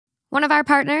One of our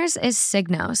partners is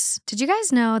Signos. Did you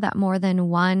guys know that more than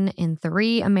 1 in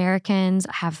 3 Americans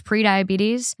have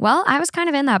prediabetes? Well, I was kind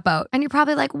of in that boat. And you're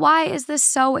probably like, why is this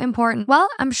so important? Well,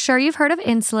 I'm sure you've heard of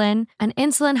insulin, and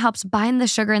insulin helps bind the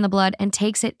sugar in the blood and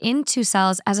takes it into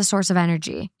cells as a source of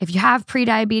energy. If you have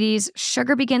prediabetes,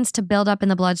 sugar begins to build up in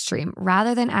the bloodstream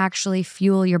rather than actually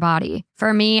fuel your body.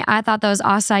 For me, I thought those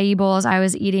acai bowls I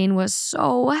was eating was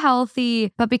so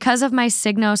healthy, but because of my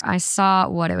Signos, I saw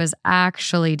what it was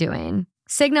actually doing.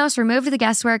 Signos removed the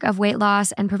guesswork of weight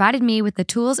loss and provided me with the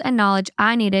tools and knowledge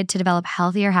I needed to develop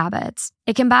healthier habits.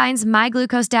 It combines my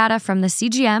glucose data from the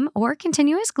CGM or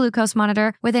continuous glucose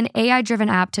monitor with an AI-driven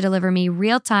app to deliver me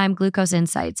real-time glucose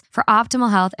insights for optimal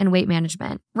health and weight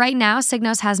management. Right now,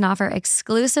 Signos has an offer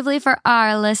exclusively for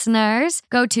our listeners.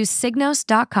 Go to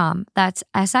signos.com, that's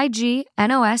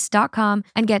SIGNOS.com,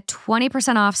 and get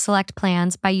 20% off select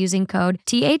plans by using code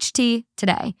THT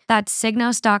today. That's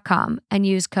signos.com and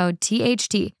use code THT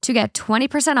to get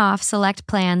 20% off select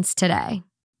plans today.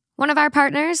 One of our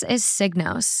partners is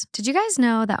Signos. Did you guys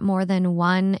know that more than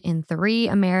 1 in 3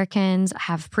 Americans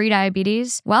have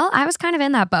prediabetes? Well, I was kind of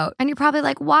in that boat. And you're probably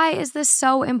like, why is this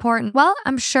so important? Well,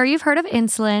 I'm sure you've heard of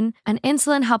insulin, and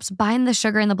insulin helps bind the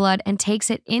sugar in the blood and takes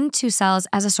it into cells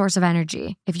as a source of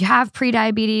energy. If you have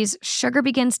prediabetes, sugar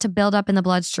begins to build up in the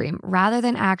bloodstream rather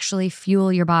than actually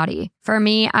fuel your body. For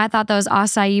me, I thought those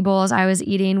acai bowls I was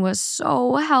eating was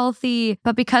so healthy,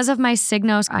 but because of my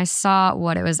Signos, I saw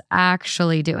what it was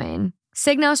actually doing.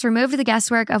 Signos removed the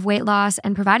guesswork of weight loss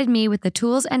and provided me with the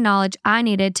tools and knowledge I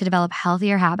needed to develop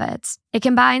healthier habits. It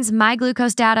combines my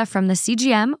glucose data from the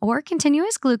CGM or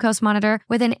continuous glucose monitor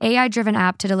with an AI-driven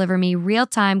app to deliver me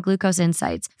real-time glucose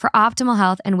insights for optimal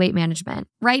health and weight management.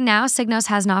 Right now, Signos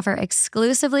has an offer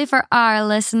exclusively for our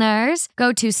listeners.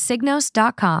 Go to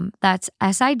signos.com, that's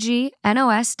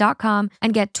SIGNOS.com,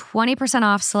 and get 20%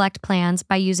 off select plans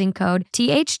by using code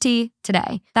THT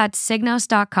today. That's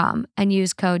signos.com and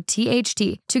use code THT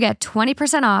to get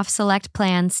 20% off select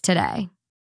plans today.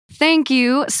 Thank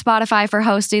you, Spotify, for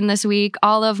hosting this week.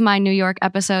 All of my New York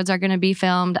episodes are going to be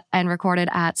filmed and recorded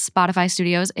at Spotify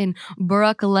Studios in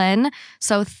Brooklyn.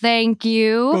 So thank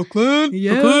you. Brooklyn.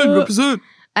 Yeah. Brooklyn, represent.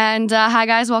 And hi,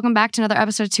 guys. Welcome back to another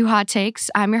episode of Two Hot Takes.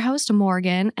 I'm your host,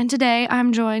 Morgan. And today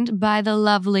I'm joined by the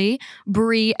lovely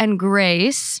Bree and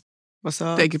Grace. What's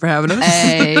up? Thank you for having us.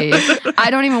 Hey,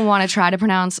 I don't even want to try to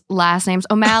pronounce last names.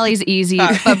 O'Malley's easy,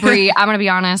 but Bree, I'm going to be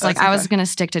honest. That's I was going to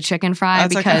stick to chicken fry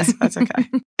That's because okay. That's okay.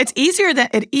 It's easier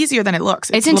than it looks.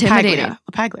 It's intimidating.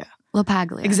 Lapaglia.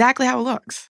 Lapaglia. Exactly how it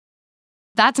looks.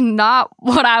 That's not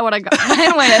what I would have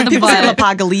gone with. People say But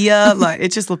Lapaglia. Like,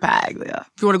 it's just Lapaglia.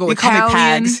 If you want to go You call me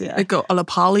Italian, Pags, yeah. it go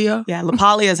Alapalia. Yeah,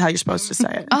 Lapalia is how you're supposed to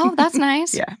say it. oh, that's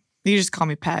nice. Yeah. You just call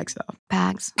me Pags, though.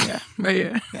 Pags. Yeah. Right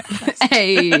here. Yeah.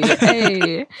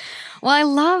 Hey. Well, I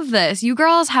love this. You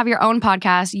girls have your own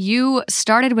podcast. You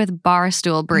started with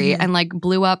Barstool, Bree, and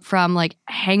blew up from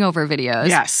hangover videos.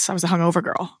 Yes, I was a hungover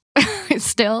girl.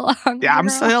 Still a hungover Yeah, I'm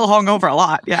girl? still hungover a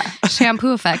lot. Yeah.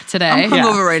 Shampoo effect today. I'm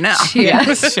hungover right now.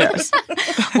 Cheers. Cheers.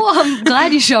 Well, I'm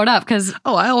glad you showed up because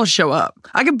Oh, I always show up.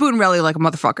 I can boot and rally like a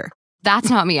motherfucker.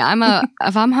 that's not me. If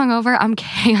I'm hungover, I'm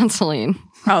canceling.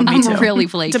 Oh, me I'm too. really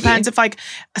flaky. Depends if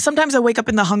sometimes I wake up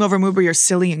in the hungover mood where you're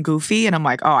silly and goofy and I'm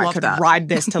like, oh, I Love could that. ride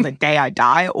this till the day I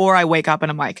die. Or I wake up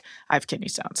and I'm like, I have kidney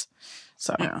stones.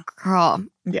 So Yeah. Girl,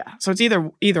 yeah. So it's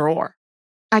either or.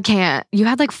 I can't. You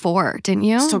had 4, didn't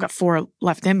you? Still got 4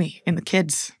 left in me in the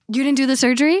kids. You didn't do the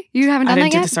surgery? You haven't I done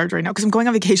didn't that do yet? the surgery now because I'm going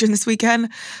on vacation this weekend.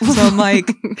 So I'm like,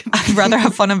 I'd rather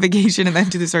have fun on vacation and then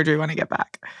do the surgery when I get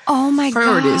back. Oh my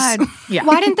Priorities. God. Yeah.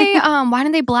 Why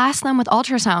didn't they blast them with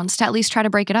ultrasounds to at least try to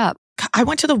break it up? I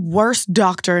went to the worst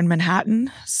doctor in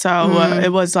Manhattan, so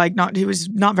it was he was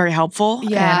not very helpful.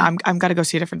 Yeah. and I'm got to go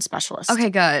see a different specialist. Okay,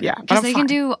 good. Yeah, but Because I'm they can fine.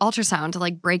 do ultrasound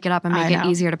to break it up and make I it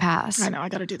know. easier to pass. I know I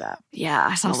got to do that. Yeah,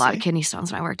 I saw We'll a lot see. of kidney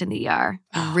stones when I worked in the ER.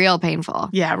 Real painful.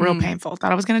 Yeah, real painful.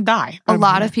 Thought I was gonna die. A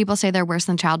lot of people say they're worse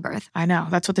than childbirth. I know.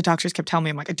 That's what the doctors kept telling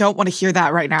me. I'm like, I don't want to hear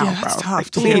that right now, Yeah, bro. that's tough,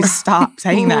 Like, too. please stop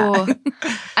saying that. Ooh.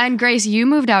 And Grace, you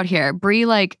moved out here. Bree,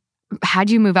 how'd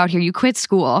you move out here? You quit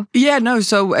school. Yeah, no.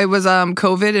 So it was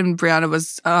COVID and Brianna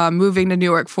was moving to New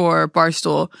York for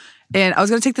Barstool. And I was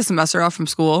going to take the semester off from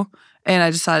school. And I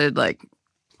decided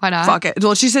Why not? fuck it.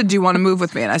 Well, she said, do you want to move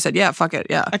with me? And I said, yeah, fuck it.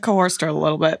 Yeah. I coerced her a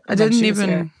little bit. I and then didn't she was here.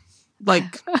 even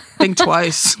think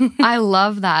twice. I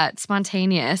love that.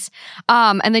 Spontaneous.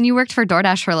 And then you worked for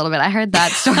DoorDash for a little bit. I heard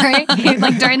that story.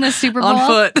 During the Super Bowl. On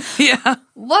foot. Yeah.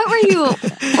 What were you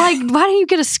why didn't you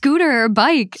get a scooter or a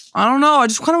bike? I don't know. I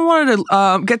just kind of wanted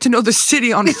to get to know the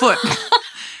city on foot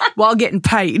while getting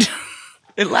paid.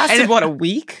 It lasted, what, a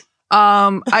week?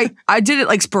 I did it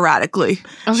like sporadically.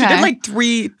 Okay. She did like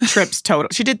 3 trips total.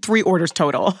 She did 3 orders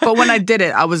total But when I did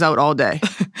it, I was out all day.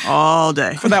 All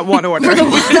day. for that one order.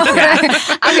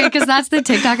 Okay, because that's the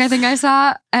TikTok I think I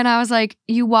saw. And I was like,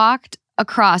 you walked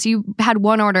across, you had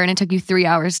one order and it took you 3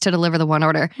 hours to deliver the one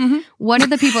order. Mm-hmm. What did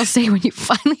the people say when you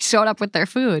finally showed up with their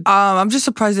food? I'm just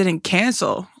surprised they didn't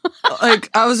cancel. Like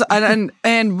I was,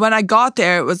 and when I got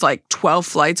there, it was like 12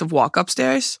 flights of walk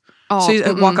upstairs. Oh, So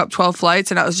you walk up 12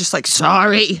 flights, and I was just like,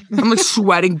 sorry. I'm like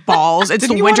sweating balls. It's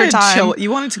Didn't the you winter wanna time. chill- You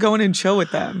wanted to go in and chill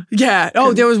with them. Yeah.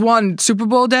 Oh, there was one Super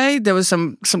Bowl day. There was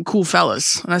some cool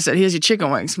fellas, and I said, "Here's your chicken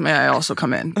wings. May I also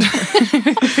come in?"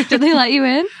 Did they let you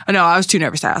in? No, I was too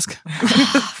nervous to ask.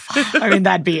 I mean,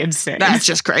 that'd be insane. That's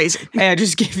just crazy. Hey, I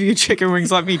just gave you chicken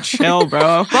wings. Let me chill,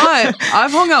 bro. But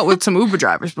I've hung out with some Uber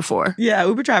drivers before. Yeah,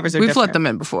 Uber drivers are We've different. let them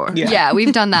in before. Yeah. Yeah,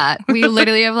 we've done that. We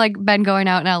literally have like been going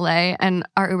out in LA and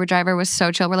our Uber driver was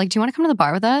so chill. We're like, do you want to come to the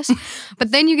bar with us?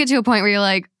 But then you get to a point where you're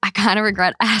like, I kind of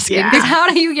regret asking Yeah. because how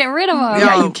do you get rid of them?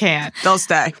 Yeah, No. you can't. They'll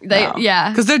stay. Yeah.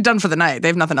 Because they're done for the night. They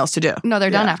have nothing else to do. No, they're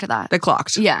done Yeah. after that. They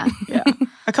clocked. Yeah. Yeah.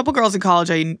 A couple girls in college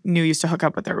I knew used to hook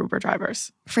up with their Uber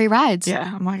drivers. Free rides.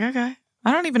 Yeah. I'm like, okay.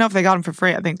 I don't even know if they got them for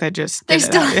free. I think they just They did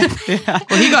still- it. Yeah.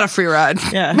 Well, he got a free ride.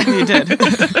 Yeah, he did.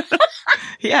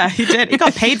 Yeah, he did. He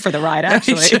got paid for the ride,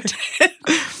 actually. sure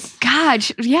God,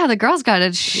 yeah, the girls got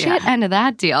a shit end of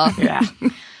that deal. Yeah.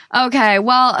 Okay,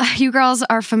 well, you girls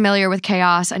are familiar with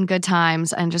chaos and good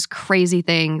times and just crazy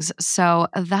things. So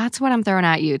that's what I'm throwing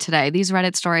at you today. These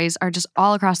Reddit stories are just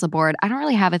all across the board. I don't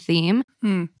really have a theme.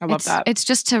 I love that. It's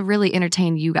just to really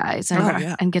entertain you guys and, Okay.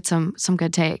 Yeah. and get some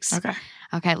good takes. Okay.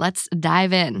 Okay, let's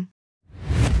dive in.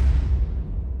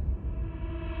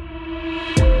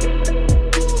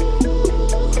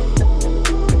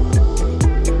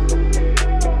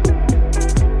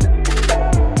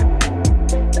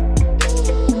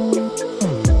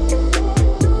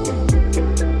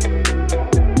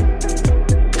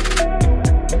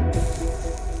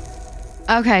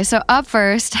 Okay, so up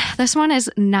first, this one is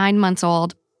 9 months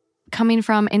old, coming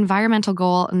from Environmental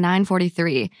Goal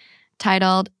 943,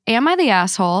 titled, Am I the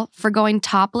Asshole for Going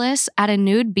Topless at a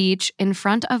Nude Beach in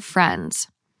Front of Friends?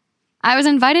 I was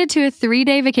invited to a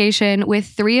 3-day vacation with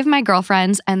 3 of my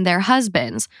girlfriends and their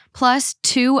husbands, plus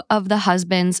 2 of the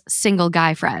husbands' single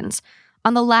guy friends.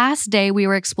 On the last day, we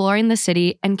were exploring the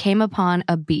city and came upon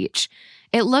a beach.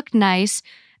 It looked nice,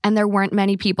 and there weren't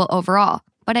many people overall.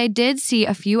 But I did see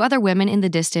a few other women in the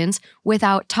distance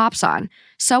without tops on,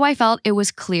 so I felt it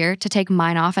was clear to take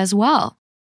mine off as well.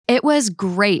 It was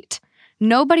great.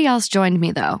 Nobody else joined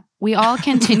me though. We all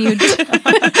continued to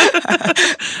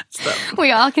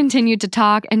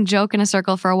talk and joke in a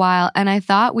circle for a while, and I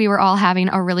thought we were all having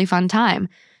a really fun time.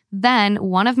 Then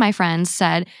one of my friends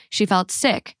said she felt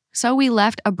sick, so we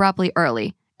left abruptly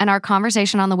early, and our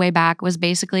conversation on the way back was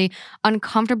basically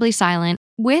uncomfortably silent,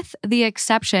 with the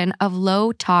exception of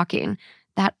low talking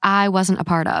that I wasn't a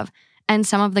part of, and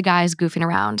some of the guys goofing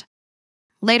around.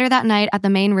 Later that night at the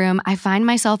main room, I find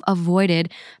myself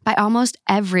avoided by almost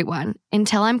everyone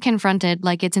until I'm confronted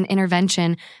like it's an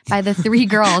intervention by the 3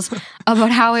 girls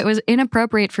about how it was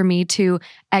inappropriate for me to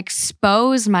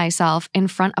expose myself in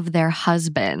front of their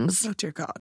husbands. Oh, dear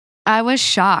God. I was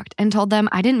shocked and told them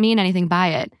I didn't mean anything by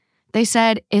it. They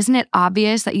said, isn't it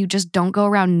obvious that you just don't go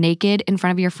around naked in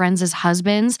front of your friends'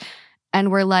 husbands?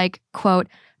 And we're like, quote,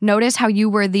 notice how you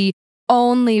were the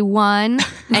only one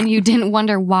and you didn't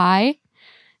wonder why?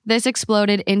 This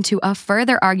exploded into a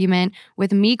further argument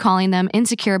with me calling them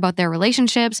insecure about their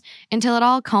relationships until it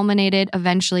all culminated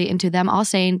eventually into them all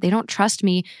saying they don't trust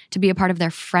me to be a part of their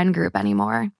friend group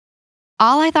anymore.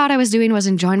 All I thought I was doing was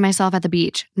enjoying myself at the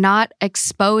beach, not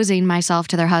exposing myself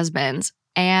to their husbands.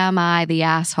 Am I the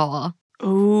asshole?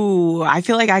 Ooh, I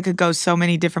feel like I could go so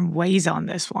many different ways on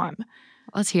this one.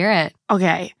 Let's hear it.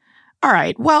 Okay. All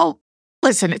right. Well,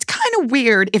 listen, it's kind of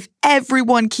weird if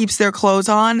everyone keeps their clothes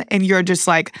on and you're just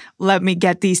like, let me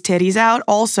get these titties out.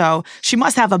 Also, she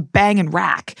must have a banging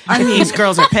rack. I mean, these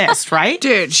girls are pissed, right?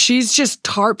 Dude, she's just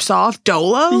tarps off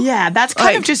Dolo? Yeah, that's kind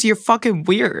of Like- just, you're fucking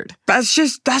weird. That's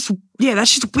just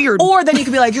weird. Or then you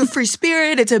could be like, you're free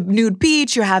spirit, it's a nude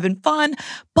beach, you're having fun.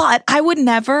 But I would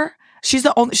never, she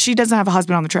doesn't have a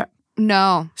husband on the trip.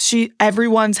 No.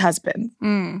 Everyone's husband,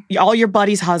 all your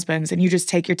buddies' husbands, and you just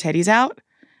take your titties out.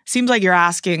 Seems like you're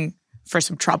asking for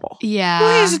some trouble. Yeah.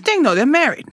 Well, here's the thing, though. They're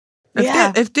married.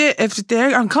 If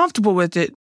they're uncomfortable with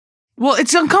it, well,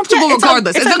 it's uncomfortable Yeah, it's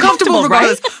regardless. it's It's uncomfortable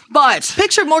uncomfortable, regardless. But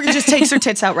Picture Morgan just takes her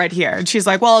tits out right here, and she's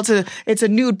like, "Well, it's a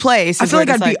nude place." I And feel like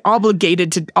we're I'd just be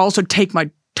obligated to also take my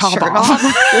top shirt off.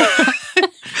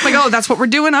 Like, oh, that's what we're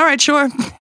doing? All right, sure.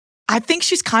 I think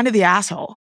she's kind of the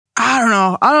asshole. I don't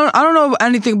know. I don't know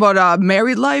anything about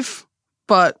married life,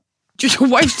 but your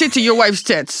wife's tits are your wife's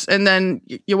tits, and then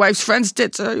your wife's friend's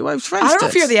tits are your wife's friend's tits. I don't know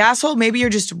if you're the asshole. Maybe you're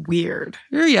just weird.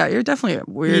 You're definitely a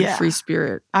weird free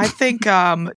spirit. I think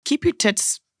keep your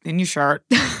tits in your shirt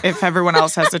if everyone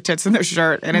else has their tits in their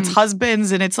shirt, and it's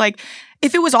husbands, and it's like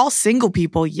if it was all single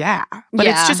people, but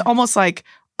it's just almost like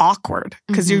awkward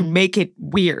because you make it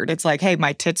weird. It's like, hey,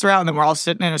 my tits are out, and then we're all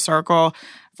sitting in a circle.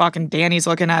 Fucking Danny's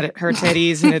looking at her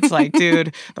titties, and it's like,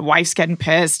 dude, the wife's getting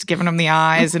pissed, giving him the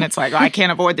eyes, and it's like, I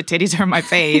can't avoid the titties are in my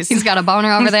face. He's got a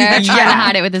boner over there, trying to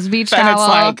hide it with his beach towel. And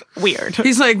it's like weird.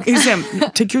 He's him.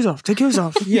 Take yours off. Take yours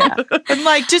off. Yeah, and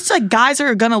like just like guys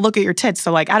are gonna look at your tits,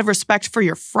 so like out of respect for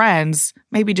your friends,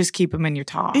 maybe just keep them in your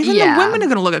top. Even the women are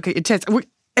gonna look at your tits.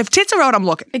 If tits are out, I'm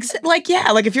looking. Like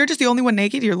if you're just the only one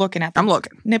naked, you're looking at them. I'm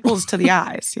looking. Nipples to the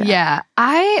eyes. Yeah.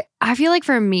 I feel like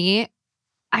for me,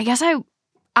 I guess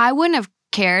I wouldn't have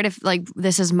cared if like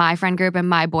this is my friend group and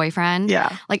my boyfriend.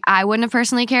 Yeah. Like I wouldn't have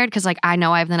personally cared because like I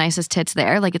know I have the nicest tits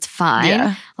there. Like it's fine.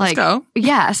 Yeah. Like, let's go.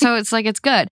 Yeah. So it's like it's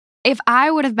good. If I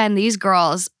would have been these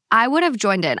girls, I would have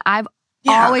joined in. I've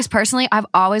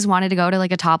always wanted to go to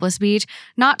like a topless beach,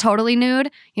 not totally nude.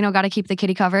 You know, got to keep the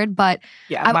kitty covered. But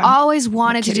I've always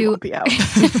wanted to do. Won't be out.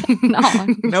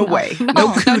 No way. No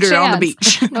cooter on the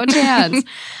beach. No chance.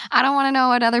 I don't want to know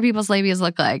what other people's labias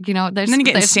look like. You know, and then you're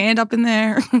getting sand up in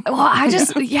there. Well, I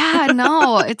just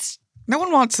it's. No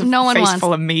one wants a face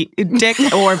full of meat, dick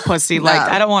or pussy. No. Like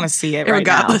I don't want to see it.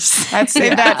 Regardless, I'd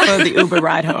save that for the Uber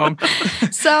ride home.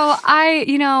 So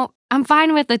I'm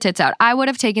fine with the tits out. I would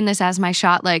have taken this as my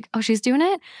shot. Like, oh, she's doing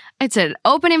it. It's an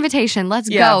open invitation. Let's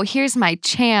go. Here's my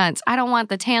chance. I don't want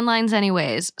the tan lines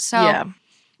anyways. So,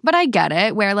 but I get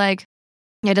it. Where like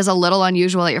it is a little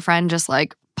unusual that your friend just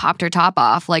like popped her top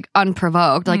off, like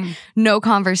unprovoked, like no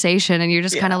conversation, and you're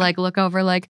just kind of like look over,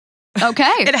 like. Okay.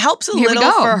 It helps a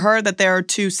little for her that there are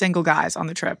 2 single guys on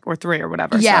the trip or 3 or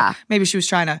whatever. Yeah. So maybe she was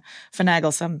trying to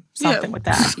finagle something with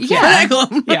that.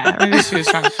 Yeah. Maybe she was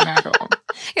trying to finagle them.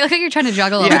 You look like you're trying to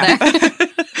juggle over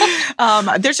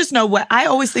there. There's just no way. I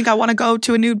always think I want to go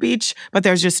to a nude beach, but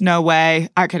there's just no way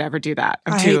I could ever do that.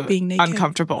 I hate being naked.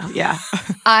 Uncomfortable. Yeah.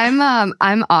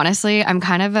 I'm honestly, I'm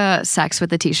kind of a sex with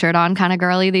the t-shirt on kind of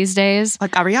girly these days.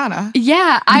 Like Ariana.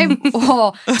 Yeah.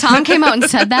 Tom came out and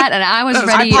said that, and I was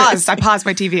ready. I paused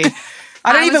my TV.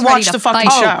 I don't even watch the fucking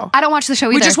show. I don't watch the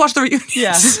show either. We just watched the reunion.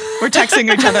 Yeah. We're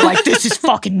texting each other like, this is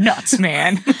fucking nuts,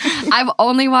 man. I've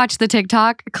only watched the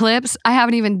TikTok clips. I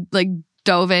haven't even like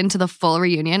dove into the full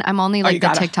reunion. I'm only like the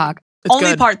TikTok. It's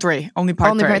only good. Part 3. Only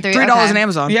part 3. $3 on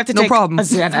Amazon. You have to no take problem. a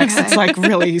Xanax. It's like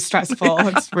really stressful.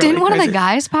 It's really Didn't one crazy. of the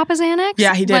guys pop a Xanax?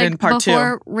 Yeah, he did like, in part 2.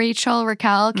 Before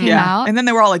Raquel came out. And then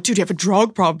they were all like, dude, you have a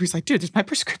drug problem. He's like, dude, this is my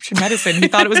prescription medicine. He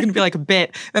thought it was going to be like a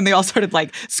bit. Then they all started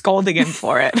like scolding him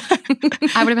for it.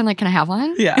 I would have been like, can I have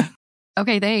one? Yeah.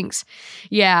 Okay, thanks.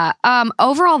 Yeah.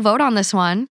 Overall vote on this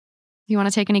one. You want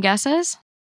to take any guesses?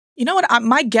 You know what?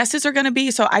 My guesses are going to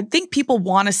be, so I think people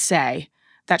want to say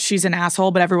that she's an asshole,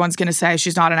 but everyone's going to say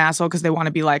she's not an asshole because they want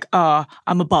to be like,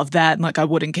 I'm above that, and like I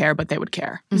wouldn't care, but they would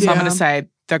care. So I'm going to say,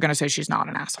 they're going to say she's not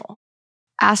an asshole.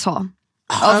 Asshole.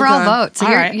 Overall vote. So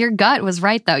your gut was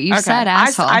right, though. You said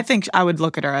asshole. I think I would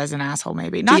look at her as an asshole,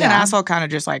 maybe. Not an asshole, kind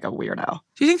of just like a weirdo.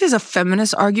 Do you think there's a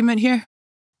feminist argument here?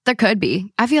 There could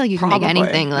be. I feel like you can make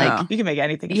anything. Like you can make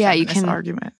anything a feminist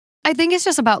argument. I think it's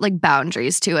just about like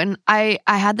boundaries, too. And I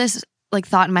had this like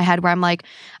thought in my head where I'm like,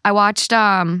 I watched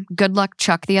Good Luck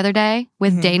Chuck the other day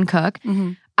with Dane Cook.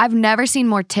 I've never seen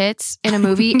more tits in a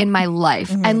movie in my life.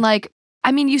 And like,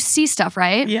 I mean, you see stuff,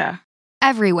 right? Yeah.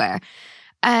 Everywhere.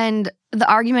 And the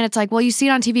argument, it's like, well, you see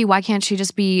it on TV. Why can't she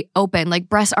just be open? Like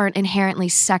breasts aren't inherently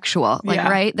sexual. Like,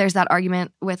 right? There's that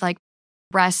argument with like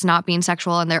breasts not being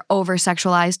sexual and they're over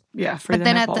sexualized. Yeah. But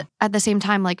then at the same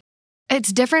time, like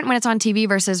it's different when it's on TV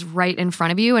versus right in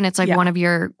front of you. And it's like one of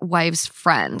your wife's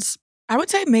friends. I would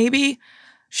say maybe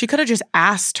she could have just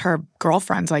asked her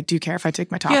girlfriends, like, do you care if I take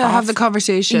my top off? Yeah, have the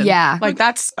conversation. Yeah. Like,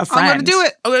 that's a friend. I'm going to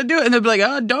do it. And they'll be like,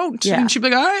 oh, don't. Yeah. And she'd be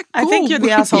like, all right, cool. I think you're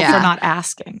the asshole for not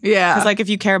asking. Yeah. Because, like, if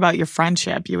you care about your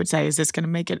friendship, you would say, is this going to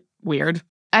make it weird?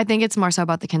 I think it's more so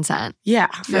about the consent. Yeah.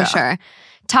 For sure.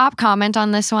 Top comment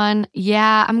on this one.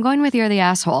 Yeah, I'm going with you're the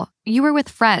asshole. You were with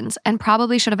friends and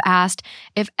probably should have asked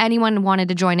if anyone wanted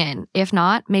to join in. If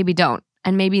not, maybe don't.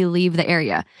 And maybe leave the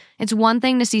area. It's one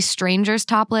thing to see strangers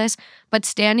topless, but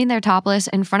standing there topless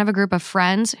in front of a group of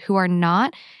friends who are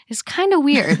not is kind of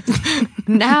weird.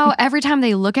 Now, every time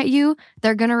they look at you,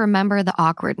 they're going to remember the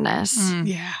awkwardness.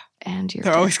 Yeah. and your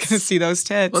They're always tits. going to see those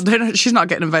tits. Well, she's not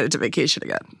getting invited to vacation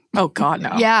again. Oh, God,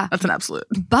 no. Yeah. That's an absolute.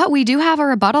 But we do have a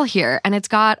rebuttal here, and it's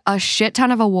got a shit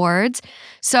ton of awards.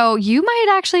 So you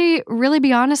might actually really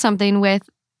be onto something with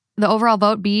the overall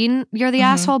vote being you're the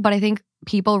asshole, but I think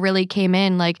people really came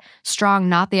in like strong,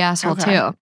 not the asshole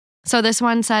too. So this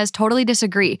one says, totally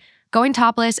disagree. Going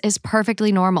topless is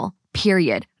perfectly normal,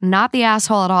 period. Not the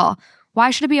asshole at all. Why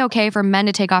should it be okay for men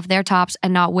to take off their tops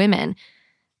and not women?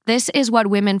 This is what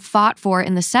women fought for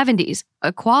in the 70s,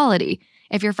 equality.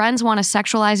 If your friends want to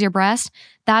sexualize your breast,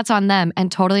 that's on them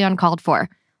and totally uncalled for.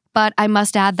 But I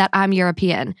must add that I'm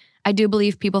European. I do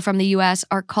believe people from the US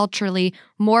are culturally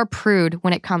more prude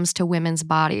when it comes to women's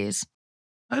bodies.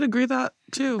 I'd agree that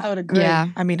too. I would agree. Yeah.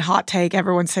 I mean, hot take,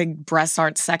 everyone's saying breasts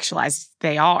aren't sexualized.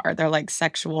 They are. They're like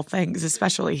sexual things,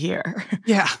 especially here.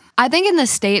 Yeah. I think in the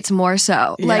States more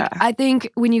so. Like, Yeah. I think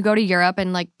when you go to Europe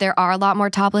and like there are a lot more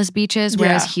topless beaches,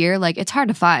 whereas here, like it's hard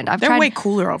to find. They're way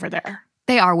cooler over there.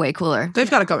 They are way cooler. They've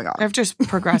got it going on. They're just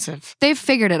progressive. They've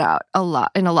figured it out a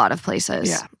lot in a lot of places.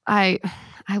 Yeah.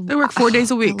 They work 4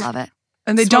 days a week. I love it.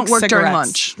 And they Smoke don't work during cigarettes.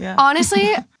 lunch. Yeah.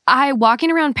 Honestly,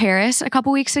 walking around Paris a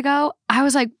couple weeks ago, I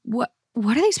was like, what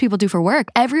do these people do for work?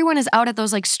 Everyone is out at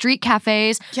those like street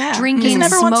cafes, Yeah. drinking, Isn't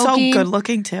everyone smoking. so good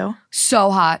looking too? So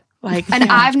hot. Like, And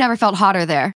yeah. I've never felt hotter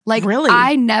there. Like, Really?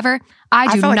 I do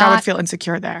felt like not. I would feel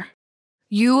insecure there.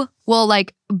 You will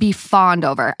like be fawned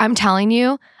over. I'm telling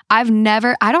you, I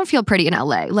don't feel pretty in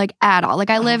LA, like at all. Like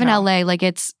I live in no. LA, like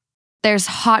there's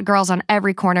hot girls on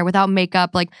every corner without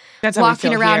makeup, like That's how we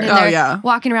walking feel around here. in their yeah.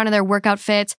 walking around in their workout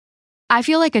fits. I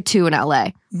feel like a 2 in LA.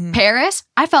 Paris,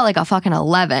 I felt like a fucking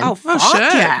 11. Oh, fuck Oh,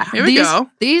 shit. yeah. Here we go.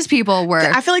 These people were.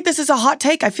 I feel like this is a hot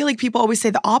take. I feel like people always say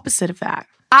the opposite of that.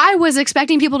 I was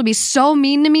expecting people to be so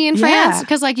mean to me in France Yeah.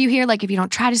 because, like, you hear, like, if you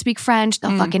don't try to speak French,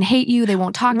 they'll fucking hate you. They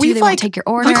won't talk to you. They won't take your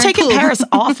order. We've taken Paris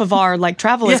off of our like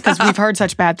travel list because we've heard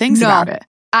such bad things about it.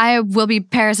 I will be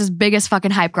Paris's biggest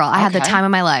fucking hype girl. I had the Okay. time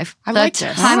of my life. I the like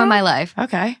this. time of my life.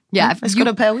 Okay. Yeah. Let's go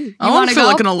to Paris. I want wanna to feel go?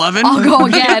 like an 11. I'll go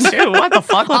again. Dude, what the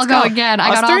fuck? Let's I'll go again. I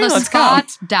got all Australia, the let's go.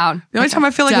 spots down. The only time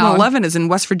I feel like Down. an 11 is in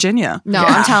West Virginia. No,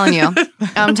 I'm telling you.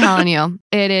 I'm telling you.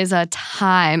 It is a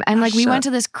time. And like we shit. went to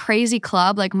this crazy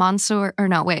club, like Monsieur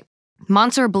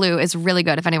Blue is really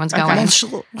good if anyone's going.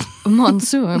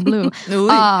 Monsieur Blue.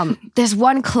 There's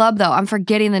one club though, I'm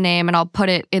forgetting the name and I'll put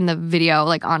it in the video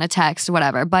like on a text,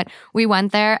 whatever. But we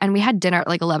went there and we had dinner at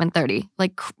like 11:30.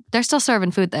 Like they're still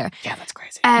serving food there. Yeah, that's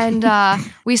crazy. And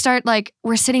we start like,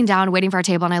 we're sitting down waiting for our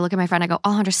table and I look at my friend, I go,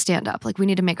 Alejandra, stand up. Like we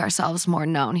need to make ourselves more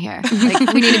known here.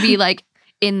 Like we need to be like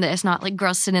in this, not like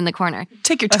girls sitting in the corner.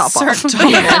 Take your top off.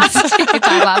 Yeah, take your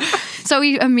top off. So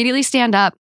we immediately stand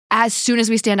up. As soon as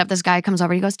we stand up, this guy comes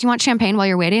over. He goes, "Do you want champagne while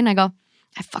you're waiting?" And I go,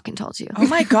 "I fucking told you." Oh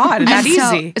my God, that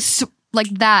easy. So, like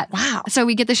that. Wow. So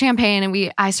we get the champagne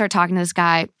and I start talking to this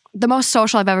guy. The most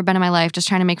social I've ever been in my life, just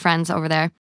trying to make friends over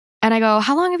there. And I go,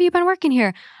 "How long have you been working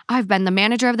here?" "I've been the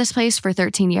manager of this place for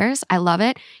 13 years. I love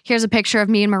it. Here's a picture of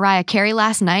me and Mariah Carey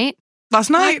last night." Last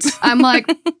night. I'm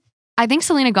like, I think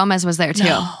Selena Gomez was there too.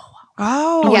 No.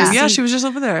 Oh, Yeah. yeah. She was just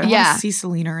over there. I Yeah. want to see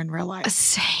Selena in real life.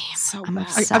 Same. So I'm bad.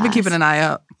 obsessed. I've been keeping an eye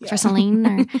out. For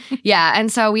Selena. Yeah.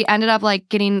 And so we ended up like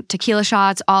getting tequila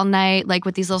shots all night, like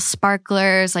with these little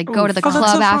sparklers, like go to the that's club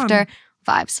so fun. after.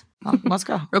 Vibes. Well, let's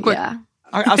go. Real quick. Yeah.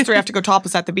 Us three have to go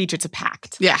topless at the beach. It's a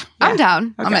pact. Yeah. I'm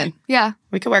down. I'm in. Yeah.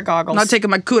 We could wear goggles. I'm not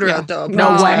taking my cooter Yeah. out though.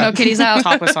 No way. No kitties out.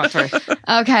 Topless on three.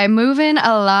 Okay. Moving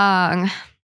along.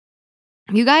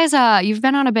 You guys, you've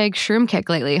been on a big shroom kick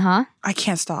lately, huh? I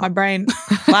can't stop. My brain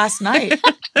last night.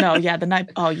 No, yeah, the night.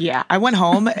 Oh, yeah. I went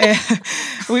home.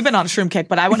 We've been on a shroom kick,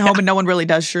 but I went home and no one really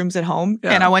does shrooms at home.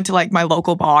 Yeah. And I went to like my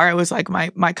local bar. It was like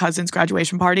my cousin's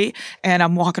graduation party. And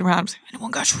I'm walking around. I'm saying,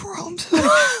 anyone got shrooms?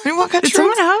 Anyone got Did shrooms?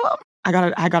 someone have?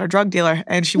 I got a drug dealer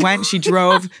and she went, she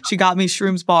drove, she got me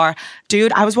shrooms bar.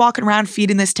 Dude, I was walking around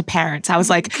feeding this to parents. I was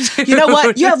like, you know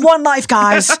what? You have one life,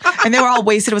 guys. And they were all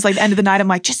wasted. It was like the end of the night. I'm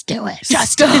like, just do it.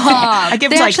 Just do it. I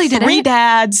gave They it to actually like did 3 it?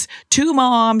 dads, 2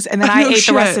 moms, and then I No ate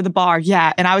the rest shit. of the bar.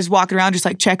 Yeah. And I was walking around just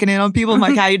like checking in on people. I'm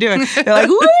like, how you doing? They're like,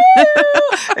 woo!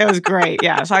 It was great.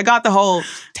 Yeah. So I got the whole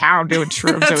town doing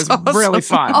shrooms. It was awesome. really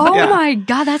fun. Oh Yeah. my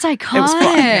God, that's iconic. It was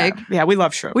fun. Yeah, we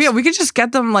love shrooms. Well, yeah, we could just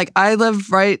get them. Like, I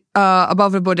live right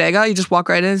above a bodega. You just walk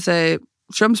right in and say,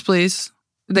 "Shrooms, please."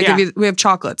 They Yeah. give you. We have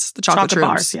chocolates. The chocolate shrooms.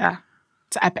 bars. Yeah.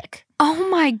 It's epic. Oh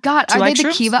my God. Do you Are like they the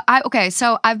shrooms? Kiva? Okay,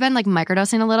 so I've been like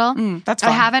microdosing a little. That's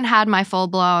fun. I haven't had my full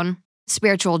blown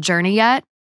spiritual journey yet.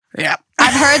 Yeah. I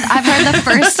I've heard the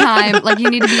first time, like you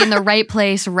need to be in the right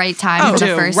place, right time for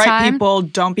the first right time. People,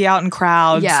 don't be out in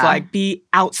crowds. Yeah. Like be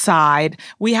outside.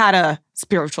 We had a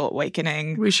spiritual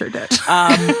awakening. We sure did.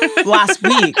 Last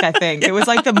week, I think. It was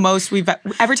like the most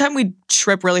every time we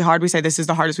trip really hard, we say this is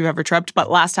the hardest we've ever tripped, but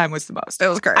last time was the most. It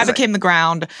was crazy. I became the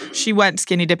ground. She went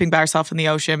skinny dipping by herself in the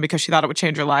ocean because she thought it would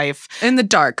change her life. In the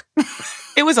dark.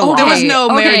 It was a lot. There was no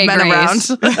married men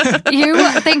Grace. around.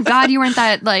 Thank God you weren't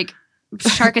that like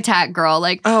shark attack girl.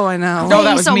 Like, Oh, I know. No,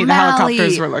 that was Grace me. The O'Malley.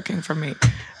 helicopters were looking for me.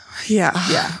 Yeah.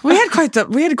 Yeah. We had quite the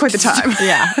time.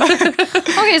 Yeah.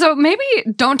 okay, so maybe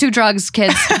don't do drugs,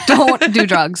 kids. Don't do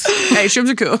drugs. Hey, shrooms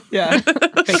are cool. Yeah.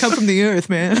 They come from the earth,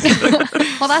 man.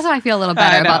 Well, that's how I feel a little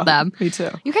better I know. about them. Me too.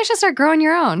 You guys should start growing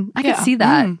your own. I Yeah. can see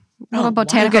that. A little Oh,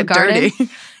 botanical Get garden. dirty.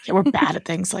 Yeah, we're bad at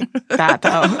things like that,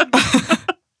 though.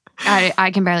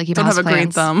 I can barely keep Don't house have a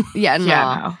green plants. thumb. Yeah, no.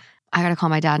 Yeah, no. I gotta call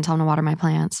my dad and tell him to water my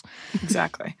plants.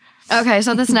 Exactly. Okay,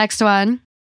 so this next one,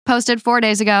 posted 4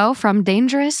 days ago from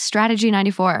Dangerous Strategy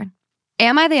 94.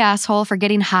 Am I the asshole for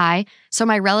getting high so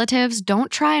my relatives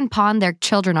don't try and pawn their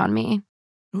children on me?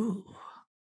 Ooh.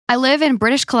 I live in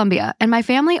British Columbia, and my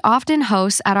family often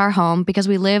hosts at our home because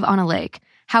we live on a lake.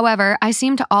 However, I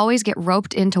seem to always get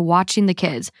roped into watching the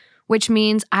kids, which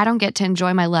means I don't get to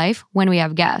enjoy my life when we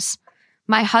have guests.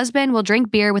 My husband will drink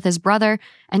beer with his brother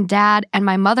and dad, and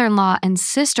my mother-in-law and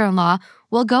sister-in-law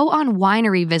will go on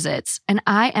winery visits, and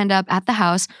I end up at the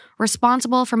house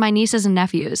responsible for my nieces and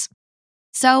nephews.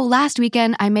 So last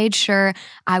weekend, I made sure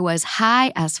I was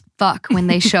high as fuck when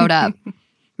they showed up.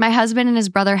 My husband and his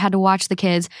brother had to watch the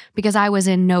kids because I was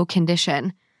in no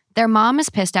condition. Their mom is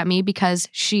pissed at me because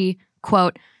she,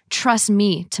 quote, trusts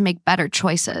me to make better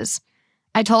choices.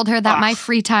 I told her that my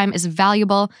free time is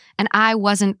valuable and I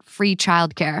wasn't free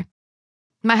childcare.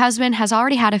 My husband has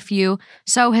already had a few,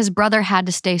 so his brother had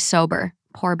to stay sober.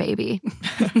 Poor baby.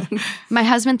 My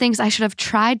husband thinks I should have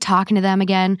tried talking to them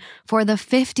again for the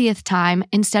 50th time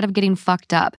instead of getting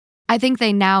fucked up. I think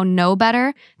they now know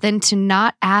better than to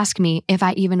not ask me if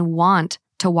I even want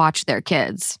to watch their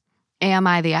kids. Am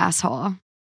I the asshole?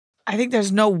 I think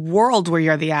there's no world where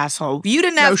you're the asshole. You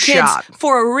didn't have No kids shot.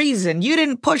 for a reason. You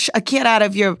didn't push a kid out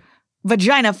of your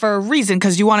vagina for a reason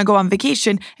because you want to go on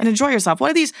vacation and enjoy yourself.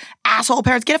 What are these asshole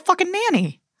parents? Get a fucking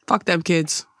nanny. Fuck them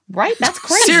kids. Right? That's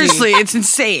crazy. Seriously, it's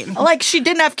insane. Like, she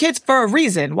didn't have kids for a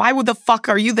reason. Why would the fuck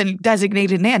are you the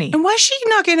designated nanny? And why is she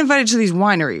not getting invited to these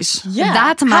wineries? Yeah.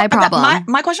 That's my problem.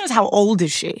 My question is, how old is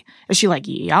she? Is she like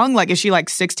young? Like, is she like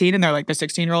 16 and they're like, the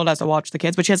 16-year-old has to watch the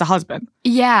kids, but she has a husband?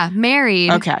 Yeah,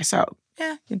 married. Okay, so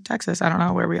yeah, in Texas, I don't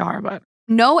know where we are, but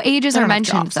No ages They are don't have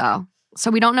mentioned, jobs. though.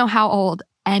 So we don't know how old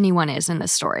anyone is in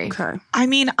this story. Okay. I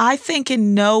mean, I think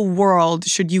in no world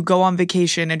should you go on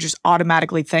vacation and just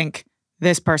automatically think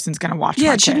this person's going to watch my Yeah,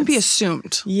 it kids. shouldn't be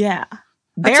assumed. Yeah. That's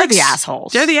They're like the s-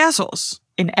 assholes. They're the assholes.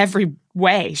 in every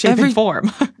way, shape, and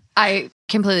form. I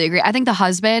completely agree. I think the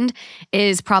husband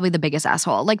is probably the biggest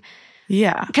asshole. Like,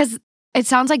 Yeah. because it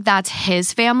sounds like that's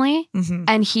his family Mhm.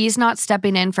 and he's not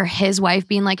stepping in for his wife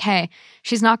being like, hey,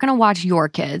 she's not going to watch your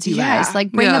kids, you Yeah. guys.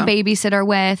 Like, bring Yeah. a babysitter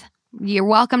with. You're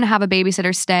welcome to have a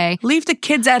babysitter stay. Leave the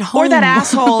kids at home. Or that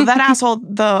asshole,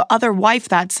 the other wife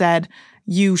that said,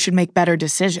 you should make better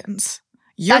decisions.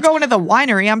 You're That's- going to the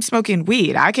winery, I'm smoking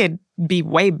weed. I could be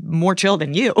way more chill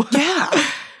than you. Yeah.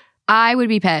 I would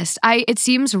be pissed. It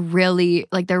seems really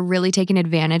like they're really taking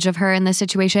advantage of her in this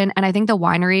situation. And I think the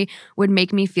winery would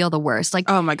make me feel the worst. Like,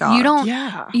 Oh my God. you don't,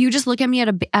 Yeah. you just look at me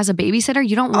as a babysitter.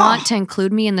 You don't want to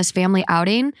include me in this family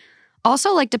outing.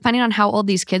 Also, like, depending on how old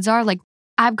these kids are, like,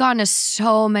 I've gone to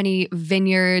so many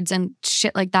vineyards and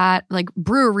shit like that, like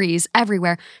breweries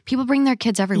everywhere. People bring their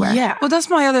kids everywhere. Yeah. Well, that's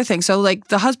my other thing. So, like,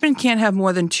 the husband can't have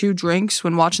more than 2 drinks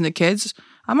when watching the kids.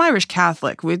 I'm Irish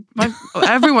Catholic.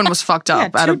 Everyone was fucked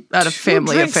up at a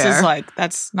family drinks affair. Is like,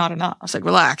 that's not enough. I was like,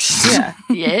 relax. Yeah.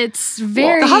 It's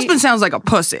very. The husband sounds like a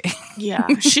pussy. Yeah.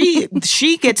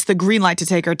 She gets the green light to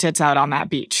take her tits out on that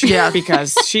beach. Yeah.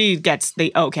 Because she gets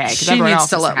the okay. Because She everyone needs else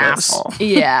to is let an loose. asshole.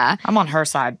 Yeah. I'm on her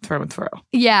side through and through.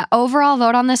 Yeah. Overall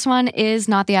vote on this one is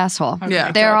not the asshole.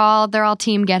 Yeah. They're all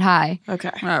team get high.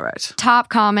 Okay. All right. Top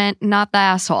comment, not the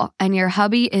asshole. And your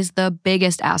hubby is the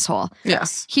biggest asshole.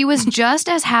 Yes. He was just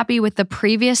as happy with the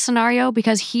previous scenario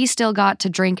because he still got to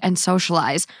drink and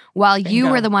socialize while you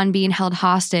Bingo. were the one being held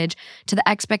hostage to the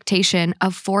expectation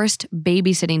of forced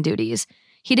babysitting duties.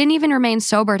 He didn't even remain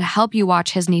sober to help you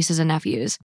watch his nieces and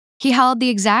nephews. He held the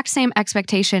exact same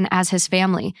expectation as his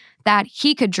family, that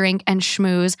he could drink and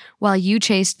schmooze while you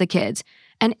chased the kids.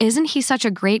 And isn't he such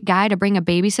a great guy to bring a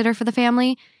babysitter for the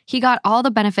family? He got all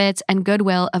the benefits and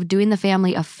goodwill of doing the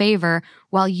family a favor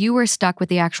while you were stuck with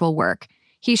the actual work.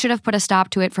 He should have put a stop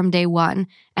to it from day one.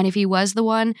 And if he was the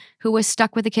one who was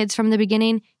stuck with the kids from the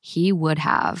beginning, he would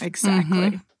have.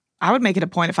 Exactly. I would make it a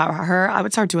point if I were her. I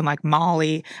would start doing like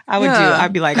Molly.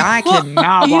 I'd be like, I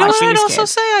cannot You know watch what I'd these also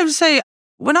kids. say? I would say,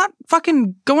 we're not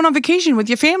fucking going on vacation with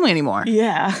your family anymore.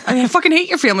 Yeah. I fucking hate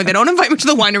your family. They don't invite me to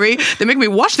the winery. They make me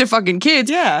watch their fucking kids.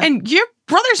 Yeah. And your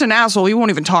brother's an asshole. He won't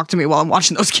even talk to me while I'm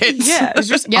watching those kids. Yeah, it's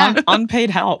just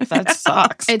unpaid help. That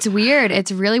sucks. It's weird.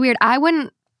 It's really weird. I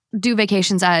wouldn't do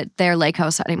vacations at their lake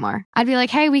house anymore. I'd be like,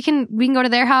 hey, we can go to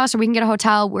their house or we can get a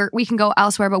hotel where we can go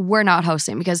elsewhere, but we're not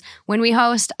hosting because when we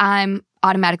host, I'm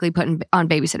automatically put on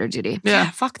babysitter duty. Yeah,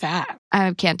 fuck that.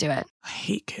 I can't do it. I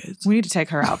hate kids. We need to take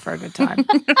her out for a good time.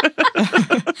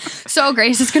 So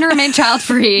Grace is going to remain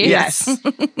child-free. Yes.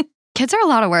 Kids are a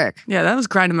lot of work. Yeah, that was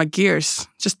grinding my gears.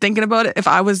 Just thinking about it. If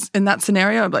I was in that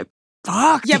scenario, I'd be like,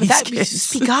 fuck Yeah, but these that kids.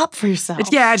 speak up for yourself. It's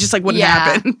just like wouldn't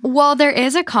happen. Well, there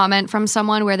is a comment from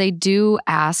someone where they do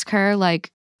ask her,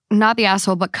 like, not the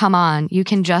asshole, but come on, you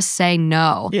can just say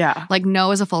no. Yeah. Like,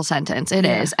 no is a full sentence. It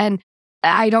is. And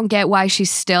I don't get why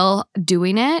she's still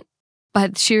doing it,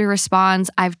 but she responds,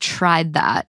 I've tried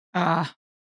that.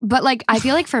 But like, I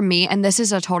feel like for me, and this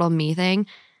is a total me thing,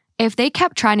 if they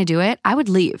kept trying to do it, I would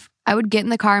leave. I would get in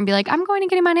the car and be like, I'm going to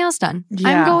get my nails done.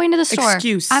 Yeah. I'm going to the store.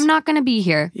 Excuse. I'm not going to be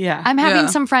here. Yeah. I'm having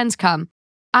some friends come.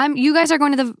 You guys are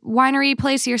going to the winery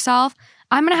place yourself.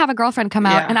 I'm going to have a girlfriend come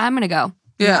out and I'm going to go.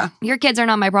 Yeah. Your kids are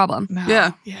not my problem. No.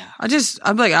 Yeah. Yeah.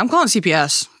 I'm like, I'm calling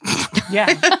CPS. Yeah.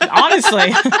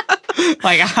 Honestly.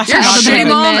 Like, You're a Yeah, shitty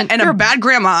mom abandonment. and a bad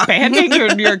grandma. banding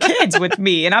your kids with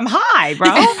me and I'm high,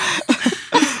 bro.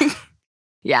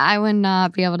 Yeah, I would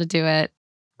not be able to do it.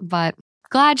 But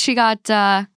glad she got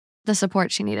the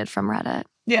support she needed from Reddit.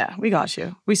 Yeah, we got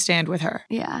you. We stand with her.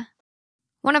 Yeah.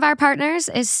 One of our partners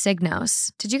is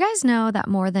Signos. Did you guys know that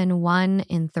more than 1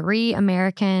 in 3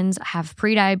 Americans have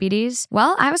prediabetes?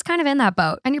 Well, I was kind of in that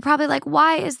boat. And you're probably like,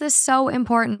 why is this so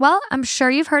important? Well, I'm sure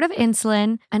you've heard of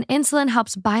insulin, and insulin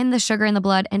helps bind the sugar in the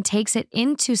blood and takes it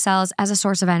into cells as a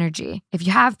source of energy. If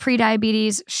you have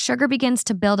prediabetes, sugar begins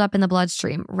to build up in the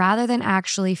bloodstream rather than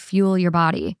actually fuel your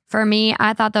body. For me,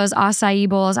 I thought those acai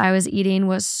bowls I was eating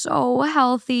was so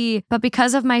healthy, but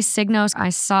because of my Signos, I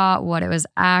saw what it was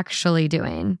actually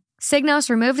doing. Signos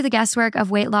removed the guesswork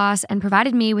of weight loss and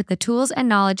provided me with the tools and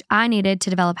knowledge I needed to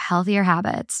develop healthier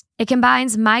habits. It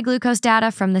combines my glucose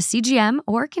data from the CGM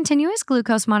or continuous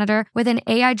glucose monitor with an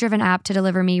AI-driven app to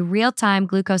deliver me real-time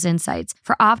glucose insights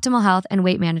for optimal health and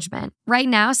weight management. Right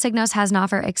now, Signos has an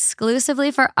offer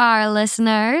exclusively for our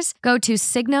listeners. Go to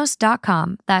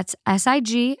signos.com, that's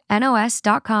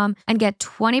SIGNOS.com, and get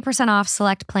 20% off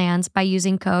select plans by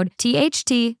using code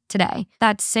THT today.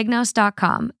 That's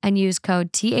signos.com and use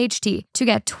code THT to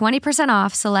get 20%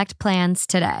 off select plans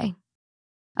today.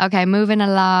 Okay, moving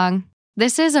along.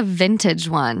 This is a vintage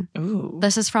one. Ooh.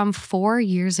 This is from 4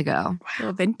 years ago.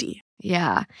 Wow, venti.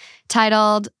 Yeah.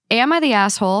 Titled, Am I the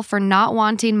asshole for not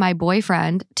wanting my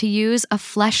boyfriend to use a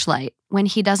fleshlight when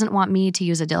he doesn't want me to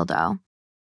use a dildo?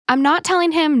 I'm not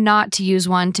telling him not to use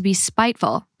one to be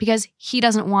spiteful because he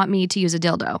doesn't want me to use a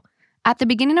dildo. At the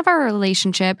beginning of our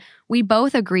relationship, we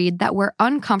both agreed that we're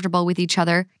uncomfortable with each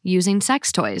other using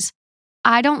sex toys.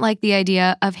 I don't like the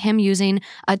idea of him using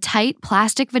a tight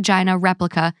plastic vagina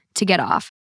replica to get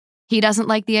off. He doesn't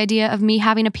like the idea of me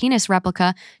having a penis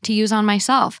replica to use on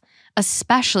myself,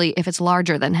 especially if it's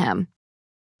larger than him.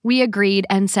 We agreed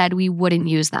and said we wouldn't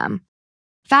use them.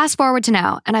 Fast forward to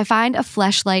now, and I find a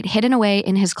fleshlight hidden away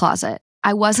in his closet.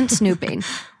 I wasn't snooping.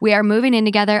 We are moving in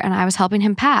together and I was helping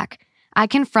him pack. I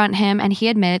confront him and he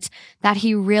admits that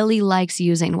he really likes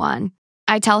using one.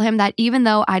 I tell him that even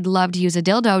though I'd love to use a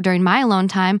dildo during my alone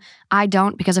time, I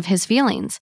don't because of his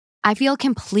feelings. I feel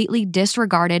completely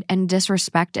disregarded and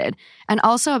disrespected, and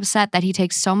also upset that he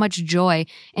takes so much joy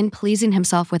in pleasing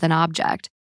himself with an object.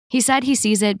 He said he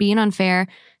sees it being unfair,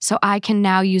 so I can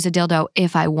now use a dildo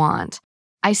if I want.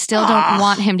 I still don't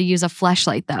want him to use a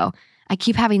fleshlight, though. I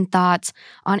keep having thoughts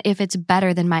on if it's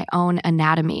better than my own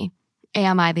anatomy.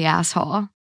 Am I the asshole?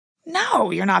 No,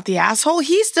 you're not the asshole.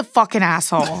 He's the fucking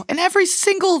asshole. In every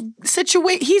single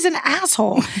situation, he's an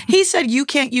asshole. He said you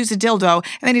can't use a dildo,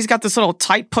 and then he's got this little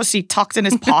tight pussy tucked in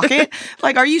his pocket.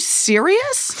 Like, are you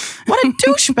serious? What a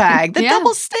douchebag. The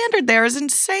double standard there is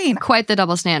insane. Quite the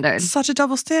double standard. Such a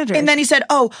double standard. And then he said,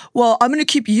 oh, well, I'm going to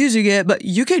keep using it, but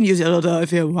you can use a dildo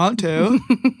if you want to.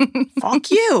 Fuck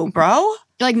you, bro.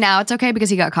 Like, now it's okay because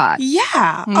he got caught.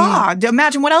 Yeah.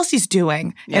 Imagine what else he's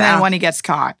doing. And then when he gets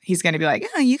caught, he's going to be like,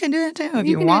 oh, you can do it too if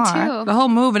you can want. do it too. the whole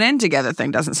moving in together thing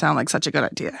doesn't sound like such a good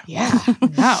idea. Yeah.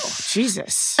 No.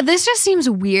 Jesus. This just seems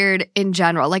weird in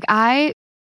general. Like, I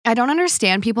I don't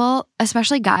understand people,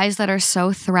 especially guys that are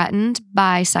so threatened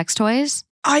by sex toys.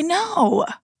 I know.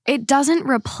 It doesn't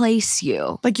replace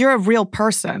you. Like, you're a real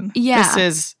person. Yeah. This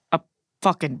is a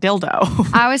fucking dildo.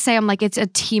 I always say, I'm like, it's a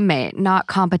teammate, not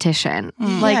competition.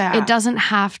 Like, Yeah. it doesn't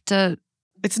have to.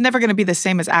 It's never going to be the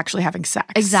same as actually having sex.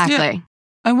 Exactly. Yeah.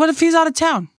 And what if he's out of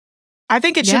town? I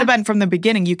think it should have been from the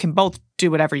beginning, you can both do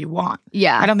whatever you want.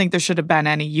 Yeah. I don't think there should have been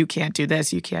any, you can't do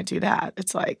this, you can't do that.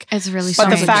 It's like, It's really but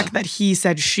strange. the fact that he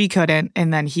said she couldn't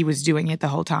and then he was doing it the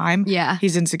whole time, Yeah.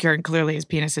 he's insecure and clearly his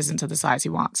penis isn't to the size he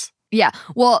wants. Yeah.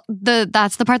 Well,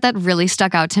 that's the part that really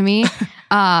stuck out to me.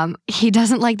 He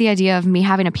doesn't like the idea of me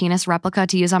having a penis replica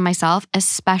to use on myself,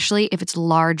 especially if it's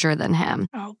larger than him.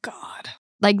 Oh, God.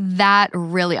 Like that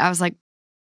really, I was like,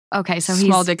 okay, so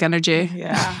Small dick energy.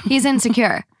 Yeah. he's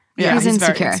insecure. Yeah, he's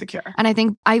insecure. very insecure.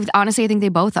 And I honestly think they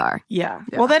both are. Yeah.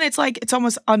 Well, then it's like, it's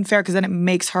almost unfair because then it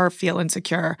makes her feel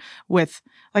insecure with,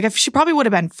 like, if she probably would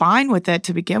have been fine with it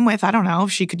to begin with. I don't know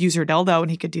if she could use her dildo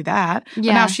and he could do that. But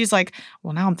Yeah. now she's like,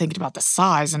 well, now I'm thinking about the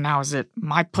size and now is it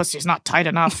my pussy's not tight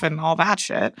enough and all that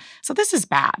shit. So this is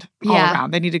bad all Yeah.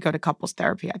 around. They need to go to couples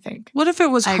therapy, I think. What if it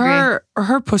was I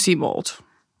her pussy mold?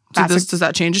 Does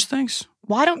that change things?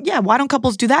 Why don't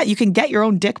couples do that? You can get your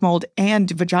own dick mold and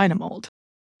vagina mold.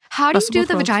 How do you do Possible the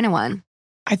growth. vagina one?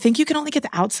 I think you can only get the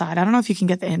outside. I don't know if you can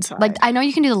get the inside. Like, I know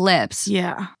you can do the lips.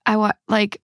 yeah, I want,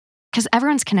 like, because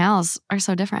everyone's canals are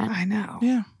so different. I know.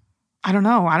 Yeah. I don't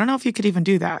know. I don't know if you could even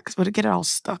do that because would it get it all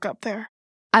stuck up there?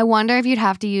 I wonder if you'd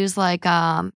have to use like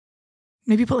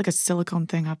Maybe put like a silicone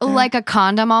thing up there. like a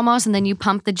condom almost, and then you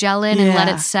pump the gel in and let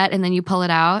Yeah. it set, and then you pull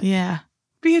it out. yeah.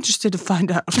 Be interested to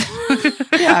find out.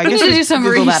 Yeah, I We guess need to we do some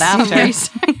Google that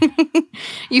research. after.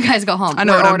 You guys go home. I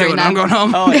know We're what I'm ordering doing. that. I'm going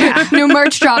home. Oh, yeah. New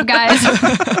merch drop, guys.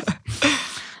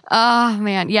 Oh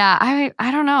man, yeah.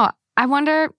 I don't know. I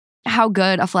wonder how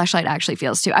good a fleshlight actually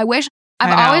feels too. I've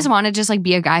I know. always wanted to just like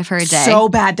be a guy for a day, So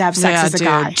bad to have sex Yeah, as a dude.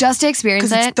 guy. just to experience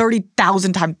Because it's it.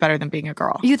 30,000 times better than being a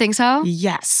girl. You think so?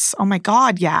 Yes. Oh my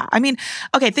God. Yeah. I mean,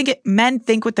 okay, men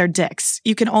think with their dicks.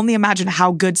 You can only imagine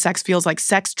how good sex feels like.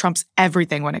 Sex trumps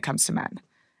everything when it comes to men.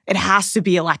 It has to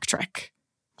be electric.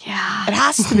 Yeah. It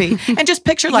has to be. And just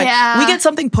picture like Yeah. we get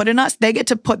something put in us, they get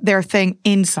to put their thing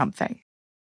in something.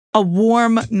 A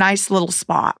warm, nice little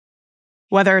spot.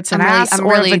 Whether it's an ass I'm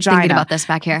or really a vagina. thinking about this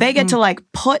back here. They get to like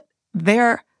put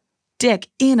their dick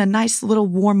in a nice little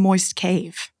warm, moist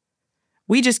cave.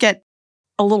 We just get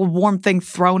a little warm thing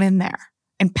thrown in there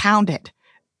and pounded.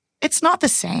 It's not the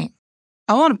same.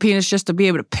 I want a penis just to be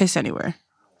able to piss anywhere.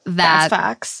 That's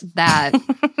facts. That.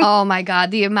 Oh my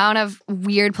God. The amount of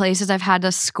weird places I've had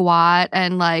to squat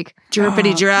and like.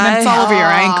 Drippity dry. And then it's all over your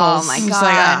ankles. Oh my It's God.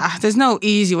 like, there's no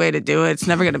easy way to do it. It's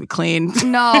never going to be clean.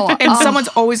 No. And oh, someone's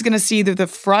always going to see either the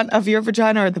front of your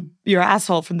vagina or your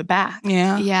asshole from the back.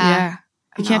 Yeah. Yeah.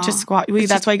 You can't just squat.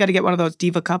 That's why you got to get one of those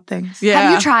Diva Cup things. Yeah.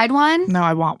 Have you tried one? No,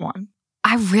 I want one.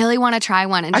 I really want to try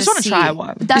one and I just want to see. try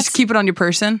one. That's Just keep it on your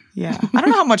person. Yeah. I don't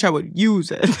know how much I would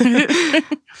use it.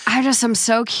 I'm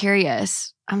so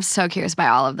curious. I'm so curious by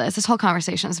all of this. This whole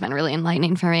conversation has been really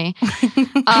enlightening for me.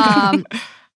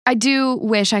 I do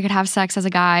wish I could have sex as a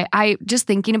guy. I just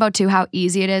thinking about too how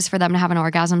easy it is for them to have an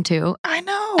orgasm too. I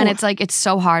know. And it's like it's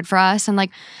so hard for us. And like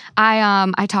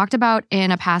I talked about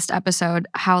in a past episode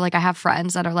how like I have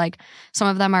friends that are like some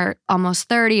of them are almost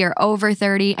 30 or over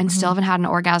 30 and still haven't had an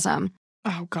orgasm.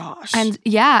 Oh gosh. And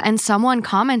yeah, and someone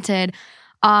commented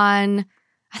on,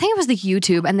 I think it was the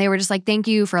YouTube, and they were just like, thank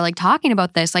you for like talking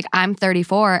about this. Like I'm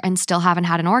 34 and still haven't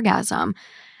had an orgasm.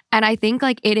 And I think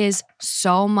like it is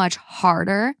so much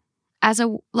harder as a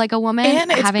woman.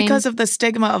 And it's because of the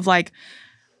stigma of like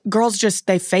girls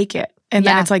they fake it. And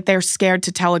then Yeah. it's like they're scared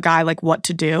to tell a guy like what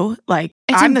to do. Like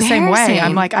It's I'm the same way. embarrassing.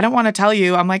 I'm like, I don't want to tell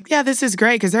you. I'm like, yeah, this is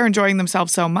great because they're enjoying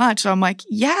themselves so much. So I'm like,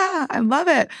 yeah, I love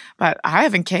it. But I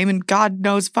haven't came in God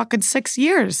knows fucking 6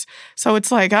 years. So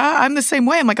it's like, I'm the same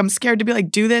way. I'm like, I'm scared to be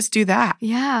like, do this, do that.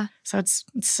 Yeah. So it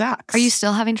sucks. Are you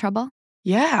still having trouble?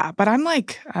 Yeah, but I'm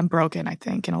broken, I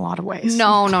think, in a lot of ways.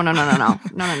 No.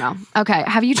 Okay.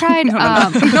 Have you tried? No.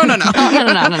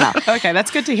 No. Okay, that's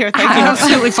good to hear. Thank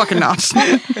Absolutely fucking not.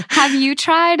 Have you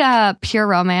tried Pure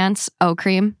Romance O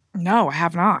Cream? No, I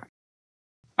have not.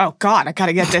 Oh God, I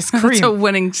gotta get this cream. It's a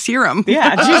winning serum.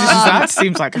 Yeah, Jesus, that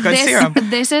seems like a good serum.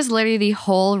 This is literally the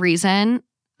whole reason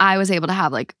I was able to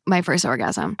have like my first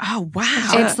orgasm. Oh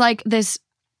wow. It's like this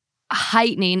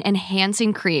heightening,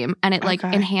 enhancing cream, and it like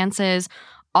Okay. enhances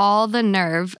all the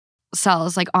nerve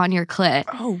cells like on your clit.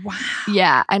 Oh wow.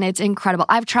 Yeah, and it's incredible.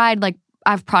 I've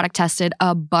product tested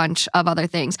a bunch of other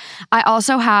things. I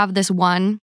also have this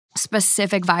one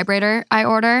specific vibrator I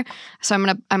order. So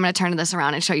I'm gonna turn this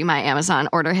around and show you my Amazon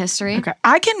order history. Okay.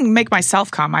 I can make myself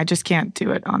come. I just can't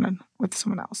do it with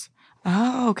someone else.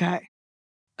 Oh, okay.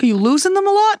 Are you losing them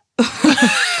a lot?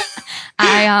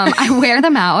 I wear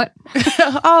them out.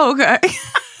 Oh, okay.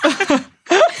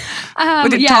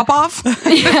 With the top off?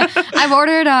 Yeah.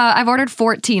 I've ordered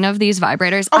 14 of these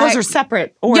vibrators. Oh, those are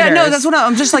separate orders. Yeah, no, that's what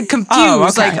I'm just like confused. Oh,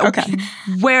 okay, okay.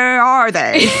 Where are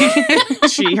they?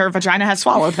 Her vagina has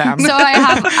swallowed them. So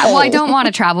I don't want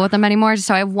to travel with them anymore.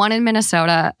 So I have one in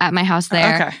Minnesota at my house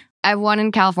there. Okay. I have one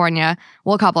in California.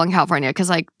 Well, a couple in California because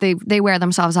like they wear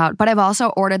themselves out. But I've also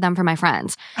ordered them for my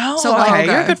friends. Oh, so okay.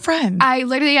 You're a good friend.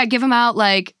 I give them out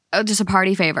like just a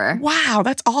party favor. Wow,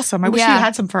 that's awesome. I wish you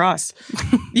had some for us.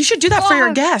 You should do that for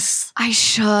your guests. I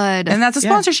should. And that's a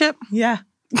sponsorship. Yeah.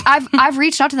 I've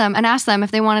reached out to them and asked them if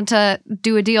they wanted to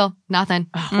do a deal. Nothing.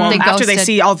 Well, after they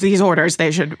see all these orders, they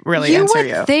should really answer you.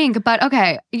 You would think, but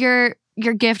okay, your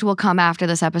gift will come after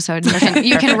this episode.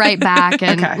 You can write back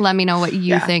and let me know what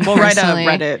you think. We'll personally.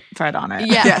 write a Reddit thread on it.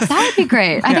 Yeah, that would be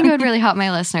great. I think it would really help my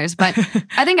listeners. But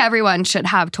I think everyone should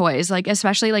have toys. Like,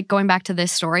 especially like going back to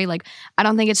this story, like I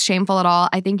don't think it's shameful at all.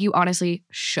 I think you honestly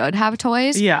should have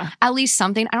toys. Yeah. At least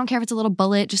something. I don't care if it's a little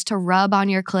bullet just to rub on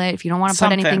your clit if you don't want to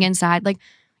put anything inside. Like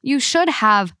you should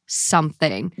have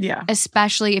something. Yeah.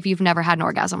 Especially if you've never had an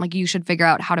orgasm. Like you should figure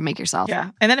out how to make yourself. Yeah.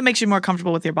 And then it makes you more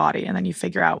comfortable with your body. And then you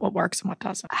figure out what works and what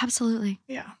doesn't. Absolutely.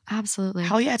 Yeah. Absolutely.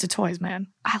 Hell yeah, it's a toys, man.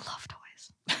 I love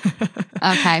toys.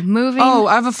 Okay, moving. Oh,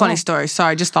 I have a funny story.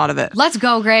 Sorry, I just thought of it. Let's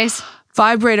go, Grace.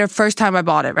 Vibrator, first time I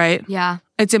bought it, right? Yeah.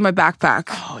 It's in my backpack.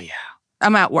 Oh, yeah.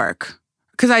 I'm at work.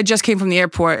 Because I just came from the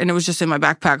airport and it was just in my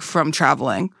backpack from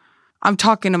traveling. I'm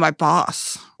talking to my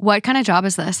boss. What kind of job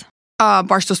is this?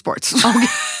 Barstool Sports.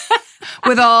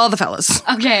 With all the fellas.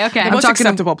 Okay. The most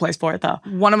acceptable place for it, though.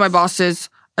 One of my bosses,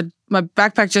 my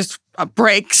backpack just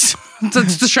breaks. the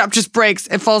strap just breaks.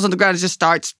 It falls on the ground. It just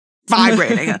starts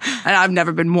vibrating. And I've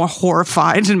never been more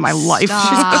horrified in my life.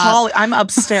 I'm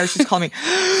upstairs. She's calling me.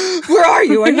 Where are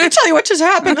you? I need to tell you what just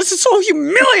happened. This is so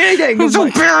humiliating. I'm so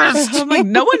embarrassed. I'm like,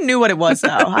 no one knew what it was, though.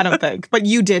 I don't think. But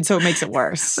you did, so it makes it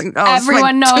worse. Like,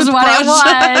 everyone knows what it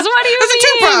was. What do you mean? It's a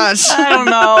toothbrush. I don't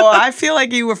know. I feel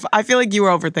like you were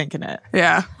overthinking it.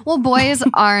 Yeah. Well, boys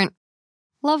aren't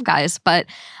love guys, but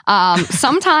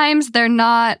sometimes they're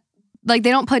not. Like,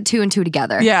 they don't put two and two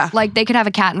together. Yeah. Like, they could have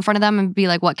a cat in front of them and be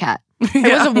like, what cat?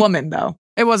 It was a woman, though.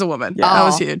 It was a woman. Yeah. That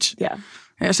was huge. Yeah.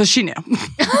 Yeah, so she knew.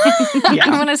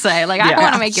 I'm going to say, like, I don't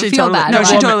want to make you feel bad. No,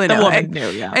 she totally knew. The woman knew,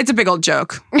 yeah. It's a big old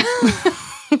joke.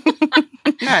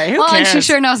 Hey, who and cares? she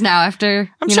sure knows now after,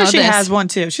 I'm sure she has one,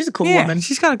 too. She's a cool woman.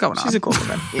 She's got it going on. She's a cool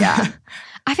woman. Yeah.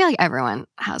 I feel like everyone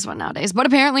has one nowadays, but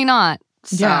apparently not.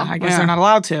 So, yeah, I guess they're not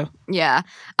allowed to. Yeah.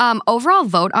 Overall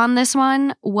vote on this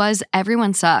one was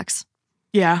everyone sucks.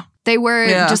 Yeah. They were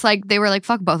just like,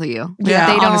 fuck both of you. Yeah,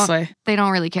 they don't, honestly. They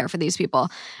don't really care for these people.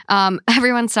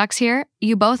 Everyone sucks here.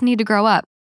 You both need to grow up.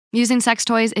 Using sex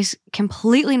toys is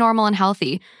completely normal and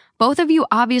healthy. Both of you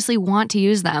obviously want to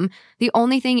use them. The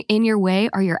only thing in your way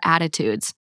are your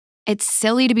attitudes. It's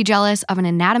silly to be jealous of an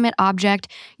inanimate object.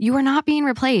 You are not being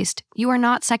replaced. You are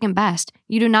not second best.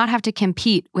 You do not have to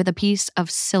compete with a piece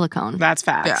of silicone. That's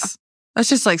facts. Yeah. That's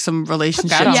just like some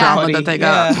relationship That drama that they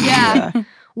got. Yeah.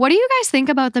 What do you guys think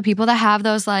about the people that have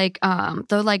those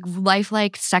the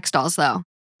lifelike sex dolls though?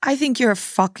 I think you're a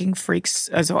fucking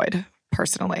freakazoid,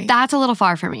 personally. That's a little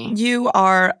far for me. You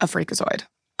are a freakazoid.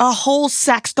 A whole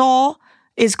sex doll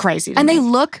is crazy to and me. they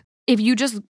look, if you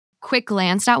just quick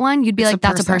glanced at one, you'd be It's like, a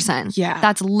that's a person. person. Yeah.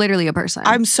 That's literally a person.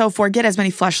 I'm so for get as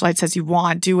many fleshlights as you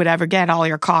want. Do whatever. Get all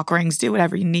your cock rings. Do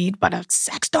whatever you need. But a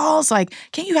sex doll's like,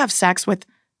 can't you have sex with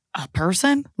a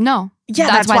person? No. Yeah,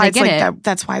 that's why they it's get like it.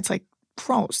 that's why it's like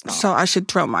gross. No. So I should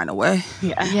throw mine away.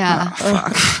 Yeah. Yeah. Oh,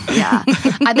 fuck. Yeah.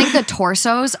 I think the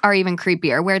torsos are even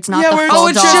creepier where it's not the where full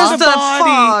it's doll. just the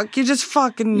body. fuck. You're just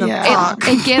fucking the Yeah. fuck.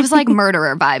 It gives like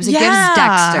murderer vibes. It gives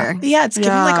Dexter. Yeah, it's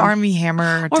giving like Yeah. Army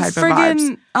Hammer Or type of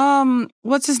vibes. friggin',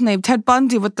 what's his name? Ted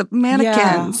Bundy with the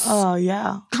mannequins. Yeah. Oh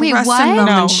yeah. Wait, Caressing what? them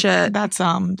No, and shit. that's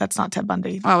not Ted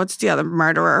Bundy. Oh, it's the other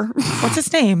murderer. What's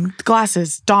his name?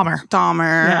 Glasses. Dahmer.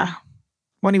 Dahmer. Yeah.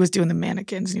 When he was doing the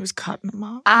mannequins and he was cutting them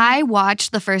up. I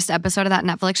watched the first episode of that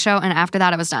Netflix show, and after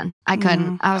that, I was done. I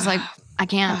couldn't. I was like, I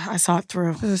can't. I saw it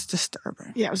through. It was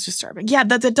disturbing. Yeah, it was disturbing. Yeah,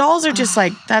 the dolls are just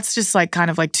like, that's just like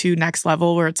kind of like too next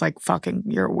level where it's like, fucking,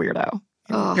 you're a weirdo.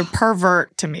 Ugh. You're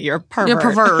pervert to me. You're a pervert. You're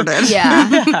perverted. Yeah.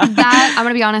 That, I'm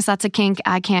going to be honest, that's a kink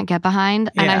I can't get behind.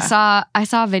 And Yeah. I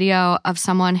saw a video of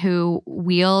someone who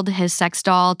wheeled his sex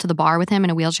doll to the bar with him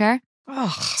in a wheelchair.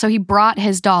 Ugh. So he brought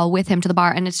his doll with him to the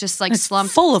bar, and it's just like It's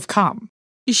slumped. full of cum.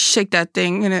 You shake that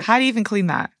thing and How do you even clean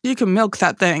that? you can milk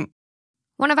that thing.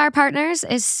 One of our partners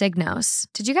is Signos.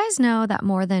 Did you guys know that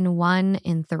more than 1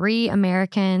 in 3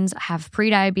 Americans have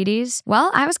prediabetes? Well,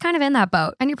 I was kind of in that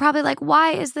boat. And you're probably like,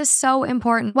 why is this so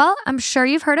important? Well, I'm sure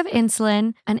you've heard of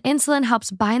insulin, and insulin helps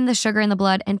bind the sugar in the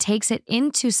blood and takes it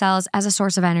into cells as a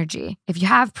source of energy. If you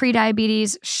have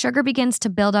prediabetes, sugar begins to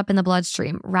build up in the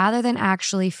bloodstream rather than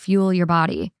actually fuel your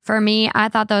body. For me, I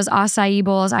thought those acai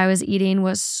bowls I was eating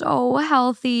was so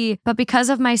healthy, but because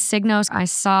of my Signos, I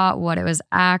saw what it was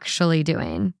actually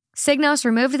doing. Signos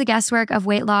removed the guesswork of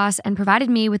weight loss and provided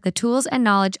me with the tools and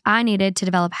knowledge I needed to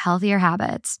develop healthier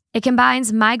habits. It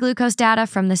combines my glucose data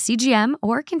from the CGM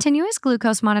or continuous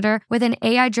glucose monitor with an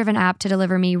AI-driven app to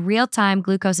deliver me real-time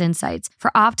glucose insights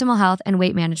for optimal health and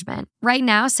weight management. Right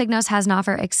now, Signos has an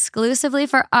offer exclusively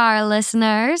for our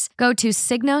listeners. Go to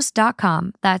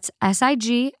signos.com, that's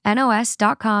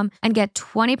SIGNOS.com, and get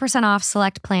 20% off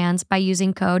select plans by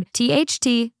using code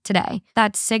THT today.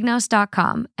 That's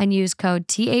signos.com and use code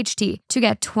THT to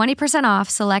get 20% off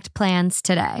select plans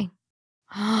today.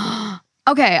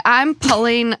 Okay, I'm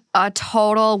pulling a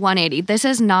total 180. This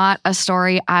is not a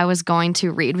story I was going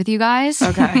to read with you guys.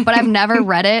 Okay. But I've never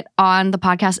read it on the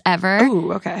podcast ever.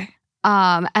 Ooh, okay.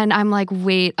 And I'm like,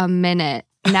 wait a minute.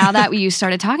 Now that you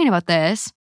started talking about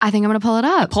this, I think I'm going to pull it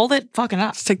up. Pulled it fucking up.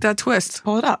 Let's take that twist.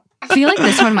 Pull it up. I feel like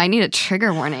this one might need a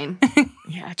trigger warning.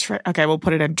 Yeah, okay, we'll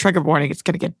put it in trigger warning. It's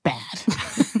going to get bad.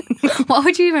 What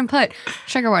would you even put?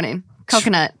 Trigger warning.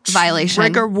 Coconut violation.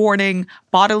 Trigger warning,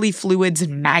 bodily fluids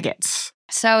and maggots.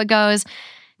 So it goes,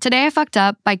 today I fucked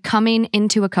up by coming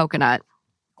into a coconut.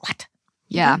 What?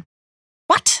 Yeah.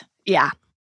 What? Yeah.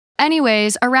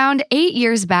 Anyways, around 8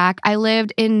 years back, I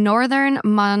lived in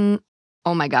oh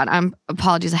my God,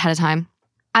 apologies ahead of time.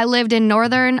 I lived in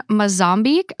northern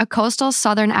Mozambique, a coastal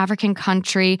southern African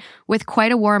country with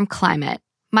quite a warm climate.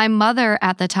 My mother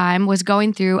at the time was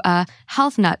going through a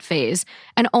health nut phase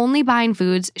and only buying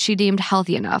foods she deemed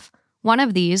healthy enough. One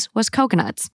of these was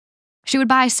coconuts. She would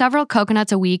buy several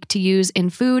coconuts a week to use in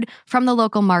food from the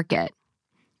local market.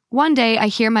 One day, I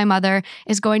hear my mother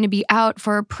is going to be out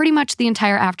for pretty much the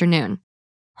entire afternoon.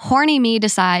 Horny me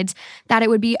decides that it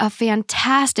would be a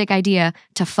fantastic idea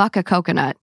to fuck a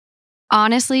coconut.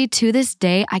 Honestly, to this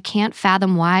day, I can't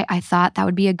fathom why I thought that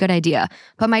would be a good idea,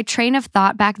 but my train of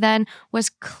thought back then was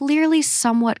clearly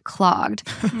somewhat clogged.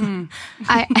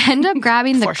 I end up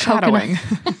grabbing the coconut.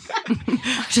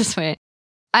 Just wait.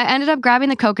 I ended up grabbing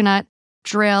the coconut,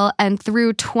 drill, and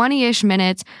through 20-ish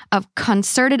minutes of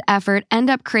concerted effort, end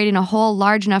up creating a hole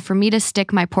large enough for me to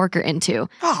stick my porker into.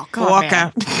 Oh, God,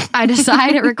 man. I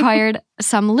decided it required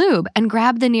some lube and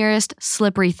grabbed the nearest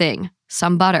slippery thing,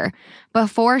 some butter,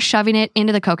 before shoving it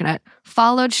into the coconut,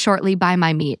 followed shortly by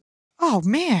my meat. Oh,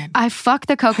 man. I fuck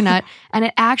the coconut, and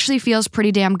it actually feels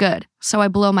pretty damn good, so I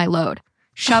blow my load,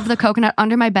 shove the coconut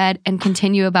under my bed, and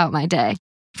continue about my day.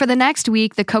 For the next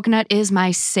week, the coconut is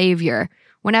my savior.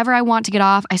 Whenever I want to get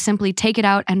off, I simply take it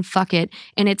out and fuck it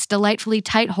in its delightfully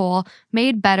tight hole,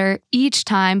 made better each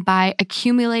time by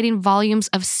accumulating volumes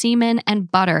of semen and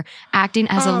butter acting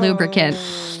as a lubricant.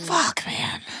 Fuck,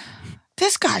 man.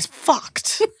 This guy's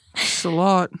fucked. It's a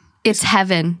lot. It's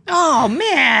heaven. Oh,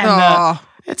 man. Oh,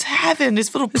 It's heaven.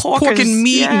 This little pork pork is... and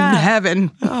meat in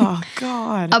heaven. Oh,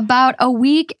 God. About a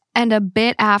week and a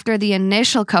bit after the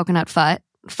initial coconut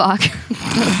fuck,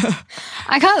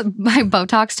 I got my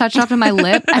Botox touched up to my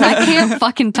lip and I can't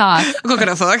fucking talk.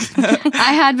 Coconut fuck.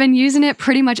 I had been using it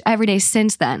pretty much every day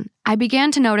since then. I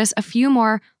began to notice a few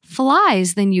more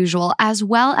flies than usual, as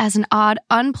well as an odd,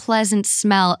 unpleasant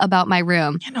smell about my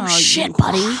room. Yeah, no Oh, shit, you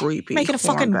buddy. creepy Making a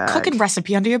fucking cornbag. cooking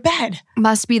recipe under your bed.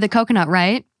 Must be the coconut,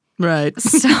 right? Right.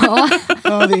 So,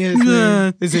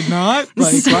 Obviously. Is it not?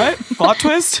 Like, what? Plot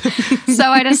twist? so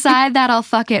I decide that I'll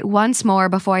fuck it once more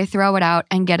before I throw it out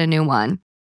and get a new one.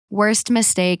 Worst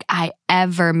mistake I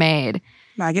ever made.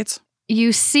 Maggots.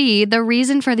 You see, the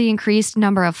reason for the increased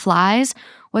number of flies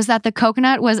was that the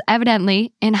coconut was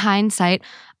evidently, in hindsight,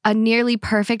 a nearly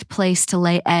perfect place to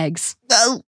lay eggs.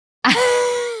 Oh.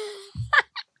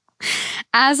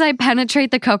 As I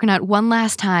penetrate the coconut one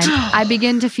last time, I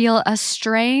begin to feel a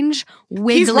strange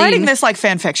wiggling. He's writing this like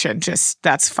fan fiction. Just,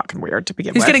 that's fucking weird to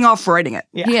begin He's with. getting off writing it.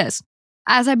 Yeah. He is.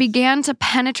 As I began to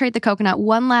penetrate the coconut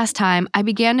one last time, I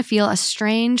began to feel a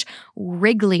strange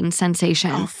wriggling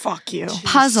sensation. Oh, fuck you.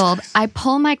 Puzzled, I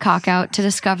pull my cock out to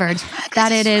discover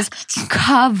that it is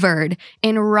covered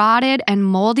in rotted and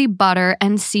moldy butter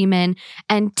and semen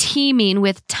and teeming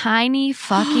with tiny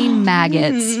fucking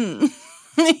maggots.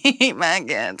 I hate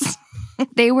maggots.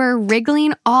 They were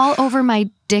wriggling all over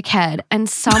my dickhead, and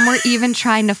some were even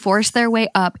trying to force their way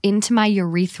up into my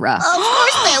urethra. Of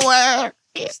course they were.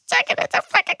 He's checking it. The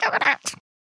fucking coconut.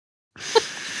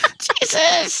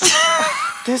 Jesus.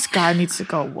 This guy needs to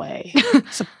go away.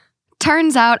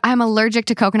 Turns out I'm allergic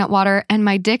to coconut water and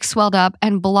my dick swelled up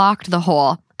and blocked the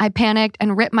hole. I panicked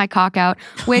and ripped my cock out,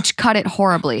 which cut it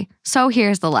horribly. So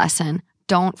here's the lesson.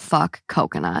 Don't fuck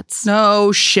coconuts.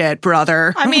 No shit,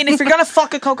 brother. I mean, if you're going to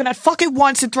fuck a coconut, fuck it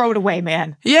once and throw it away,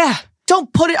 man. Yeah.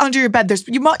 Don't put it under your bed.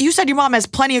 You said your mom has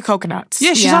plenty of coconuts.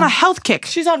 Yeah, she's on a health kick.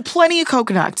 She's on plenty of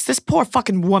coconuts. This poor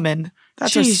fucking woman.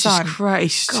 That's her Jesus son.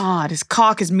 Christ. God, his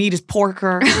cock, his meat, his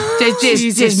porker.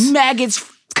 There's maggots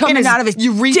coming out of his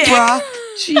urethra. dick.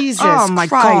 Jesus Oh, my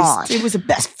Christ. God. It was the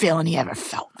best feeling he ever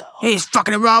felt, though. He's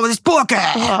fucking around with his porker.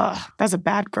 That's a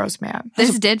bad, gross man.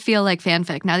 This did feel like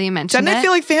fanfic. Now that you mentioned Doesn't it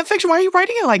feel like fan fiction? Why are you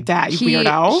writing it like that, you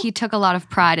weirdo? He took a lot of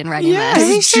pride in writing Yeah,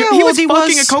 this. he was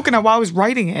fucking a coconut while I was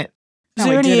writing it. Is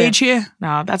there any age here?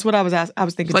 No, that's what I was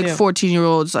thinking Like too.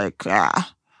 14-year-olds, like,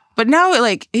 ah. But now,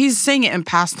 like, he's saying it in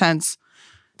past tense.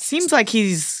 Seems like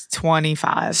he's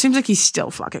 25. Seems like he's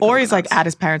still fucking Or he's like coconuts. at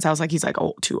his parents' house, like he's like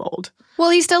too old. Well,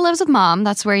 he still lives with mom.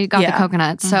 That's where he got the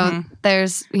coconuts. So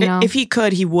there's, If he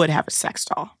could, he would have a sex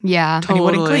doll. yeah, And he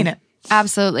wouldn't clean it.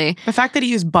 absolutely. The fact that he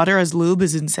used butter as lube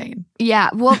is insane. Yeah.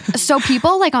 Well, so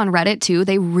people like on Reddit too,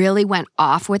 they really went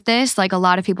off with this. Like a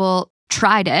lot of people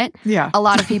tried it. Yeah. A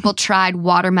lot of people tried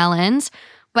watermelons,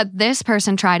 but this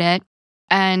person tried it.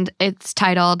 And it's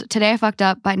titled, Today I Fucked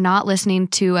Up by Not Listening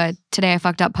to a Today I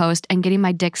Fucked Up post and Getting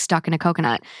My Dick Stuck in a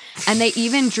Coconut. And they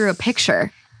even drew a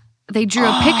picture. They drew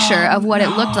a picture of what it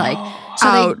looked like.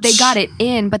 So they got it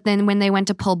in, but then when they went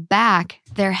to pull back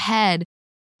their head,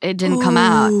 it didn't come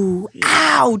out. Ooh,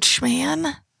 ouch,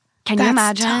 man. Can you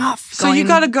imagine? Tough. So you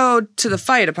gotta go to the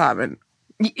fire department.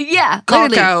 Yeah.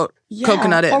 Cock literally. out, Yeah.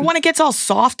 coconut in. Or when it gets all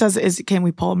soft, can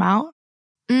we pull them out?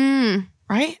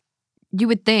 Right? You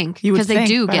would think. You would Because they think,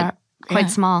 do but, get quite yeah.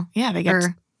 small. Yeah, they get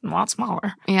Or- a lot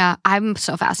smaller. Yeah. I'm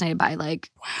so fascinated by like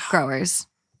growers.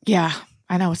 Yeah,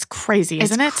 I know. It's crazy,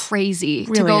 isn't it's it? crazy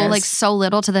to Really go is. like so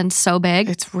little to then so big.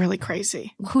 It's really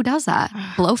crazy. Who does that?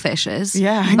 Blowfishes.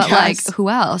 Yeah, I But guess. like, who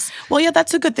else? Well, yeah,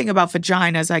 that's a good thing about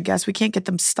vaginas, I guess. We can't get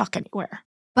them stuck anywhere.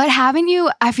 But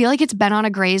I feel like it's been on a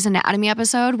Grey's Anatomy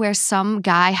episode where some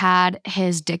guy had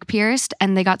his dick pierced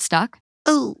and they got stuck.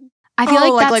 Oh. I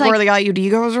feel like that's where the IUD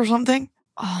goes or something?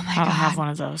 oh my I God. don't have one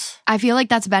of those. I feel like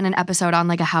that's been an episode on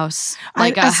like a house.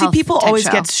 Like I a see health people type always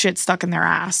show. get shit stuck in their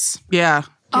ass. Yeah.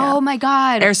 Oh my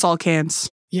God. Aerosol cans.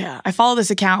 Yeah, I follow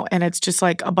this account and it's just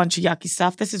like a bunch of yucky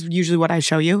stuff. This is usually what I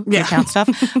show you, the Yeah. account stuff.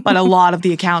 But a lot of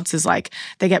the accounts is like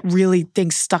they get really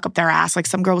things stuck up their ass. Like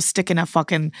some girl was sticking a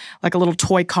fucking like a little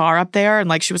toy car up there, and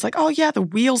like she was like, "Oh yeah, the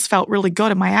wheels felt really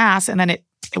good in my ass," and then it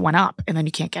went up, and then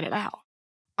you can't get it out.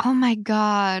 Oh my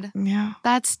God. Yeah,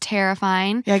 That's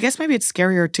terrifying. yeah. I guess maybe it's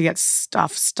scarier to get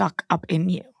stuff stuck up in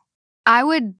you. I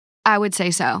would say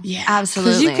so. Yeah.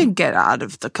 Absolutely. Because you can get out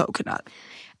of the coconut.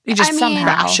 You just I mean-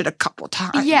 smash it a couple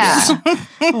times. Yeah.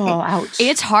 Oh, ouch.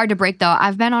 It's hard to break though.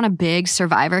 I've been on a big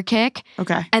Survivor kick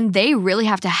Okay. and they really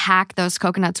have to hack those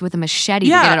coconuts with a machete to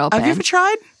get it Yeah. open. Have you ever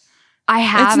tried? I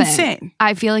haven't. It's insane.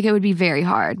 I feel like it would be very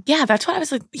hard. Yeah, that's what I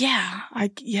was like. Yeah, I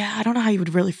don't know how you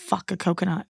would really fuck a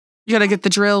coconut. You gotta get the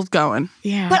drill going.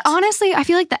 Yeah, But honestly, I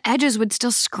feel like the edges would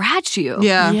still scratch you.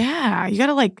 Yeah. yeah, you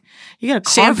gotta carve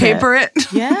Sandpaper it.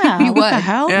 Yeah, You what the would.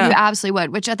 hell? Yeah. You absolutely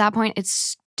would, which at that point,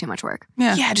 it's too much work.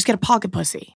 Yeah. Yeah, just get a pocket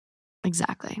pussy.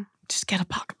 Exactly. Just get a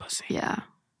pocket pussy. Yeah.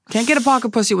 Can't get a pocket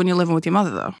pussy when you're living with your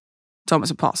mother, though. It's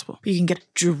almost impossible. You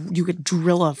could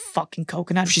drill a fucking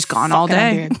coconut. She's and gone fuck all it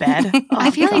under day. your bed. Oh, I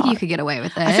feel like God. you could get away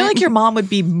with it. I feel like your mom would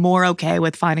be more okay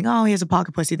with finding, oh, he has a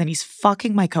pocket pussy than he's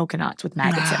fucking my coconuts with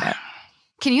maggots in it.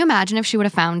 Can you imagine if she would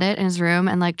have found it in his room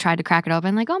and like tried to crack it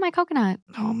open? Like, oh, my coconut.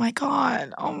 Oh my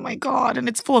God. Oh my God. And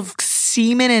it's full of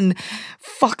semen and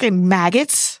fucking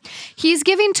maggots. He's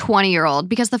giving 20-year-old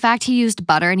because the fact he used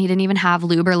butter and he didn't even have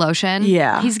lube or lotion.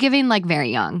 Yeah. He's giving like very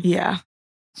young. Yeah.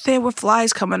 There were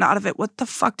flies coming out of it. What the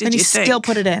fuck did And you he think? still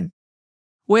put it in.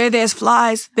 Where there's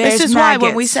flies, there's This is maggots. why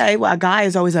when we say, well, a guy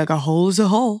is always like, a hole is a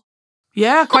hole.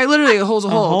 Yeah, quite literally, a hole's a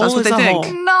hole. hole That's what is they a think.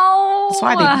 hole.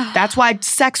 No. That's why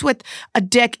sex with a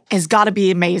dick has got to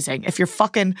be amazing if you're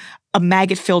fucking a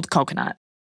maggot-filled coconut.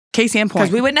 Case in point.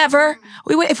 Because we would never,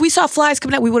 if we saw flies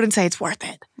coming out, we wouldn't say it's worth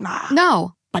it. Nah.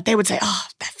 No. But they would say, oh,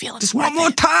 that feeling's Just worth one more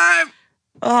it. time.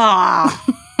 Ah,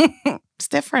 it's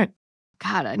different.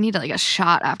 God, I need like a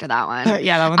shot after that one.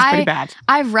 Yeah, that one's pretty bad.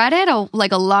 I've read it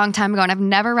a long time ago and I've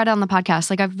never read it on the podcast.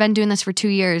 Like I've been doing this for 2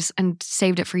 years and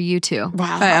saved it for you two.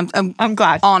 Wow. Hey, I'm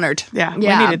glad. honored. Yeah,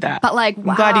 Yeah, we needed that. But like,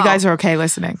 I'm glad you guys are okay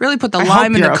listening. Really put the I lime hope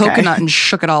in the you're okay. coconut and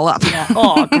shook it all up. Yeah.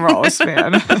 Oh, gross,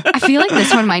 man. I feel like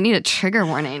this one might need a trigger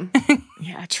warning.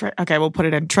 Yeah. Okay, we'll put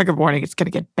it in. Trigger warning. It's going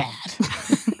to get bad.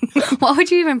 What would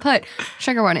you even put?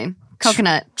 Trigger warning.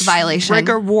 Coconut violation.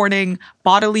 Trigger warning,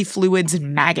 bodily fluids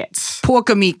and maggots.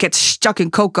 Pork meat gets stuck in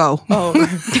cocoa. Oh.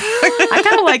 I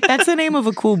kind of like, that's the name of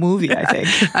a cool movie, I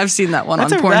think. I've seen that one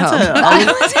That's on a- Pornhub.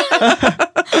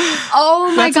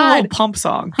 Oh my That's a little God. pump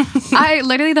song. I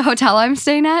literally, the hotel I'm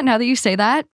staying at, now that you say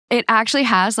that, it actually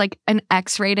has like an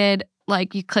X-rated,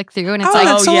 like you click through and it's like,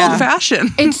 That's so yeah.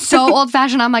 old-fashioned. it's so old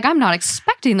fashioned. I'm like, I'm not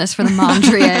expecting this for the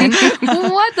Mondrian.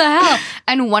 What the hell?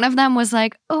 And one of them was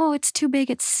like, oh, it's too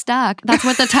big. It's stuck. That's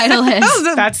what the title is.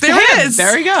 That's there him. it is.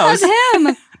 There he goes. That's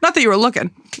him. Not that you were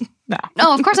looking. No.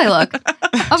 Oh, of course I look.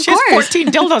 Of She has course. 14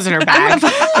 dildos in her bag.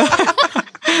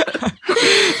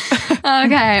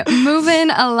 Okay, moving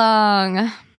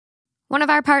along. One of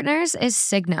our partners is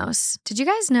Signos. Did you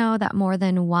guys know that more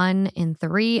than 1 in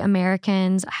 3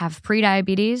 Americans have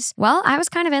prediabetes? Well, I was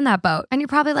kind of in that boat. And you're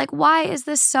probably like, why is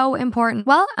this so important?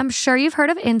 Well, I'm sure you've heard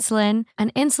of insulin,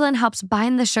 and insulin helps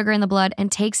bind the sugar in the blood and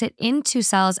takes it into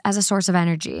cells as a source of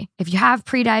energy. If you have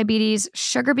prediabetes,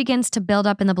 sugar begins to build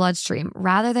up in the bloodstream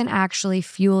rather than actually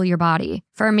fuel your body.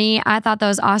 For me, I thought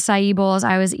those acai bowls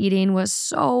I was eating was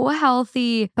so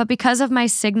healthy, but because of my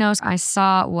Signos, I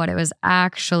saw what it was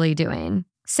actually doing.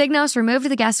 Signos removed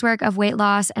the guesswork of weight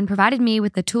loss and provided me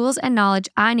with the tools and knowledge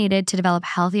I needed to develop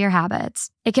healthier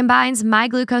habits. It combines my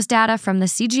glucose data from the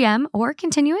CGM or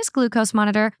continuous glucose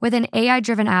monitor with an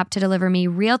AI-driven app to deliver me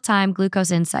real-time glucose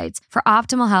insights for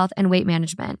optimal health and weight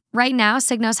management. Right now,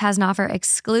 Signos has an offer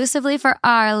exclusively for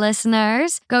our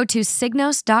listeners. Go to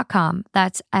signos.com,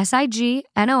 that's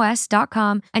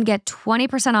SIGNOS.com, and get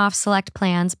 20% off select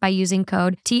plans by using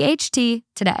code THT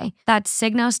today. That's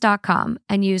signos.com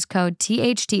and use code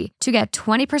THT to get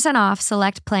 20% off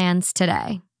select plans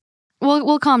today.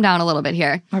 We'll calm down a little bit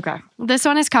here. Okay. This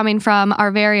one is coming from our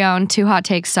very own Two Hot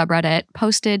Takes subreddit,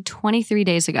 posted 23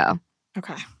 days ago.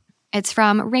 Okay. It's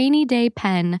from Rainy Day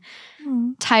Pen,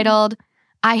 titled,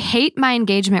 I hate my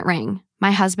engagement ring. My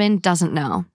husband doesn't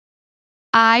know.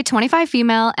 I, 25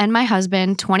 female, and my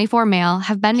husband, 24 male,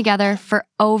 have been together for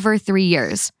over 3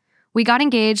 years. We got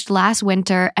engaged last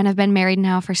winter and have been married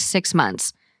now for 6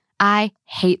 months. I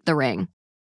hate the ring.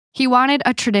 He wanted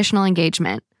a traditional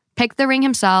engagement. Picked the ring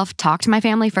himself, talked to my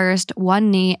family first, one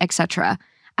knee, etc.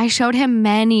 I showed him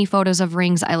many photos of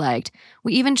rings I liked.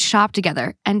 We even shopped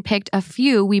together and picked a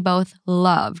few we both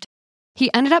loved. He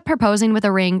ended up proposing with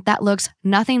a ring that looks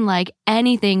nothing like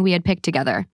anything we had picked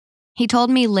together. He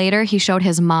told me later he showed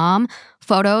his mom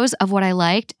photos of what I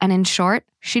liked, and in short,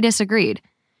 she disagreed.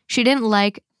 She didn't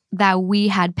like that we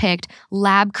had picked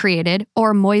lab-created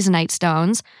or moissanite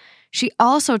stones. She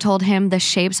also told him the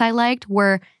shapes I liked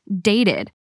were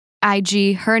dated.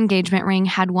 IG, her engagement ring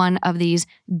had one of these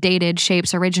dated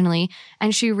shapes originally,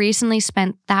 and she recently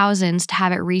spent thousands to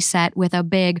have it reset with a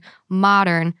big,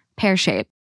 modern pear shape.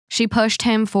 She pushed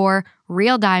him for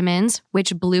real diamonds,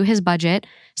 which blew his budget,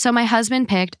 so my husband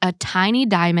picked a tiny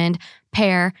diamond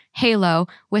pear halo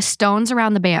with stones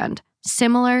around the band,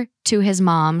 similar to his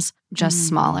mom's, just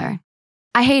smaller.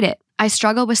 I hate it. I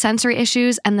struggle with sensory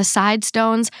issues, and the side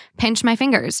stones pinch my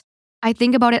fingers. I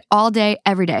think about it all day,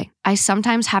 every day. I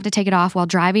sometimes have to take it off while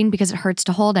driving because it hurts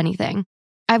to hold anything.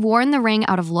 I've worn the ring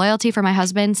out of loyalty for my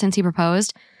husband since he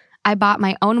proposed. I bought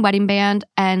my own wedding band,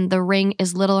 and the ring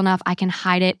is little enough I can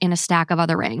hide it in a stack of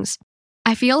other rings.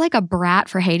 I feel like a brat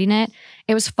for hating it.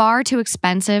 It was far too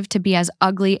expensive to be as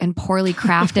ugly and poorly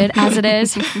crafted as it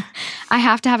is. I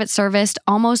have to have it serviced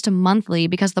almost monthly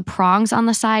because the prongs on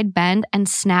the side bend and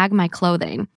snag my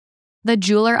clothing. The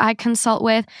jeweler I consult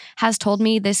with has told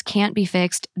me this can't be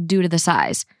fixed due to the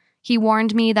size. He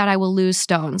warned me that I will lose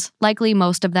stones, likely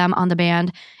most of them on the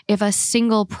band, if a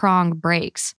single prong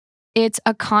breaks. It's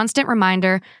a constant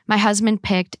reminder my husband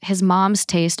picked his mom's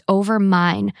taste over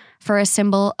mine for a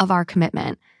symbol of our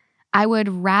commitment. I would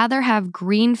rather have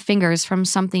green fingers from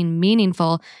something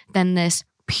meaningful than this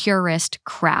purist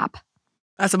crap.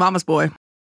 That's a mama's boy.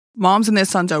 Moms and their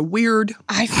sons are weird.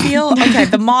 I feel, okay,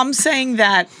 the mom's saying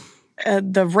that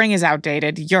the ring is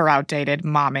outdated. You're outdated,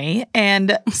 mommy.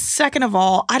 And second of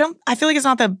all, I feel like it's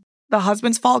not the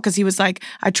husband's fault because he was like,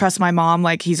 I trust my mom.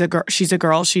 Like she's a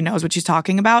girl. She knows what she's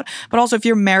talking about. But also if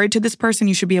you're married to this person,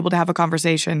 you should be able to have a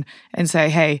conversation and say,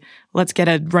 hey, let's get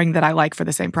a ring that I like for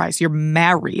the same price. You're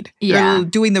married. Yeah. You're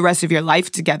doing the rest of your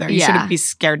life together. You Yeah. shouldn't be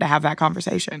scared to have that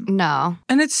conversation. No.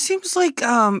 And it seems like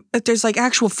if there's like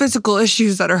actual physical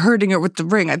issues that are hurting her with the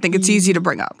ring, I think it's easy to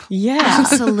bring up. Yeah.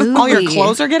 Absolutely. All your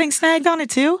clothes are getting snagged on it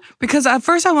too? Because at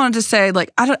first I wanted to say,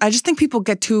 like, I just think people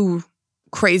get too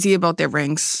crazy about their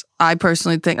rings. I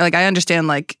personally think, like, I understand,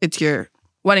 like, it's your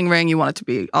wedding ring, you want it to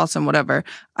be awesome, whatever.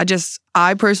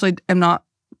 I personally am not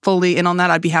fully in on that.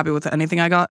 I'd be happy with anything I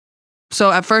got.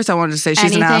 So at first I wanted to say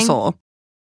she's an Anything? asshole.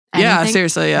 Yeah, Anything?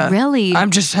 seriously, yeah. Really?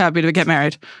 I'm just happy to get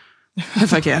married.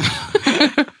 If I can.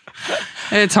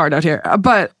 It's hard out here.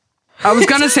 But I was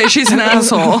going to say she's an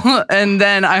asshole. And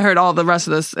then I heard all the rest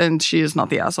of this, and she is not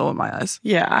the asshole in my eyes.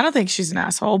 Yeah, I don't think she's an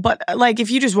asshole. But like, if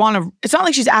you just want to, it's not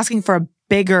like she's asking for a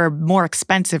bigger, more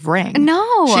expensive ring.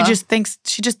 No.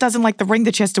 She just doesn't like the ring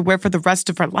that she has to wear for the rest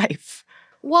of her life.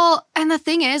 Well, and the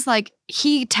thing is, like,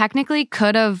 he technically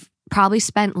could have probably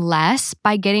spent less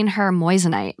by getting her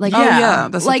moissanite. Like, Oh, yeah,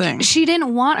 that's like the thing. she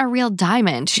didn't want a real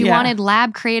diamond. She Yeah. wanted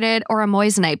lab created or a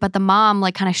moissanite, but the mom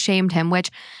like kind of shamed him, which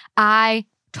I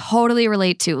totally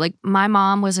relate to. Like, my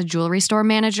mom was a jewelry store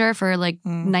manager for like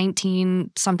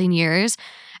 19 something years.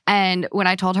 And when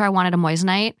I told her I wanted a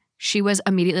moissanite, she was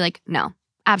immediately like, no,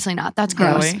 absolutely not. That's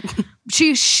gross. Really?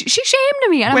 She shamed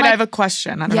me. And Wait, I'm I like, have a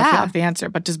question. I don't know if you Yeah. have the answer,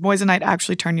 but does moissanite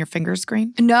actually turn your fingers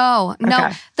green? no.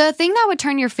 Okay. The thing that would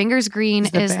turn your fingers green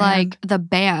Is the is band. like the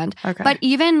band. Okay. But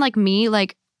even like me,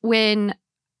 like when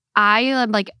I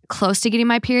am like close to getting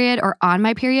my period or on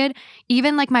my period,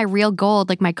 even like my real gold,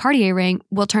 like my Cartier ring,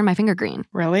 will turn my finger green.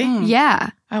 Really? Mm.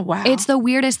 Yeah. Oh, wow. It's the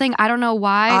weirdest thing. I don't know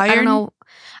why. I don't Iron? know.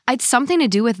 It's something to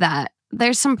do with that.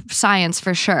 There's some science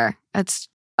for sure. It's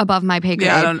above my pay grade.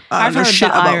 Yeah, I don't I've know heard shit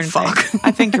the about iron fuck. thing.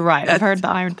 I think you're right. I've heard the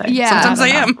iron thing. Yeah. Sometimes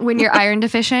I don't know. am. When you're iron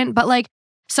deficient. But like,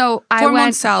 so I 4 went,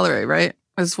 months salary, right?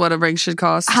 Is what a ring should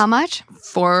cost. how much?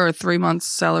 4 or 3 months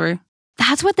salary.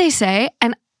 That's what they say.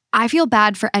 And I feel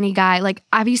bad for any guy. Like,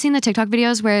 have you seen the TikTok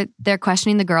videos where they're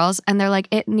questioning the girls and they're like,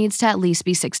 it needs to at least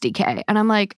be 60K. And I'm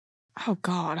like, Oh,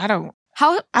 God. I don't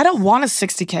want a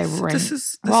 60K ring. This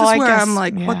is Well, I where guess, I'm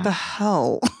like, yeah. what the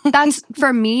hell? that's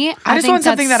for me. I just think want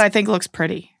something that's- that I think looks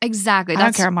pretty. Exactly. I don't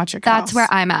That's, care how much it that's costs. where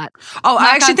I'm at. Oh, Knock I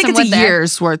on actually think some it's a wood there.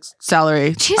 year's worth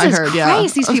salary. Jesus I heard,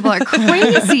 Christ, these people are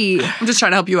crazy. I'm just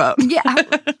trying to help you out. Yeah.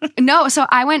 No, so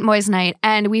I went moissanite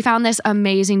and we found this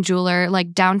amazing jeweler,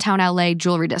 like downtown LA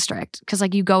jewelry district. Cause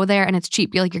like you go there and it's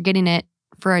cheap. You're getting it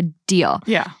for a deal.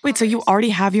 Yeah. Wait, so you already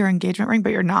have your engagement ring,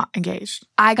 but you're not engaged?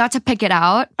 I got to pick it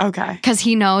out Okay. because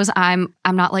he knows I'm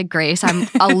not like Grace. I'm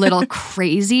a little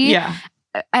crazy. Yeah.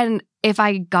 And if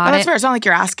I got But that's it, fair. It's not like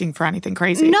you're asking for anything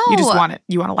crazy. No. You just want it.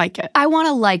 You want to like it. I want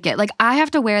to like it. Like I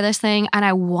have to wear this thing and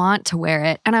I want to wear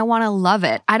it and I want to love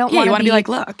it. I don't Yeah, want you to want to be like,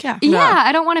 look, yeah. yeah,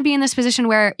 I don't want to be in this position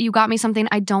where you got me something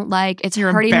I don't like. It's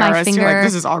You're hurting my embarrassed. finger. You're like,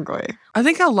 this is ugly. I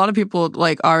think a lot of people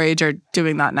like our age are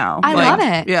doing that now. I Like, love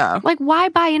it. Yeah. Like, why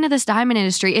buy into this diamond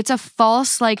industry? It's a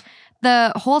false, like,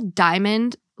 the whole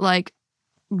diamond, like,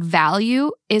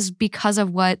 value is because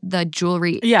of what the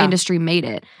jewelry Yeah. industry made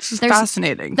it. This is There's-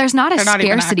 fascinating. There's not a They're not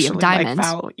even scarcity actually, of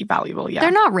diamonds. Like, valuable. Yeah.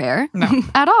 They're not rare No.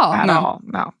 at all. At No. all.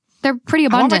 No. They're pretty I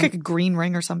want abundant. like a green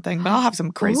ring or something, but I'll have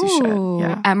some crazy Ooh, shit.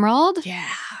 Yeah. Emerald? Yeah.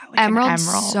 Like an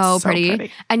Emerald's so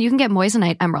pretty. And you can get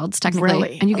moissanite emeralds, technically.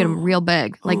 Really? And you get them Ooh. real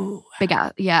big. Like, Ooh. big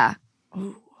out. Yeah.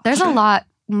 Ooh. There's a lot.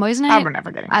 Moissanite, I'm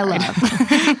never getting I married.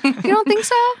 love. You don't think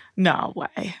so? No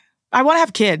way. I want to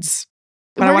have kids,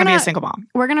 but I We're want to be a gonna- single mom.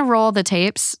 We're going to roll the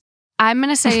tapes. I'm going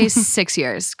to say 6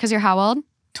 years because you're how old?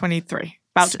 23.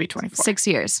 About to be 24. 6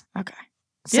 years. Okay.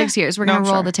 6 years. We're No, going to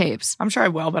I'm roll sure. the tapes. I'm sure I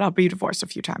will, but I'll be divorced a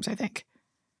few times, I think.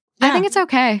 I Yeah. think it's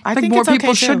okay. I think think more it's okay,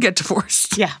 people too. should get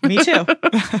divorced. Yeah, me too.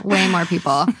 Way more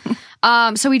people.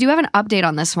 So we do have an update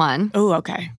on this one. Oh,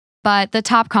 okay. But the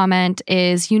top comment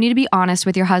is you need to be honest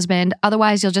with your husband.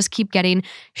 Otherwise, you'll just keep getting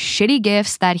shitty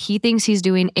gifts that he thinks he's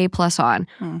doing A+ on.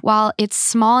 While it's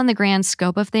small in the grand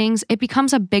scope of things, it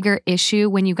becomes a bigger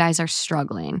issue when you guys are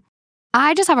struggling.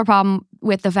 I just have a problem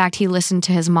with the fact he listened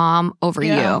to his mom over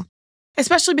Yeah. you.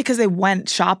 Especially because they went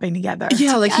shopping together.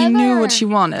 Yeah, like he knew Together. what she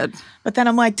wanted. But then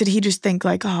I'm like, did he just think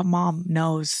like, oh, mom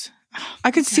knows?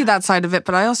 I could see that side of it,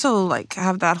 but I also like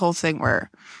have that whole thing where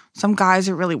some guys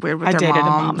are really weird with I their dated a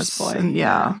moms. mama's boy. And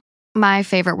yeah. My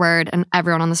favorite word, and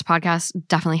everyone on this podcast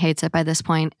definitely hates it by this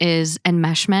point, is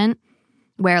enmeshment,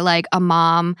 where like a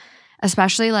mom,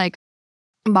 especially like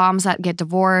moms that get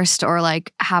divorced or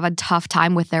like have a tough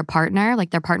time with their partner,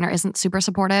 like their partner isn't super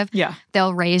supportive, Yeah.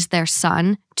 they'll raise their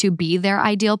son to be their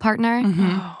ideal partner.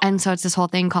 Mhm. And so it's this whole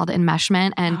thing called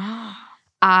enmeshment. And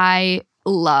I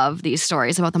love these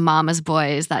stories about the mama's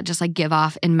boys that just like give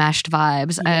off enmeshed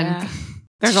vibes. And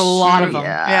There's a lot of them.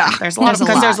 Yeah. There's a lot There's a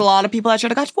because there's lot. a lot of people that should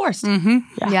have got divorced.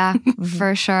 Mm-hmm. yeah, Mhm.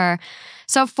 for sure.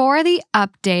 So for the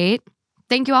update,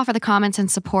 thank you all for the comments and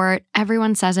support.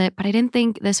 Everyone says it, but I didn't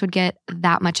think this would get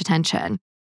that much attention.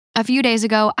 A few days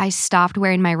ago, I stopped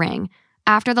wearing my ring.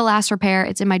 After the last repair,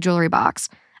 it's in my jewelry box.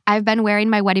 I've been wearing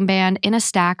my wedding band in a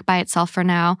stack by itself for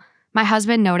now. My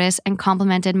husband noticed and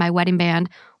complimented my wedding band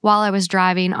while I was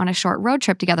driving on a short road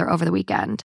trip together over the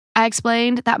weekend. I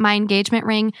explained that my engagement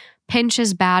ring pinch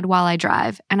is bad while I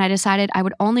drive, and I decided I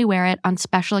would only wear it on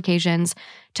special occasions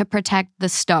to protect the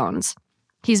stones.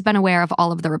 He's been aware of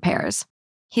all of the repairs.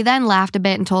 He then laughed a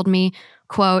bit and told me,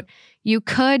 quote, "You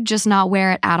could just not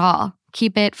wear it at all.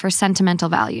 Keep it for sentimental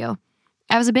value."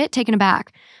 I was a bit taken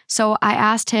aback, so I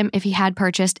asked him if he had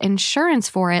purchased insurance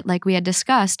for it like we had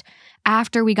discussed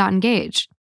after we got engaged.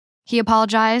 He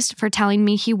apologized for telling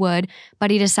me he would,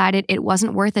 but he decided it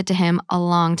wasn't worth it to him a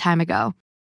long time ago.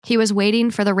 He was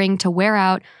waiting for the ring to wear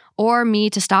out or me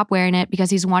to stop wearing it because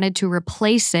he's wanted to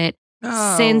replace it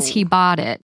since he bought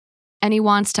it. And he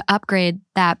wants to upgrade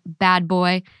that bad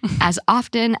boy as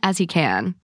often as he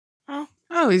can.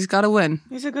 Oh, he's got to win.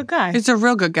 He's a good guy. He's a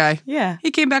real good guy. Yeah.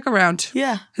 He came back around.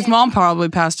 Yeah. His mom probably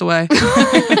passed away.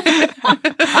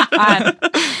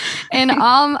 In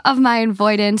all of my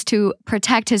avoidance to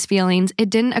protect his feelings, it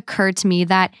didn't occur to me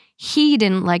that he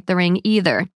didn't like the ring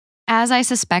either. As I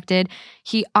suspected,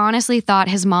 he honestly thought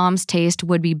his mom's taste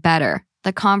would be better.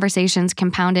 The conversations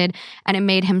compounded, and it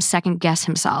made him second guess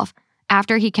himself.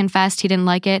 After he confessed he didn't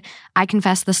like it, I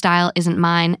confessed the style isn't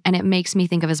mine, and it makes me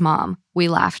think of his mom. We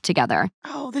laughed together.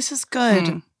 Oh, this is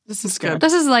good. This is good.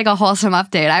 This is like a wholesome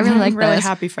update. I really like I'm really this.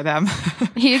 happy for them.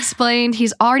 He explained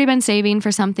he's already been saving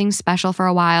for something special for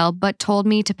a while, but told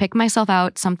me to pick myself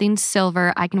out something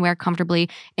silver I can wear comfortably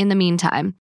in the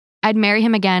meantime. I'd marry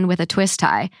him again with a twist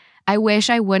tie. I wish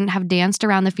I wouldn't have danced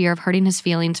around the fear of hurting his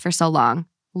feelings for so long.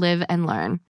 Live and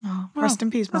learn. Oh, rest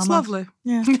in peace, Mama. That's lovely.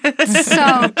 Yeah.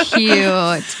 So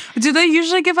cute. Do they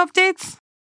usually give updates?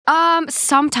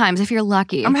 Sometimes if you're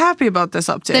lucky. I'm happy about this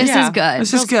update. This is good.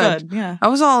 This is Feels good. Yeah. I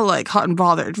was all like hot and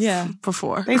bothered Yeah.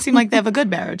 before. They seem like they have a good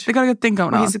marriage. They got a good thing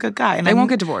going on. He's a good guy. And They won't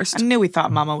get divorced. I knew we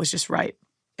thought Mama was just right.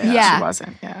 Yeah. She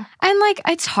wasn't. Yeah. And like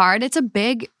it's hard. It's a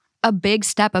big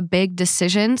step, a big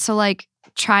decision. So like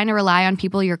trying to rely on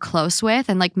people you're close with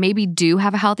and like maybe do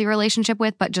have a healthy relationship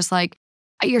with, but just like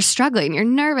you're struggling, you're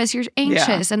nervous, you're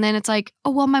anxious. And then it's like, oh,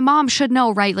 well, my mom should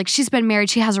know, right? Like she's been married,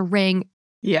 she has a ring,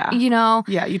 Yeah. you know?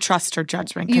 Yeah. You trust her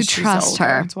judgment. You 'cause she's trust older.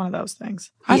 her. It's one of those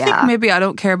things. I Yeah. think maybe I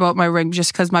don't care about my ring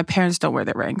just because my parents don't wear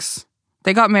their rings.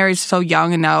 They got married so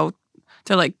young and now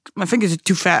they're like, my fingers are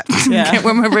too fat. Yeah. I can't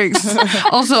wear my rings.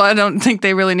 Also, I don't think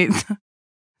they really need...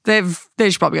 They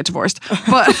should probably get divorced.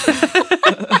 But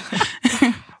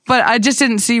but I just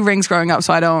didn't see rings growing up,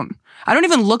 so I don't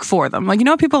even look for them. Like, you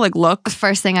know how people like look?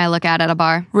 First thing I look at a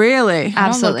bar. Really?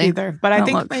 Absolutely. I don't look either. But I Don't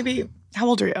think look. maybe, how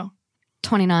old are you?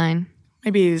 29.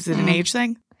 Maybe is it an age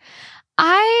thing?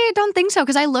 I don't think so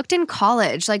because I looked in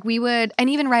college. Like we would, and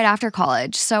even right after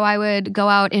college. So I would go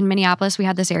out in Minneapolis. We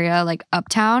had this area like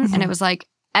uptown, and it was like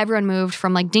everyone moved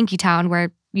from like Dinkytown,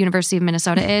 where University of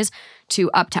Minnesota is, to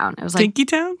uptown. It was like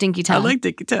Dinkytown? Dinkytown. I like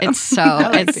Dinkytown. It's so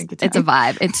like it's Dinkytown. a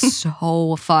vibe. It's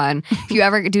so fun. If you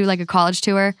ever do like a college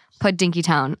tour, put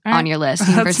Dinkytown on your list.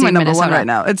 That's University my of number Minnesota. one right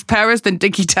now. It's Paris, then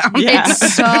Dinkytown. Yeah.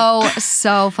 It's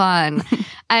so fun.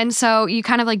 And so you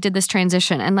kind of like did this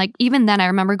transition. And like even then I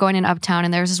remember going in uptown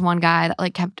and there was this one guy that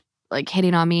like kept like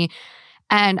hitting on me.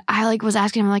 And I like was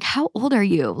asking him like, how old are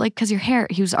you? Like, cause your hair,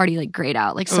 he was already like grayed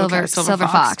out, like silver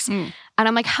fox. Mm. And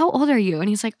I'm like, how old are you? And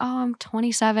he's like, oh, I'm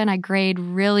 27. I grayed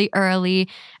really early.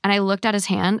 And I looked at his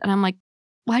hand and I'm like,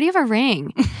 why do you have a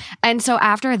ring? And so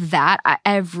after that,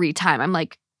 every time I'm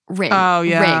like, ring. Oh,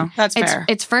 yeah. Ring. That's fair.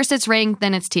 It's first it's ring,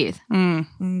 then it's teeth.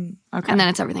 Mm. Okay. And then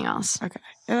it's everything else. Okay.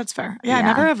 Yeah, that's fair. Yeah, I Yeah.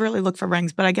 never have really looked for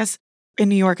rings, but I guess in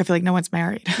New York, I feel like no one's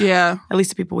married. Yeah. At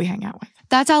least the people we hang out with.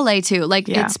 That's LA too. Like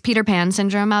Yeah. it's Peter Pan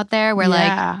syndrome out there where like,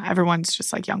 yeah, everyone's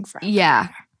just like young friends. yeah,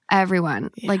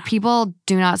 everyone. Yeah. Like people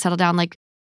do not settle down like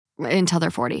until they're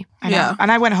 40. I know. Yeah.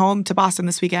 And I went home to Boston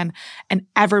this weekend and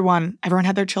everyone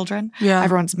had their children. Yeah.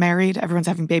 Everyone's married. Everyone's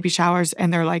having baby showers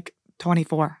and they're like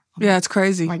 24. Yeah, it's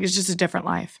crazy. Like it's just a different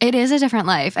life. It is a different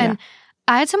life. And Yeah.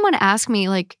 I had someone ask me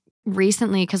like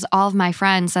recently, because all of my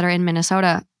friends that are in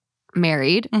Minnesota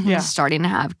married, Mhm. Yeah. starting to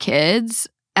have kids.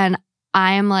 And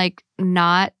I am like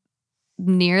not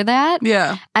near that.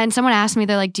 Yeah. And someone asked me,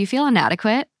 they're like, do you feel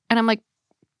inadequate? And I'm like,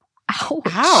 ouch.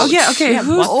 Oh, yeah. Okay. Yeah,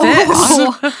 Who's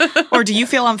what this? Or do you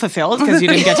feel unfulfilled because you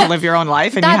didn't get to live your own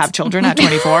life and you That's- have children at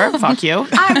 24? Fuck you.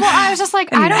 I was just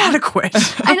like, I don't. Inadequate.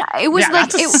 And it was Yeah, like,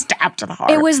 that's a stab to the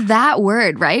heart. it was that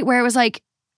word, right? Where it was like,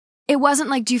 it wasn't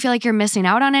like, do you feel like you're missing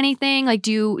out on anything? Like,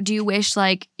 do you wish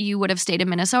like you would have stayed in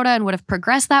Minnesota and would have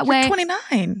progressed that You're way?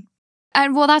 29.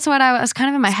 And well, that's what I was kind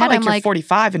of in my It's head. not like I'm you're like,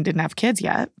 45 and didn't have kids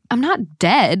yet. I'm not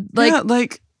dead. Like, yeah,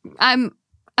 like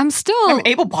I'm still, I'm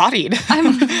able-bodied.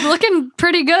 I'm looking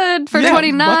pretty good for Yeah, what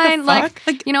the 29. fuck?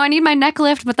 Like, you know, I need my neck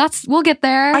lift, but we'll get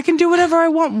there. I can do whatever I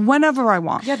want whenever I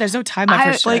want. Yeah, there's no time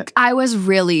for shit. I was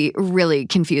really, really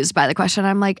confused by the question.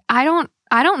 I'm like, I don't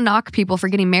I don't knock people for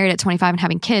getting married at 25 and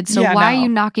having kids. So why are you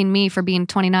knocking me for being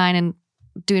 29 and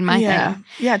doing my thing?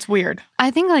 Yeah, it's weird.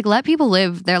 I think like let people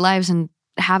live their lives and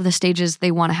have the stages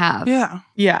they want to have.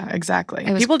 Yeah, exactly.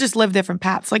 People just live different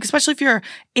paths. Like, especially if you're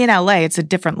in LA, it's a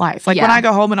different life. Like when I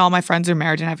go home and all my friends are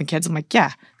married and having kids, I'm like,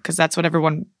 yeah, because that's what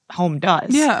everyone home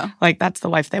does. Yeah. Like that's the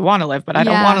life they want to live, but I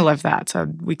don't want to live that. So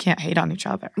we can't hate on each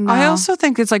other. No. I also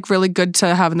think it's like really good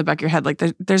to have in the back of your head, like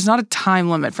there's not a time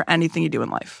limit for anything you do in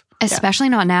life. Especially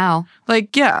not now.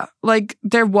 Like, yeah, like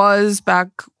there was back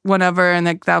whenever, and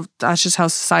like that's just how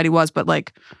society was. But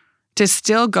like to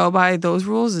still go by those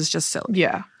rules is just silly.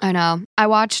 Yeah. I know. I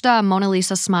watched Mona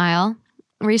Lisa Smile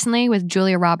recently with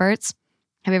Julia Roberts.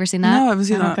 Have you ever seen that? No, I haven't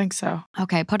seen that. I don't think so.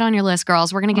 Okay, put it on your list,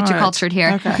 girls. We're going to get you cultured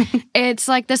here. Okay. It's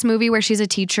like this movie where she's a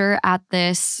teacher at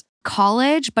this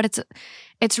college, but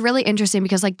it's really interesting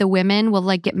because like the women will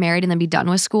like get married and then be done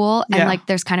with school. And like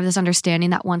there's kind of this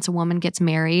understanding that once a woman gets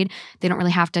married, they don't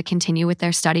really have to continue with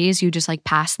their studies. You just like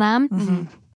pass them. Mm-hmm.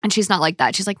 And she's not like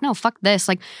that. She's like, no, fuck this.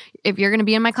 Like if you're going to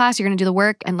be in my class, you're going to do the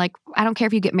work. And like, I don't care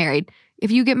if you get married. If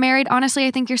you get married, honestly,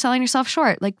 I think you're selling yourself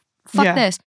short. Like, fuck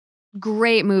this.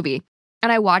 Great movie.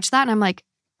 And I watched that and I'm like,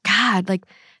 God, like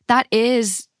that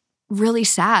is really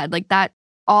sad. Like that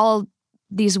all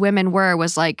these women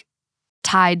was like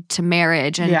tied to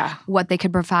marriage and what they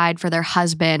could provide for their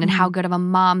husband and how good of a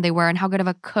mom they were and how good of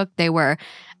a cook they were.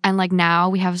 And like now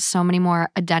we have so many more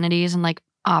identities and like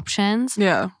options.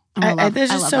 Yeah.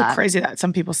 It's just so crazy that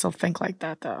some people still think like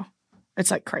that though. It's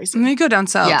like crazy. And you go down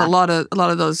south, a lot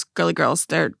of those girly girls,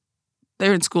 they're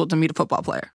in school to meet a football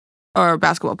player or a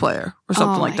basketball player or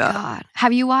something like that. God.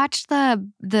 Have you watched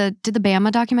did the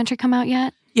Bama documentary come out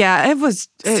yet? Yeah, it's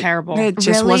terrible. It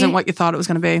just wasn't what you thought it was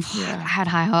going to be. I had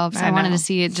high hopes. I wanted to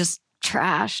see it just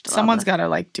trashed. Someone's got to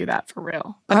like do that for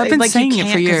real. But I've been saying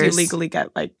it for years. You legally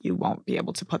get like you won't be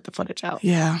able to put the footage out.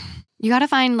 Yeah. You got to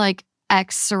find like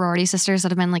ex-sorority sisters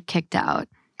that have been like kicked out.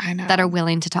 I know. That are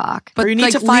willing to talk. But or you need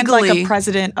like, to find legally, like a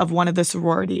president of one of the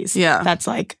sororities. Yeah. That's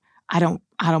like, I don't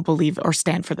believe or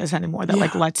stand for this anymore. That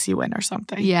like lets you in or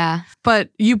something. Yeah. But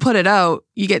you put it out,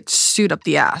 you get sued up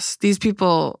the ass. These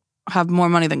people have more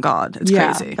money than God. It's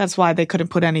crazy. That's why they couldn't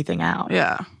put anything out.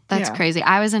 Yeah. That's crazy.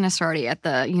 I was in a sorority at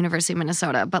the University of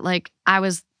Minnesota, but like I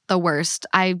was the worst.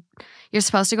 You're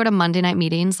supposed to go to Monday night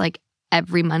meetings like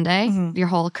every Monday, your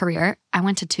whole career. I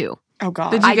went to 2. Oh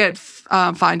God. Did you get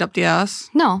fined up the ass?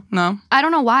 No. I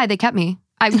don't know why they kept me.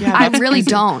 I really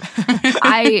don't.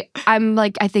 I'm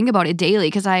like, I think about it daily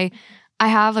because I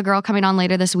have a girl coming on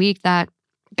later this week that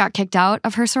got kicked out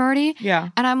of her sorority. Yeah.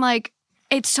 And I'm like,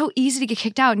 it's so easy to get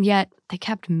kicked out and yet they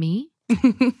kept me.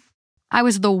 I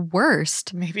was the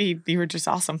worst. Maybe you were just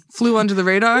awesome. Flew under the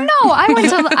radar? No,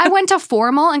 I went to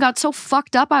formal and got so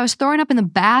fucked up I was throwing up in the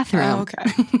bathroom. Oh, okay.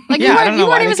 Like you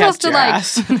weren't even supposed to like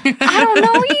I don't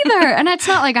know either. And it's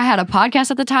not like I had a podcast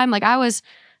at the time. Like I was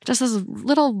just this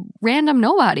little random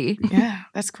nobody. Yeah,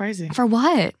 that's crazy. For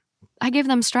what? I gave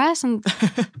them stress and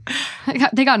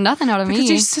they got nothing out of me. Because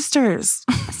you're sisters.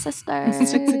 Sisters.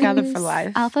 Stick together for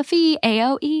life. Alpha Phi,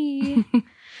 AOE.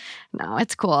 No,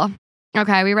 it's cool.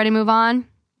 Okay, we ready to move on?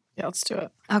 Yeah, let's do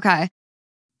it. Okay.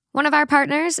 One of our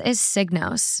partners is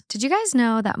Signos. Did you guys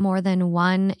know that more than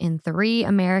 1 in 3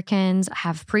 Americans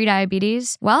have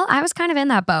prediabetes? Well, I was kind of in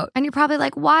that boat. And you're probably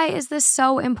like, why is this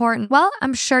so important? Well,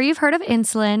 I'm sure you've heard of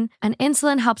insulin, and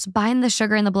insulin helps bind the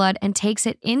sugar in the blood and takes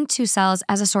it into cells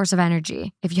as a source of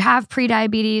energy. If you have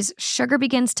prediabetes, sugar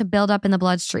begins to build up in the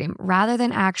bloodstream rather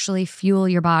than actually fuel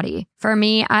your body. For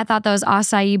me, I thought those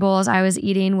acai bowls I was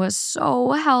eating was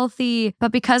so healthy,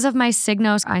 but because of my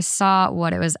Signos, I saw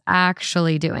what it was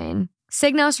actually doing.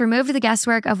 Signos removed the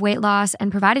guesswork of weight loss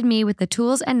and provided me with the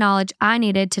tools and knowledge I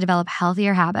needed to develop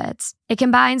healthier habits. It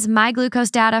combines my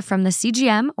glucose data from the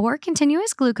CGM or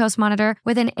continuous glucose monitor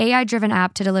with an AI-driven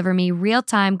app to deliver me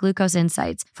real-time glucose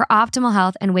insights for optimal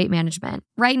health and weight management.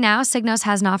 Right now, Signos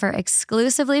has an offer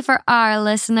exclusively for our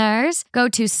listeners. Go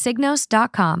to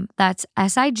signos.com, that's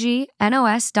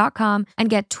SIGNOS.com, and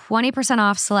get 20%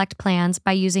 off select plans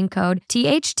by using code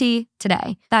THT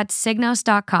today. That's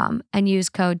signos.com and use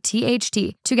code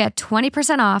THT to get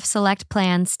 20% off select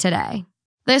plans today.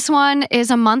 This one is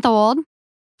a month old.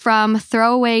 From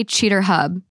Throwaway Cheater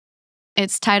Hub.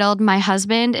 It's titled, My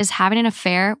Husband is Having an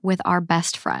Affair with Our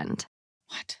Best Friend.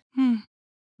 What?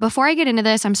 Before I get into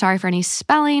this, I'm sorry for any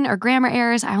spelling or grammar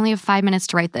errors. I only have 5 minutes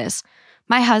to write this.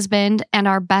 My husband and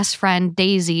our best friend,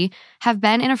 Daisy, have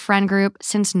been in a friend group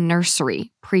since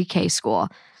nursery, pre-K school.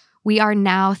 We are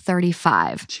now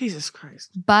 35. Jesus Christ.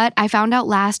 But I found out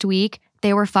last week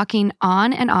they were fucking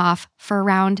on and off for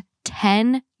around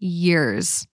 10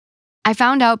 years. I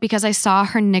found out because I saw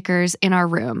her knickers in our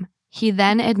room. He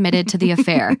then admitted to the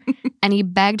affair and he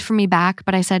begged for me back,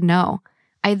 but I said no.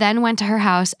 I then went to her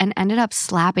house and ended up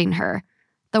slapping her.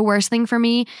 The worst thing for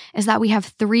me is that we have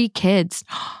 3 kids,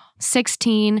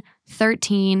 16,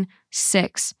 13,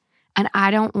 6, and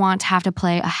I don't want to have to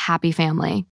play a happy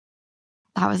family.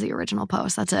 That was the original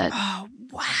post. That's it. Oh,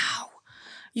 wow.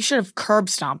 You should have curb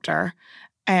stomped her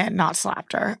and not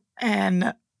slapped her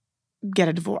and get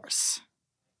a divorce.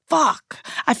 Fuck.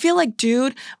 I feel like,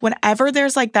 dude, whenever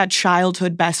there's like that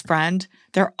childhood best friend,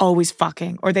 they're always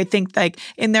fucking. Or they think like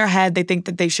in their head, they think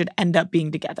that they should end up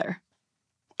being together.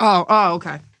 Oh,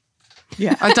 okay.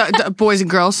 Yeah. I thought boys and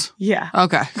girls. Yeah.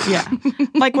 Okay. Yeah.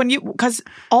 Like because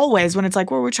always when it's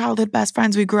like, well, we're childhood best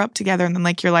friends, we grew up together. And then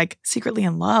like you're like secretly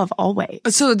in love always.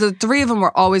 So the 3 of them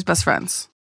were always best friends.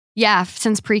 Yeah,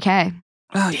 since pre-K.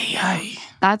 Oh, yeah.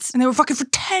 That's And they were fucking for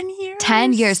 10 years.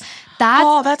 10 years.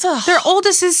 Their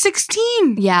oldest is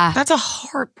 16. Yeah. That's a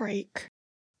heartbreak.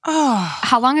 Oh.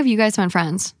 How long have you guys been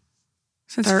friends?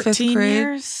 Since 13 5th grade.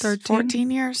 years? 13?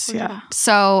 14 years? Yeah.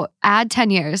 So add 10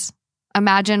 years.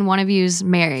 Imagine one of you's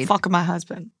married. Fuck my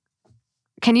husband.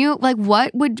 Can you, like,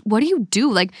 what do you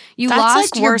do? Like, you That's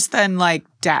lost like worse than like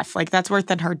death. Like that's worse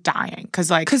than her dying. Because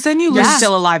then you you're lose,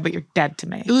 still alive, but you're dead to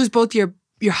me. you lose both your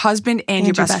husband and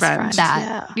your best friend. that.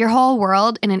 Yeah. Your whole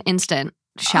world in an instant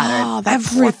shattered. Oh, that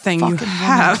poor Everything you fucking woman.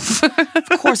 have.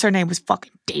 Of course, her name was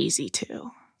fucking Daisy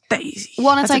too. Daisy.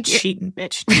 Well, and it's That's like, a cheating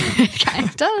bitch. it kind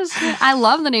of does. I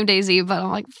love the name Daisy, but I'm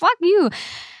like, fuck you.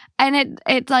 And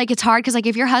it's hard because like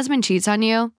if your husband cheats on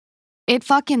you, it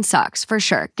fucking sucks for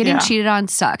sure. Getting Yeah. cheated on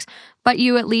sucks. But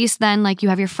you at least then like you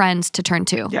have your friends to turn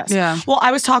to. Yes. Yeah. Well,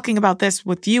 I was talking about this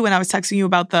with you and I was texting you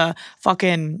about the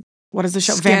fucking, what is the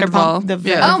show? Scandal. Vanderpump. The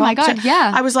Yeah. Oh my Vanderpump God, show.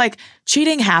 yeah. I was like,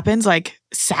 cheating happens. Like,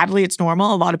 sadly, it's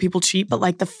normal. A lot of people cheat. But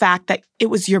like the fact that it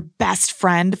was your best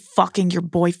friend fucking your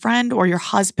boyfriend or your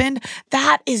husband,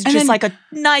 that is And just then- like a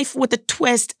knife with a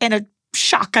twist and a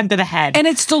shotgun to the head. And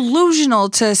it's delusional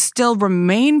to still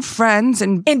remain friends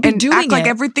and be doing act like it.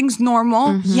 everything's normal.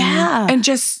 Mhm. yeah. And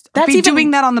just That's be even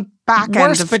doing that on the back end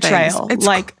worse of betrayal. things. It's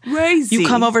Like, crazy. you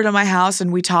come over to my house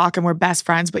and we talk and we're best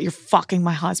friends, but you're fucking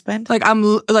my husband. Like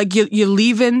like you're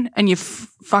leaving and you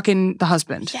fucking the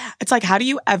husband. Yeah. It's like, how do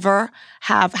you ever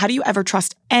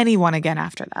trust anyone again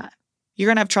after that? You're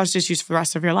going to have trust issues for the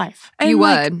rest of your life. And You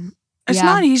like, would. It's Yeah.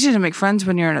 not easy to make friends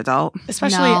when you're an adult.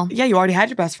 Especially, No. you already had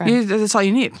your best friend. That's all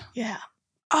you need. Yeah.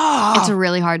 Oh, It's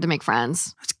really hard to make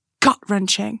friends. gut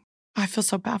wrenching. I feel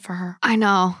so bad for her. I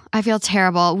know. I feel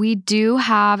terrible. We do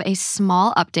have a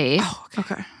small update. Oh,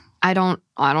 okay. Okay. I don't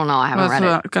know. I haven't read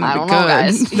That's it. gonna I be don't good. know,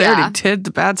 guys. They Yeah. already did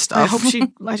the bad stuff. I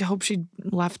hope she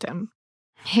left him.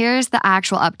 Here's the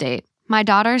actual update. My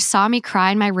daughters saw me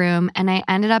cry in my room and I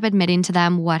ended up admitting to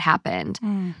them what happened.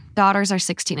 Daughters are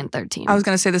 16 and 13. I was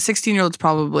gonna say the 16-year-old's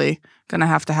probably gonna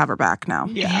have to have her back now.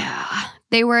 Yeah.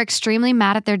 They were extremely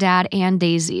mad at their dad and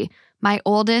Daisy. My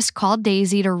oldest called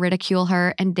Daisy to ridicule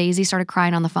her, and Daisy started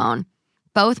crying on the phone.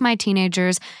 Both my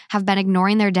teenagers have been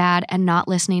ignoring their dad and not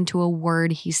listening to a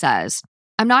word he says.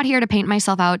 I'm not here to paint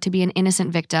myself out to be an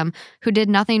innocent victim who did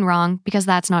nothing wrong, because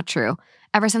that's not true.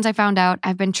 Ever since I found out,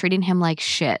 I've been treating him like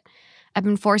shit. I've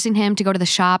been forcing him to go to the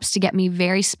shops to get me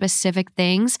very specific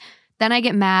things. Then I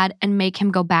get mad and make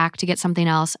him go back to get something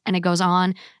else, and it goes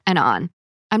on and on.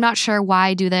 I'm not sure why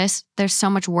I do this. There's so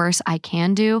much worse I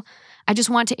can do. I just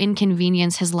want to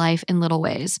inconvenience his life in little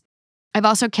ways. I've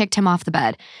also kicked him off the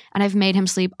bed, and I've made him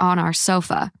sleep on our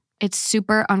sofa. It's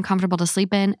super uncomfortable to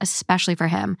sleep in, especially for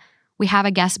him. We have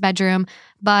a guest bedroom,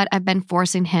 but I've been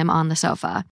forcing him on the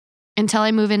sofa. Until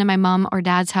I move into my mom or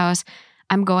dad's house,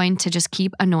 I'm going to just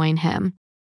keep annoying him.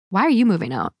 Why are you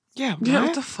moving out? Yeah. Yeah,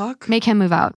 what the fuck? Make him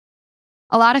move out.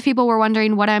 A lot of people were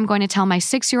wondering what I'm going to tell my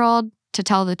 6-year-old. To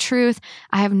tell the truth,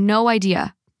 I have no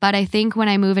idea, but I think when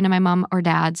I move into my mom or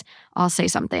dad's, I'll say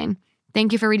something.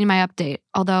 Thank you for reading my update,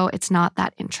 although it's not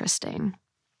that interesting.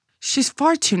 She's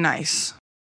far too nice.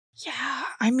 Yeah.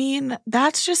 I mean,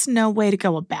 that's just no way to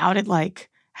go about it. Like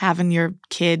having your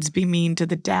kids be mean to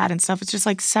the dad and stuff. It's just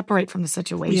like separate from the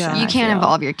situation. Yeah. You I can't feel.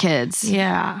 involve your kids.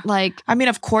 Yeah. Like, I mean,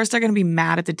 of course they're going to be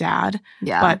mad at the dad,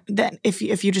 yeah. but then if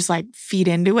you just like feed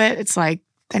into it, it's like,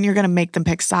 then you're going to make them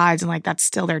pick sides and like that's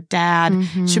still their dad.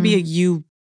 Mhm. It should be a you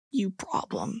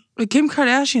problem. But Kim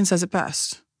Kardashian says it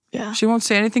best. Yeah. She won't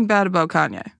say anything bad about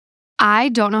Kanye. I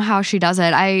don't know how she does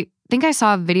it. I think I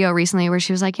saw a video recently where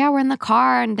she was like, yeah, we're in the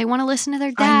car and they want to listen to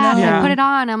their dad. know. Like, Yeah. put it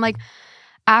on. I'm like,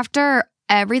 after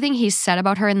everything he's said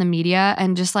about her in the media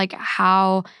and just like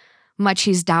how much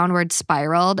he's downward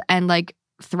spiraled and like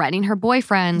threatening her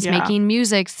boyfriends, Yeah. making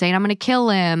music, saying I'm going to kill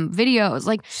him, videos.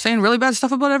 Like, Saying really bad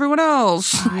stuff about everyone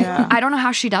else. Yeah. I don't know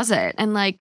how she does it. And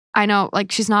like, I know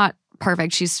like she's not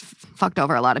perfect. She's fucked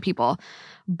over a lot of people.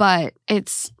 But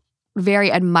it's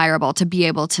very admirable to be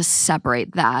able to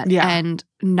separate that and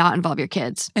not involve your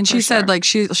kids. And she said like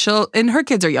she'll and her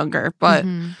kids are younger, but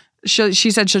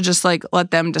she said she'll just like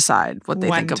let them decide what they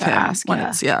When think of to him. ask, When yeah.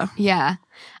 it's Yeah.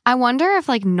 I wonder if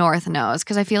like North knows,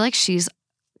 because I feel like she's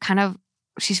kind of,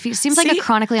 seems like a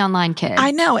chronically online kid.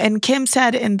 I know. And Kim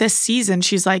said in this season,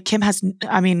 she's like,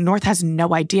 North has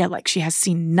no idea. Like, she has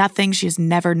seen nothing. She has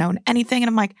never known anything. And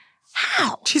I'm like,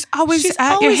 how? She's always She's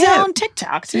at always your hip. on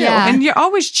TikTok, too. Yeah. And you're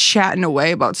always chatting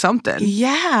away about something.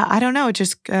 Yeah. I don't know.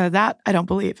 Just that I don't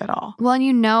believe at all. Well, and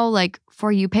you know, like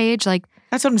For You page, like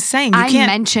That's what I'm saying. I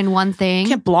mention one thing. You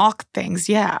can't block things.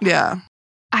 Yeah. Yeah.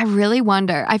 I really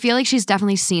wonder. I feel like she's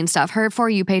definitely seen stuff. Her For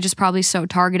You page is probably so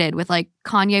targeted with like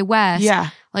Kanye West, Yeah.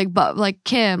 like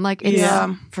Kim, like it's,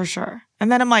 Yeah. For sure.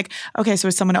 And then I'm like, okay, so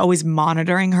is someone always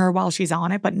monitoring her while she's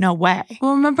on it? But no way.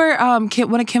 Well, remember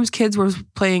one of Kim's kids was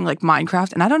playing like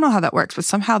Minecraft, and I don't know how that works, but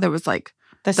somehow there was like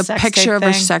the sex picture tape of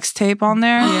her thing sex tape on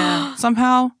there. Yeah.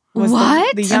 Somehow. was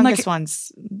What? the And, youngest like,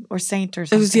 ones or Saint or It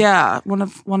something.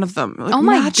 was one of them. Like, oh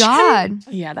my imagine. God.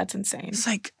 Yeah, that's insane. It's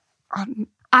like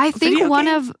I think video one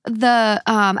game. of the,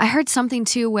 I heard something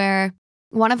too where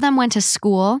one of them went to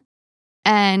school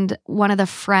and one of the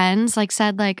friends like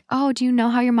said like, oh, do you know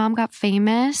how your mom got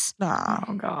famous? nah.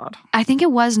 Oh God. I think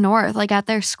it was North, like at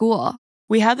their school.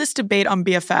 We had this debate on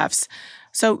BFFs.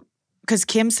 So, because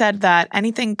Kim said that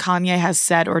anything Kanye has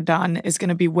said or done is going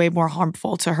to be way more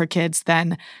harmful to her kids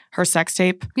than her sex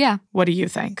tape. Yeah, What do you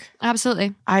think?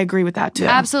 absolutely. I agree with that too.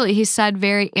 Absolutely. He said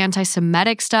very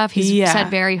anti-Semitic stuff. He's Yeah. said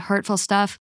very hurtful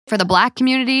stuff for the Black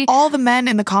community. All the men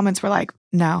in the comments were like,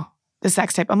 no, the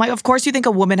sex tape. I'm like, of course you think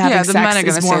a woman having Yeah, the men sex are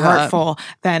is gonna more say that. hurtful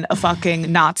than a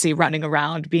fucking Nazi running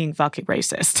around being fucking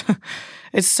racist.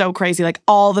 It's so crazy. Like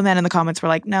all the men in the comments were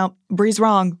like, no, Bree's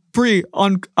wrong. Bree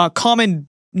on common,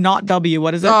 not W.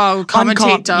 What is it? Oh,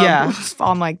 commentate dub. Yeah.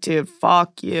 I'm like, dude,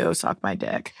 fuck you. Suck my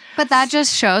dick. But that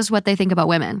just shows what they think about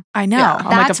women. I know. Yeah. I'm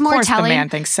like, That's of more course telling- the man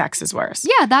thinks sex is worse.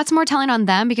 Yeah, that's more telling on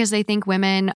them because they think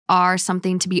women are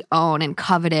something to be owned and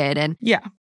coveted. And Yeah.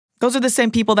 Those are the same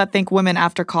people that think women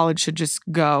after college should just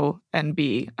go and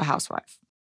be a housewife.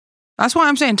 That's why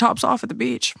I'm saying tops off at the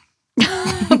beach.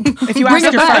 If you Bring ask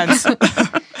it your back.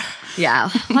 friends. yeah,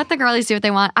 let the girlies do what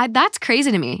they want. That's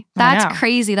crazy to me. I know. That's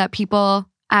crazy that people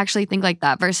actually think like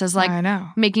that versus like I know.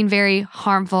 making very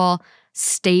harmful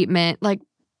statement. Like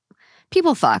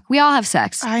people fuck. We all have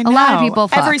sex. I know. A lot of people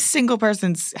fuck. Every single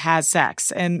person has sex.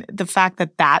 And the fact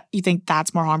that you think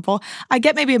that's more harmful. I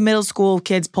get maybe a middle school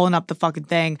kids pulling up the fucking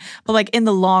thing. But like in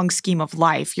the long scheme of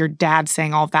life, your dad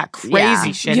saying all of that crazy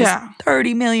Yeah. shit Yeah. is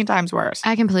 30 million times worse.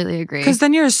 I completely agree. Because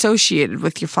then you're associated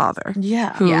with your father,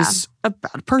 Yeah. who's a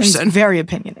bad He's person. very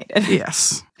opinionated.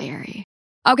 Yes. Very.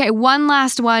 Okay, one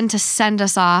last one to send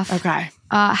us off. Okay.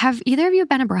 Have either of you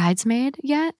been a bridesmaid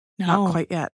yet? No. Not quite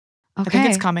yet. I Okay. think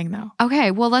it's coming though.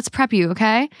 Okay, well, let's prep you,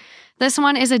 okay? This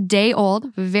one is a day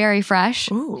old, very fresh,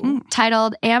 Ooh.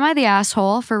 titled, Am I the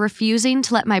Asshole for Refusing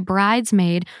to Let My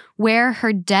Bridesmaid Wear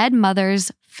Her Dead Mother's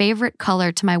Favorite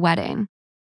Color to My Wedding?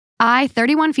 I,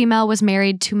 31 female, was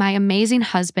married to my amazing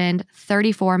husband,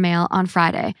 34 male, on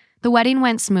Friday. The wedding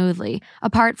went smoothly,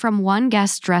 apart from one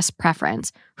guest's dress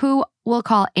preference, who we'll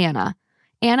call Anna.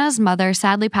 Anna's mother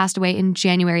sadly passed away in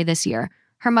January this year.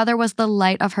 Her mother was the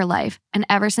light of her life, and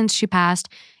ever since she passed,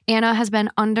 Anna has been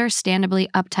understandably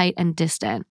uptight and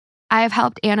distant. I have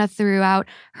helped Anna throughout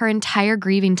her entire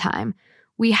grieving time.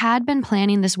 We had been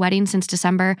planning this wedding since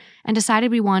December and decided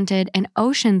we wanted an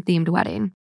ocean-themed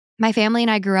wedding. My family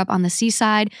and I grew up on the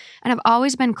seaside and have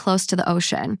always been close to the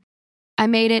ocean. I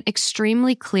made it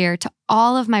extremely clear to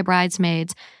all of my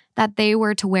bridesmaids that they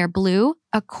were to wear blue,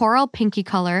 a coral pinky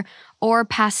color, or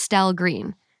pastel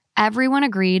green. Everyone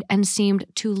agreed and seemed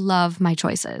to love my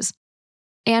choices.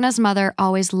 Anna's mother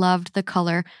always loved the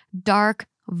color dark,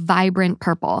 vibrant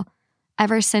purple.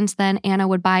 Ever since then, Anna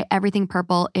would buy everything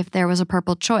purple if there was a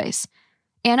purple choice.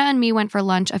 Anna and me went for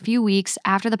lunch a few weeks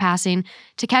after the passing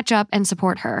to catch up and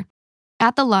support her.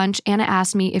 At the lunch, Anna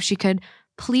asked me if she could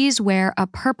please wear a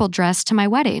purple dress to my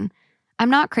wedding. I'm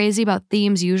not crazy about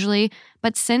themes usually,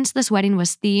 but since this wedding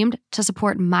was themed to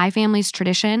support my family's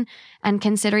tradition, and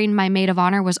considering my maid of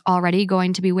honor was already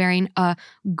going to be wearing a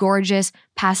gorgeous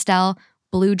pastel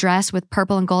blue dress with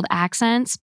purple and gold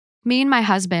accents, me and my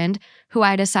husband, who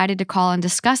I decided to call and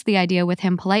discuss the idea with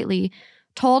him politely,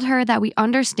 told her that we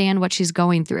understand what she's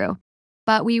going through,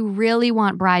 but we really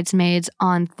want bridesmaids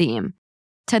on theme.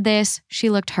 To this, she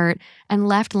looked hurt and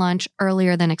left lunch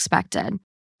earlier than expected.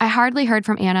 I hardly heard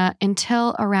from Anna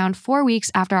until around 4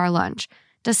 weeks after our lunch,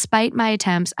 despite my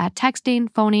attempts at texting,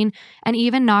 phoning, and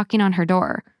even knocking on her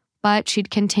door. but she'd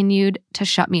continued to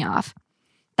shut me off.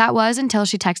 That was until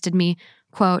she texted me,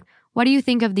 quote, "What do you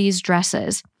think of these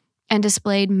dresses?" and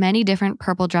displayed many different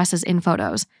purple dresses in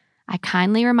photos. I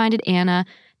kindly reminded Anna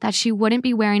that she wouldn't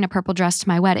be wearing a purple dress to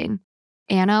my wedding.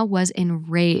 Anna was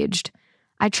enraged.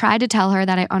 I tried to tell her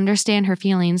that I understand her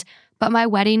feelings, but my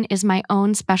wedding is my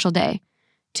own special day.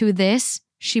 To this,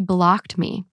 she blocked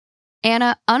me.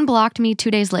 Anna unblocked me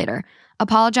 2 days later,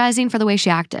 apologizing for the way she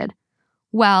acted.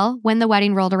 Well, when the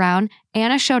wedding rolled around,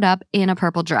 Anna showed up in a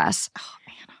purple dress. Oh,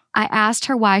 Anna. I asked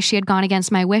her why she had gone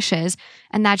against my wishes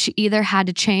and that she either had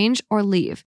to change or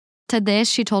leave. To this,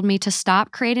 she told me to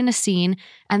stop creating a scene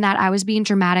and that I was being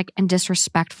dramatic and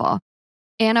disrespectful.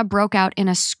 Anna broke out in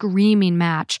a screaming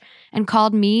match and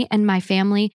called me and my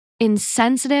family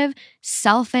insensitive,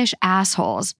 selfish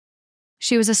assholes.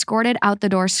 She was escorted out the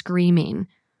door screaming.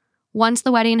 Once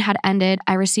the wedding had ended,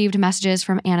 I received messages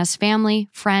from Anna's family,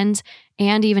 friends,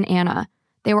 and even Anna.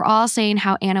 They were all saying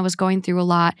how Anna was going through a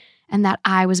lot and that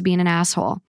I was being an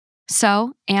asshole.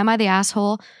 So, am I the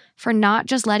asshole for not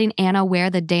just letting Anna wear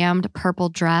the damned purple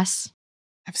dress?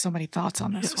 I have so many thoughts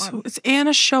on this one. So is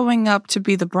Anna showing up to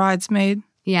be the bridesmaid?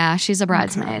 Yeah, she's a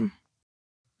bridesmaid.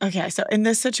 Okay, so in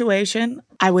this situation,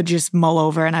 I would just mull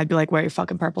over and I'd be like, wear your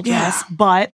fucking purple dress. Yeah.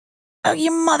 But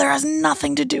your mother has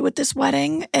nothing to do with this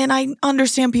wedding. And I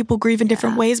understand people grieve in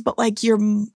different ways, but like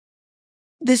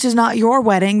this is not your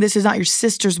wedding. This is not your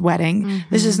sister's wedding. Mm-hmm.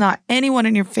 This is not anyone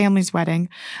in your family's wedding.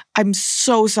 I'm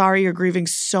so sorry you're grieving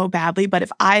so badly. But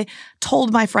if I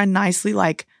told my friend nicely,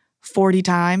 like 40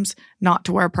 times not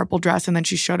to wear a purple dress and then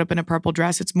she showed up in a purple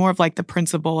dress, it's more of like the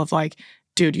principle of like,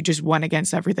 dude, you just went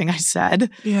against everything I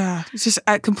said. Yeah. It's just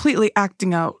completely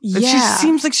acting out. Yeah. She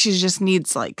seems like she just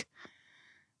needs like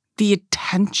the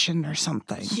attention or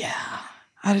something. Yeah.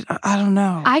 I don't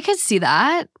know. I could see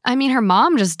that. I mean, her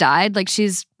mom just died. Like,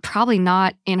 she's probably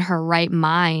not in her right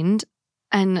mind.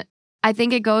 And I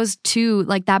think it goes to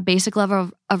like that basic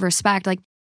level of respect. Like,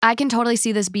 I can totally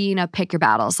see this being a pick your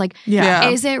battles. Like, Yeah.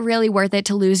 is it really worth it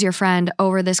to lose your friend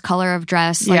over this color of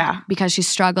dress? Like, Yeah. because she's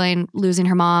struggling, losing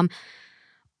her mom.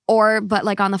 Or, but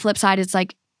like on the flip side, it's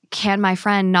like, can my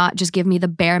friend not just give me the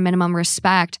bare minimum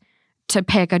respect to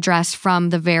pick a dress from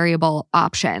the variable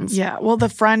options? Yeah. Well, the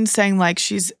friend saying like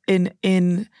she's an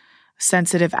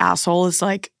insensitive asshole is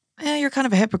like, you're kind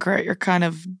of a hypocrite. You're kind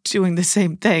of doing the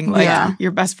same thing. Like Yeah.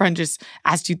 your best friend just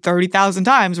asked you 30,000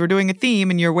 times, we're doing a theme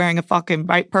and you're wearing a fucking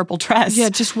bright purple dress. Yeah,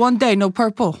 just one day, no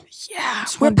purple. Yeah.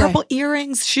 Just Wear one day. purple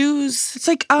earrings, shoes. It's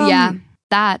like Yeah,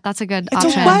 that's a good it's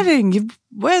option. a wedding. You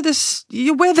wear this.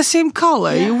 You wear the same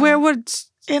color. You Yeah. wear what's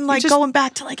And like just- going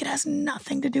back to like it has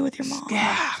nothing to do with your mom.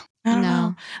 yeah. I don't No.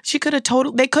 know. She could have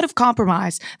they could have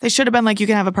compromised. They should have been like, you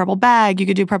can have a purple bag, you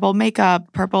could do purple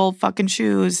makeup, purple fucking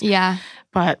shoes. Yeah.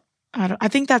 But I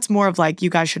think that's more of like you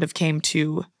guys should have came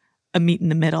to a meet in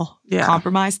the middle Yeah.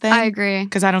 compromise thing. I agree.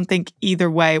 Because I don't think either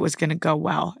way it was going to go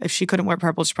well. If she couldn't wear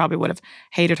purple, she probably would have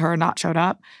hated her and not showed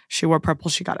up. She wore purple,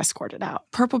 she got escorted out.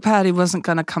 Purple Patty wasn't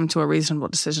going to come to a reasonable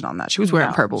decision on that. She was wearing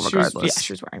No, purple she was- regardless.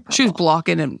 she was wearing purple. She was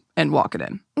blocking and walking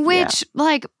in. Which,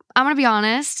 like, I'm going to be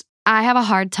honest, I have a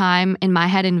hard time in my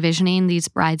head envisioning these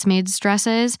bridesmaids'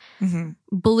 dresses. Mhm.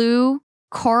 Blue,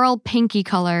 coral pinky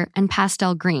color, and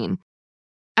pastel green.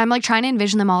 I'm like trying to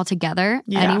envision them all together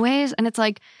Yeah. anyways. And it's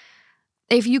like,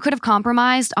 if you could have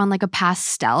compromised on like a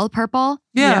pastel purple,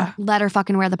 Yeah. let her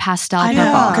fucking wear the pastel I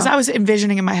purple. know, because I was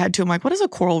envisioning in my head too. I'm like, what does a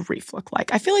coral reef look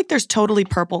like? I feel like there's totally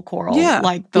purple coral, Yeah.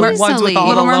 like the ones Easily. with all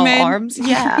Little the little Mermaid. arms.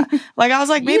 Yeah, like I was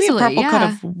like, maybe Easily, purple yeah. could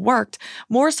have worked.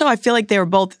 More so, I feel like they were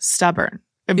both stubborn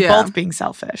and Yeah. both being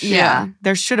selfish. Yeah.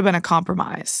 there should have been a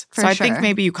compromise. For so I think sure.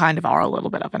 maybe you kind of are a little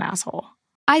bit of an asshole.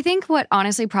 I think what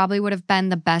honestly probably would have been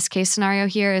the best case scenario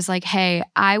here is like, hey,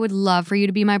 I would love for you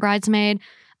to be my bridesmaid.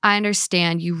 I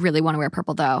understand you really want to wear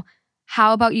purple though.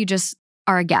 How about you just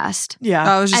are a guest? Yeah,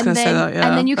 I was just And going to say then- that. Yeah.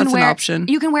 and then you can That's wear- an option.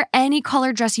 You can wear any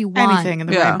color dress you want. anything in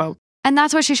the Yeah. rainbow. And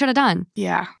that's what she should have done.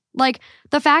 Yeah, Like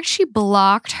the fact she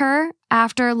blocked her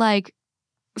after like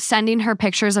sending her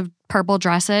pictures of purple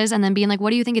dresses and then being like,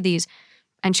 what do you think of these?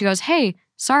 And she goes, hey,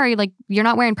 sorry, like you're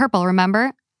not wearing purple,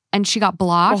 remember? And she got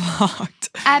blocked. blocked.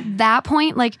 At that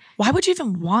point, like Why would you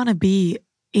even want to be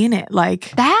in it?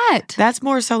 Like that. that's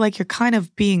more so like you're kind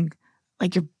of being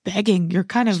like you're begging. You're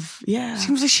kind of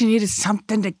Seems like she needed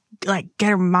something to like get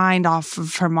her mind off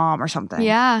of her mom or something.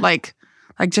 Yeah. Like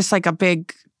just like a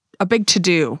big to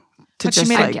do. To But she just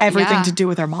made like, everything yeah. to do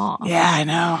with her mom. yeah, I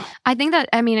know. I think that,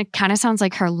 I mean, it kind of sounds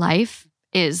like her life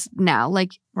is now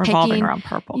like Revolving picking, around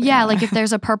purple. Yeah, like if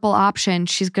there's a purple option,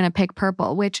 she's going to pick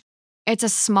purple, which it's a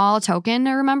small token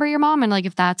to remember your mom. And like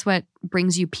if that's what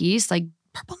brings you peace, like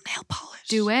purple nail polish.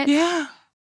 do it. Yeah.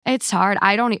 It's hard.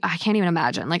 I can't even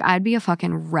imagine. Like, I'd be a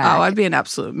fucking wreck. Oh, I'd be an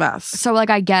absolute mess. So, like,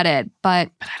 I get it, but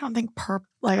But I don't think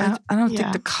I don't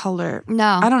think the color.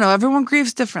 no. I don't know. Everyone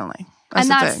grieves differently.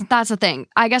 That's the thing.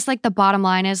 I guess, like, the bottom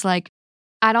line is, like,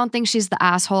 I don't think she's the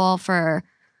asshole for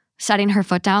setting her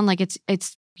foot down. Like, it's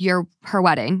her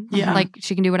wedding. Yeah. Like,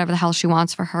 she can do whatever the hell she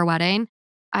wants for her wedding.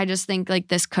 I just think, like,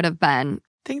 this could have been.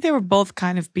 I think they were both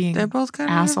kind of being They're both kind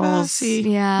assholes. of assy.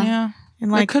 Yeah. Yeah.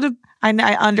 And like, could have. I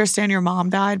understand your mom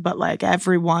died, but like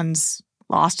everyone's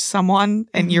lost someone,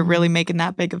 and you're really making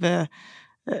that big of a.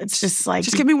 It's just like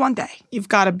Just give me one day. You've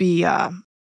got to be a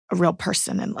real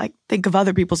person and like think of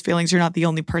other people's feelings. You're not the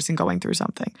only person going through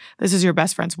something. This is your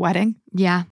best friend's wedding.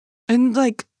 Yeah. And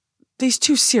like, these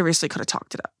two seriously could have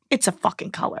talked it up. It's a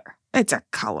fucking color. It's a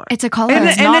color. It's a color. And,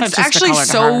 It's and not it's just a actually color to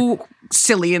so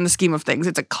silly in the scheme of things.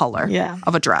 It's a color Yeah.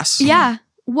 of a dress. Yeah.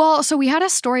 Well, so we had a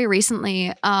story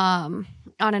recently on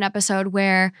an episode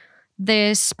where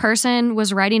this person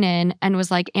was writing in and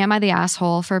was like, am I the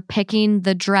asshole for picking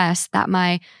the dress that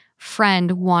my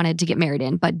friend wanted to get married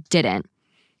in but didn't?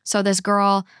 So this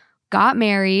girl got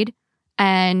married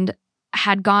and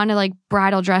had gone to like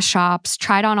bridal dress shops,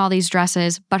 tried on all these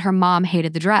dresses, but her mom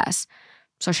hated the dress.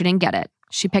 So she didn't get it.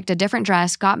 She picked a different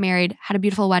dress, got married, had a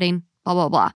beautiful wedding, blah, blah,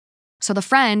 blah. So the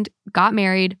friend got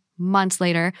married months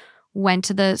later, went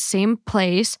to the same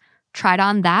place, tried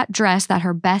on that dress that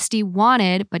her bestie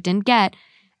wanted but didn't get,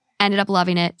 ended up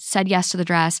loving it, said yes to the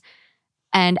dress,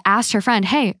 and asked her friend,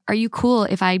 hey, are you cool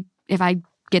if I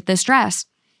get this dress?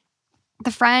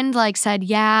 The friend like said,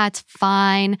 yeah, it's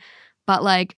fine, but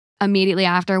like immediately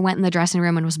after went in the dressing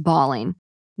room and was bawling.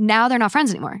 Now they're not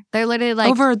friends anymore. They're literally like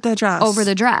over the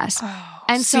dress. Oh,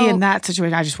 And see, so in that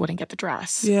situation, I just wouldn't get the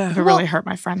dress. Yeah. If it Well, really hurt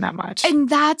my friend that much. And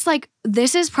that's like,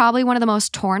 this is probably one of the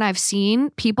most torn I've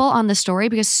seen people on the story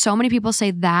because so many people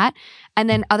say that. And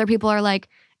then other people are like,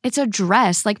 it's a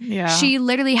dress. Like Yeah. she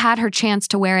literally had her chance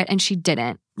to wear it and she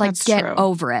didn't. Like That's get true.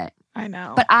 over it. I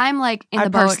know. But I'm like in I the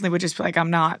boat. personally would just be like,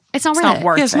 I'm not. It's not It's worth not it.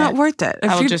 worth Yeah, it's it. not worth it.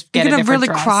 I will just get you're a gonna different really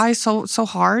dress. cry so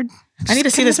hard. I need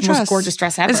to see Get this the most dress. gorgeous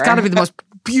dress ever. It's got to be the most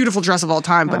beautiful dress of all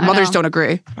time, but I mothers know. don't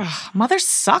agree. Ugh, mothers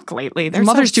suck lately. They're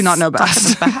Mothers so do not know stuck in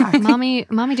best. the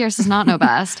back. Mommy Dearest does not know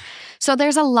best. So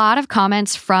there's a lot of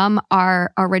comments from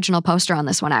our original poster on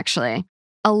this one, actually.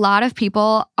 A lot of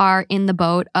people are in the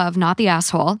boat of not the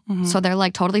asshole. Mhm. So they're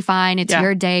like, totally fine. It's Yeah.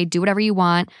 your day. Do whatever you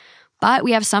want. But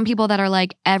we have some people that are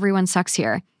like, everyone sucks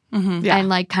here. Mm-hmm. Yeah. And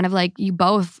like, kind of like you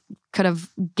both could have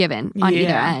given on either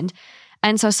Yeah. end.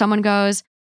 And so someone goes,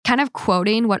 kind of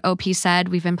quoting what OP said,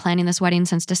 we've been planning this wedding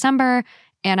since December.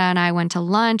 Anna and I went to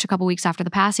lunch a couple weeks after the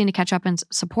passing to catch up and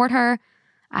support her.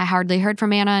 I hardly heard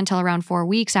from Anna until around 4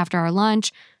 weeks after our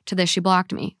lunch. To this, she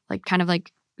blocked me, like kind of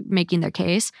like making their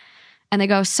case. And they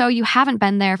go, so you haven't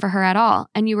been there for her at all,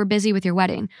 and you were busy with your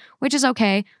wedding, which is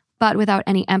okay, but without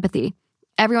any empathy.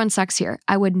 Everyone sucks here.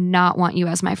 I would not want you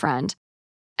as my friend.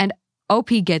 And OP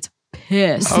gets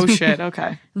pissed. Oh, shit.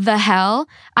 Okay. The hell?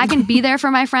 I can be there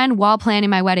for my friend while planning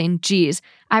my wedding. Jeez.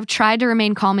 I've tried to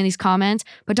remain calm in these comments,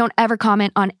 but don't ever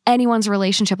comment on anyone's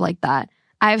relationship like that.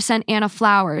 I have sent Anna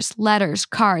flowers, letters,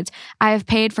 cards. I have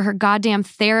paid for her goddamn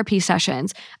therapy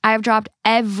sessions. I have dropped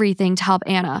everything to help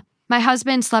Anna. My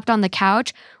husband slept on the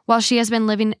couch while she has been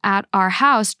living at our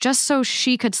house just so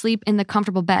she could sleep in the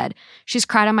comfortable bed. She's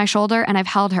cried on my shoulder and I've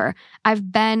held her.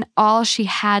 I've been all she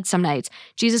had some nights.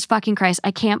 Jesus fucking Christ,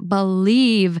 I can't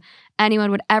believe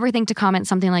anyone would ever think to comment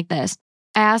something like this.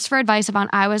 I asked for advice if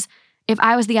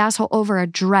I was the asshole over a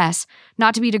dress,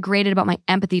 not to be degraded about my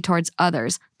empathy towards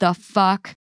others. The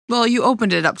fuck? Well, you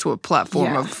opened it up to a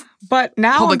platform Yeah. of But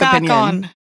now Public opinion.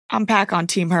 I'm back on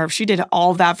Team Herb. She did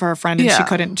all that for her friend and she Yeah.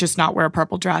 couldn't just not wear a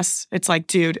purple dress. It's like,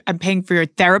 dude, I'm paying for your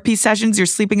therapy sessions. You're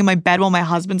sleeping in my bed while my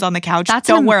husband's on the couch. That's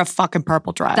Don't an- wear a fucking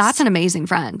purple dress. That's an amazing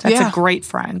friend. That's Yeah. a great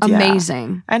friend. Yeah.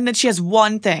 Amazing. And then she has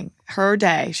one thing, her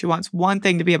day. She wants one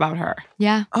thing to be about her.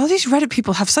 Yeah. all these Reddit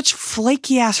people have such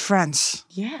flaky ass friends.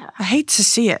 Yeah. I hate to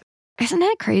see it. Isn't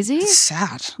that crazy? It's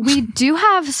sad. We do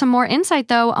have some more insight,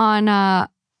 though, on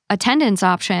attendance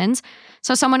options.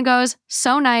 So someone goes,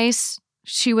 so nice.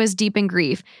 She was deep in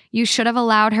grief. You should have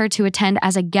allowed her to attend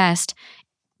as a guest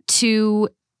to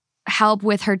help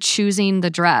with her choosing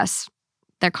the dress.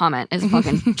 Their comment is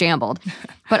fucking jambled.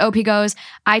 But OP goes,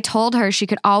 I told her she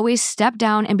could always step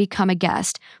down and become a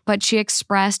guest, but she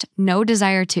expressed no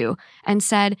desire to and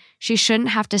said she shouldn't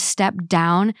have to step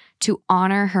down to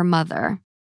honor her mother.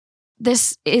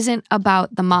 This isn't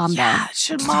about the mom, Yeah.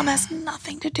 though. Mom has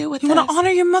nothing to do with You this. want to honor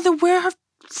your mother? Wear her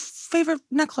favorite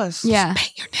necklace. Yeah.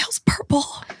 Paint your nails purple.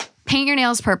 Paint your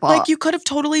nails purple. Like you could have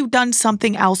totally done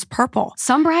something else purple.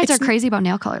 Some brides It's- are crazy about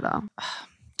nail color, though.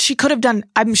 she could have done,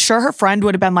 I'm sure her friend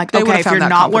would have been like, They would okay, have if found you're that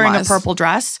not wearing a compromise. purple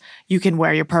dress, you can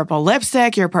wear your purple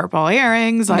lipstick, your purple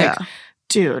earrings. Like, Yeah.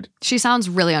 dude, She sounds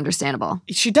really understandable,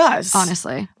 she does.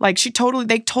 honestly. Like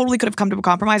they totally could have come to a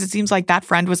compromise. It seems like that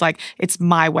friend was like, it's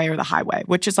my way or the highway,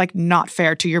 which is like not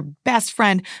fair to your best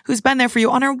friend who's been there for you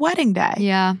on her wedding day.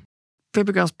 Yeah.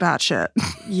 Baby girl's batshit.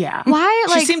 Yeah. Why?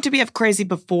 She Like, seemed to be crazy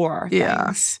before. Yeah.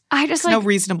 Things. I just No like,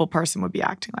 reasonable person would be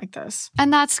acting like this.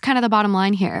 and that's kind of the bottom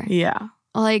line here. Yeah.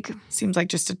 Like, Seems like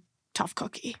just a tough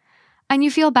cookie. and you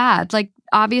feel bad, like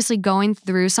obviously going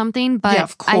through something, but yeah,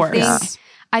 of course.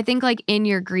 I think like in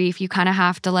your grief, you kind of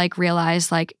have to like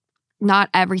realize like not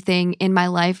everything in my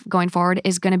life going forward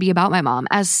is going to be about my mom.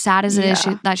 As sad as it is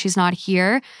Yeah. that she's not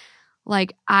here,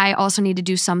 like I also need to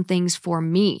do some things for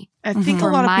me. I think For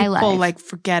a lot of my people life. like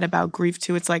forget about grief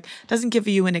too. It's like doesn't give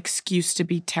you an excuse to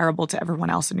be terrible to everyone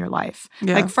else in your life.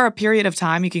 Yeah. Like for a period of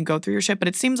time, you can go through your shit, but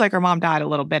it seems like her mom died a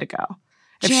little bit ago.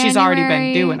 If she's already been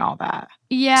January. doing all that,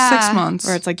 Yeah. 6 months.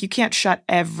 where it's like you can't shut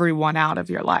everyone out of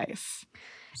your life.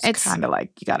 It's It's- kind of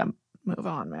like you got to move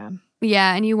on, man.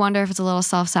 Yeah. And you wonder if it's a little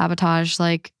self-sabotage,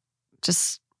 like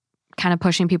just kind of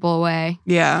pushing people away,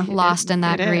 Yeah. lost in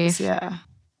that It grief. is, yeah.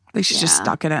 I think she's just Yeah.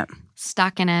 stuck in it.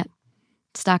 Stuck in it.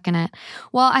 Stuck in it.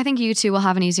 Well, I think you two will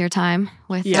have an easier time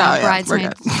with Yeah. Oh, yeah, we're bridesmaid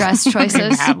good. dress We're gonna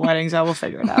choices. have weddings. I will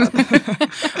figure it out.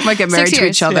 Might get married 6 to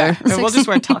years. each other. Yeah. We'll just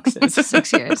wear tuxes.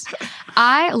 6 years.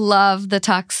 I love the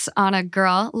tux on a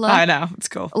girl look. I know. It's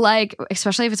cool. Like,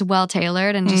 especially if it's well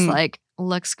tailored and just like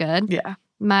looks good. Yeah.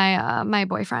 My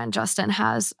boyfriend Justin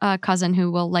has a cousin who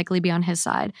will likely be on his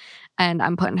side, and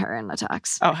I'm putting her in the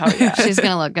tux. Oh, hell yeah. She's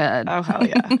gonna look good. Oh, hell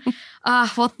yeah.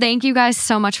 Well, thank you guys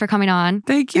so much for coming on.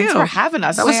 Thank you. Thanks for having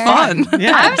us. That was It fun.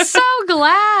 Yeah. I'm so I'm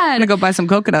glad. gonna go buy some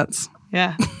coconuts.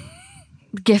 Yeah.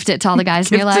 Gift it to all the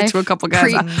guys in Gift your it life. to a couple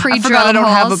guys. I Pre-drilled forgot I don't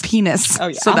have a holes. penis. Oh,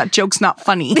 yeah. So that joke's not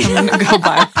funny. I'm going to go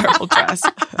buy a purple dress.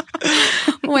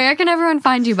 Where can everyone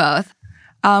find you both?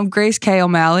 Grace K.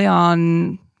 O'Malley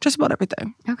on just about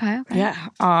everything. Okay. Yeah.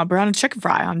 Brianna Chicken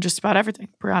Fry on just about everything.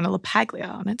 Brianna LaPaglia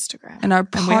on Instagram. And our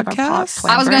And we have our podcast.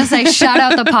 Plan I was Brie. gonna say shout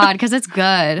out the pod because it's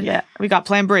good. Yeah. We got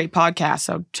Plan Brie podcast.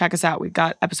 So check us out. We've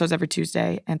got episodes every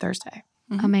Tuesday and Thursday.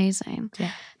 Amazing.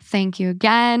 Yeah. Thank you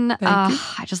again. Thank you.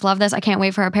 I just love this. I can't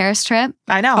wait for our Paris trip.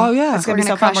 I know. Oh, yeah. It's going We're to be so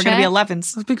gonna fun. We're crush going to be it.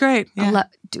 11s. That'd be great. Yeah.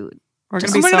 Dude, We're going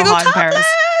Just- to be I'm so gonna go hot in Paris.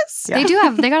 topless.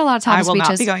 Yeah. they got a lot of I topless will not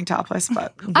beaches. be going topless,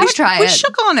 but I would try We it.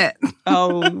 shook on it.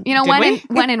 oh, You know, did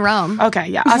when in Rome. Okay,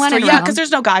 yeah, us When three, in yeah, Rome. because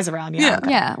there's no guys around. Yeah, Yeah. okay.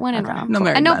 Yeah, when in Okay. Rome. No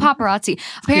married And no men. paparazzi.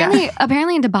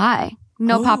 Apparently in Dubai,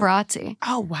 no Ooh. paparazzi.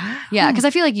 Oh wow. Yeah, because I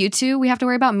feel like you two, we have to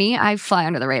worry about me. I fly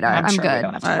under the radar. I'm sure good. We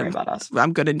don't have to worry about us.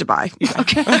 I'm good in Dubai.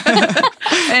 Okay.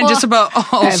 And just about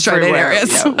all straight Everywhere.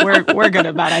 areas. Yeah, we're good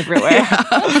about everywhere.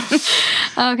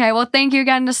 Okay. Well, thank you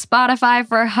again to Spotify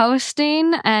for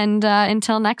hosting. And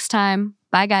until next time,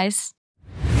 bye, guys.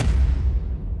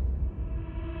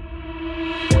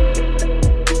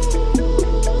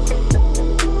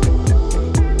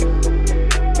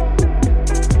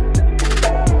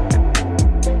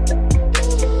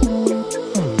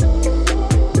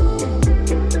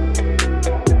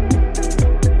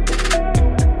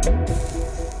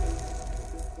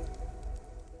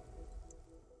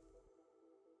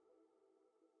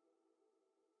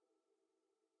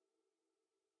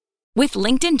 With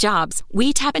LinkedIn Jobs,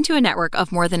 we tap into a network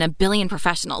of more than 1 billion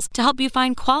professionals to help you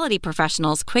find quality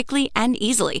professionals quickly and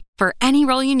easily for any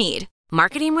role you need.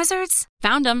 Marketing wizards?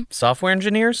 Found them. Software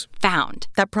engineers? Found.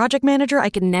 That project manager I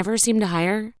could never seem to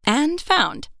hire? And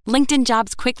found. LinkedIn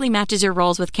Jobs quickly matches your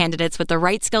roles with candidates with the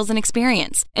right skills and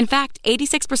experience. In fact,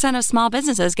 86% of small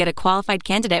businesses get a qualified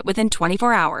candidate within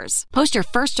 24 hours. Post your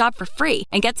first job for free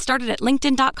and get started at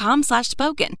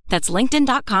linkedin.com/spoken. That's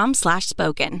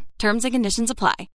linkedin.com/spoken. Terms and conditions apply.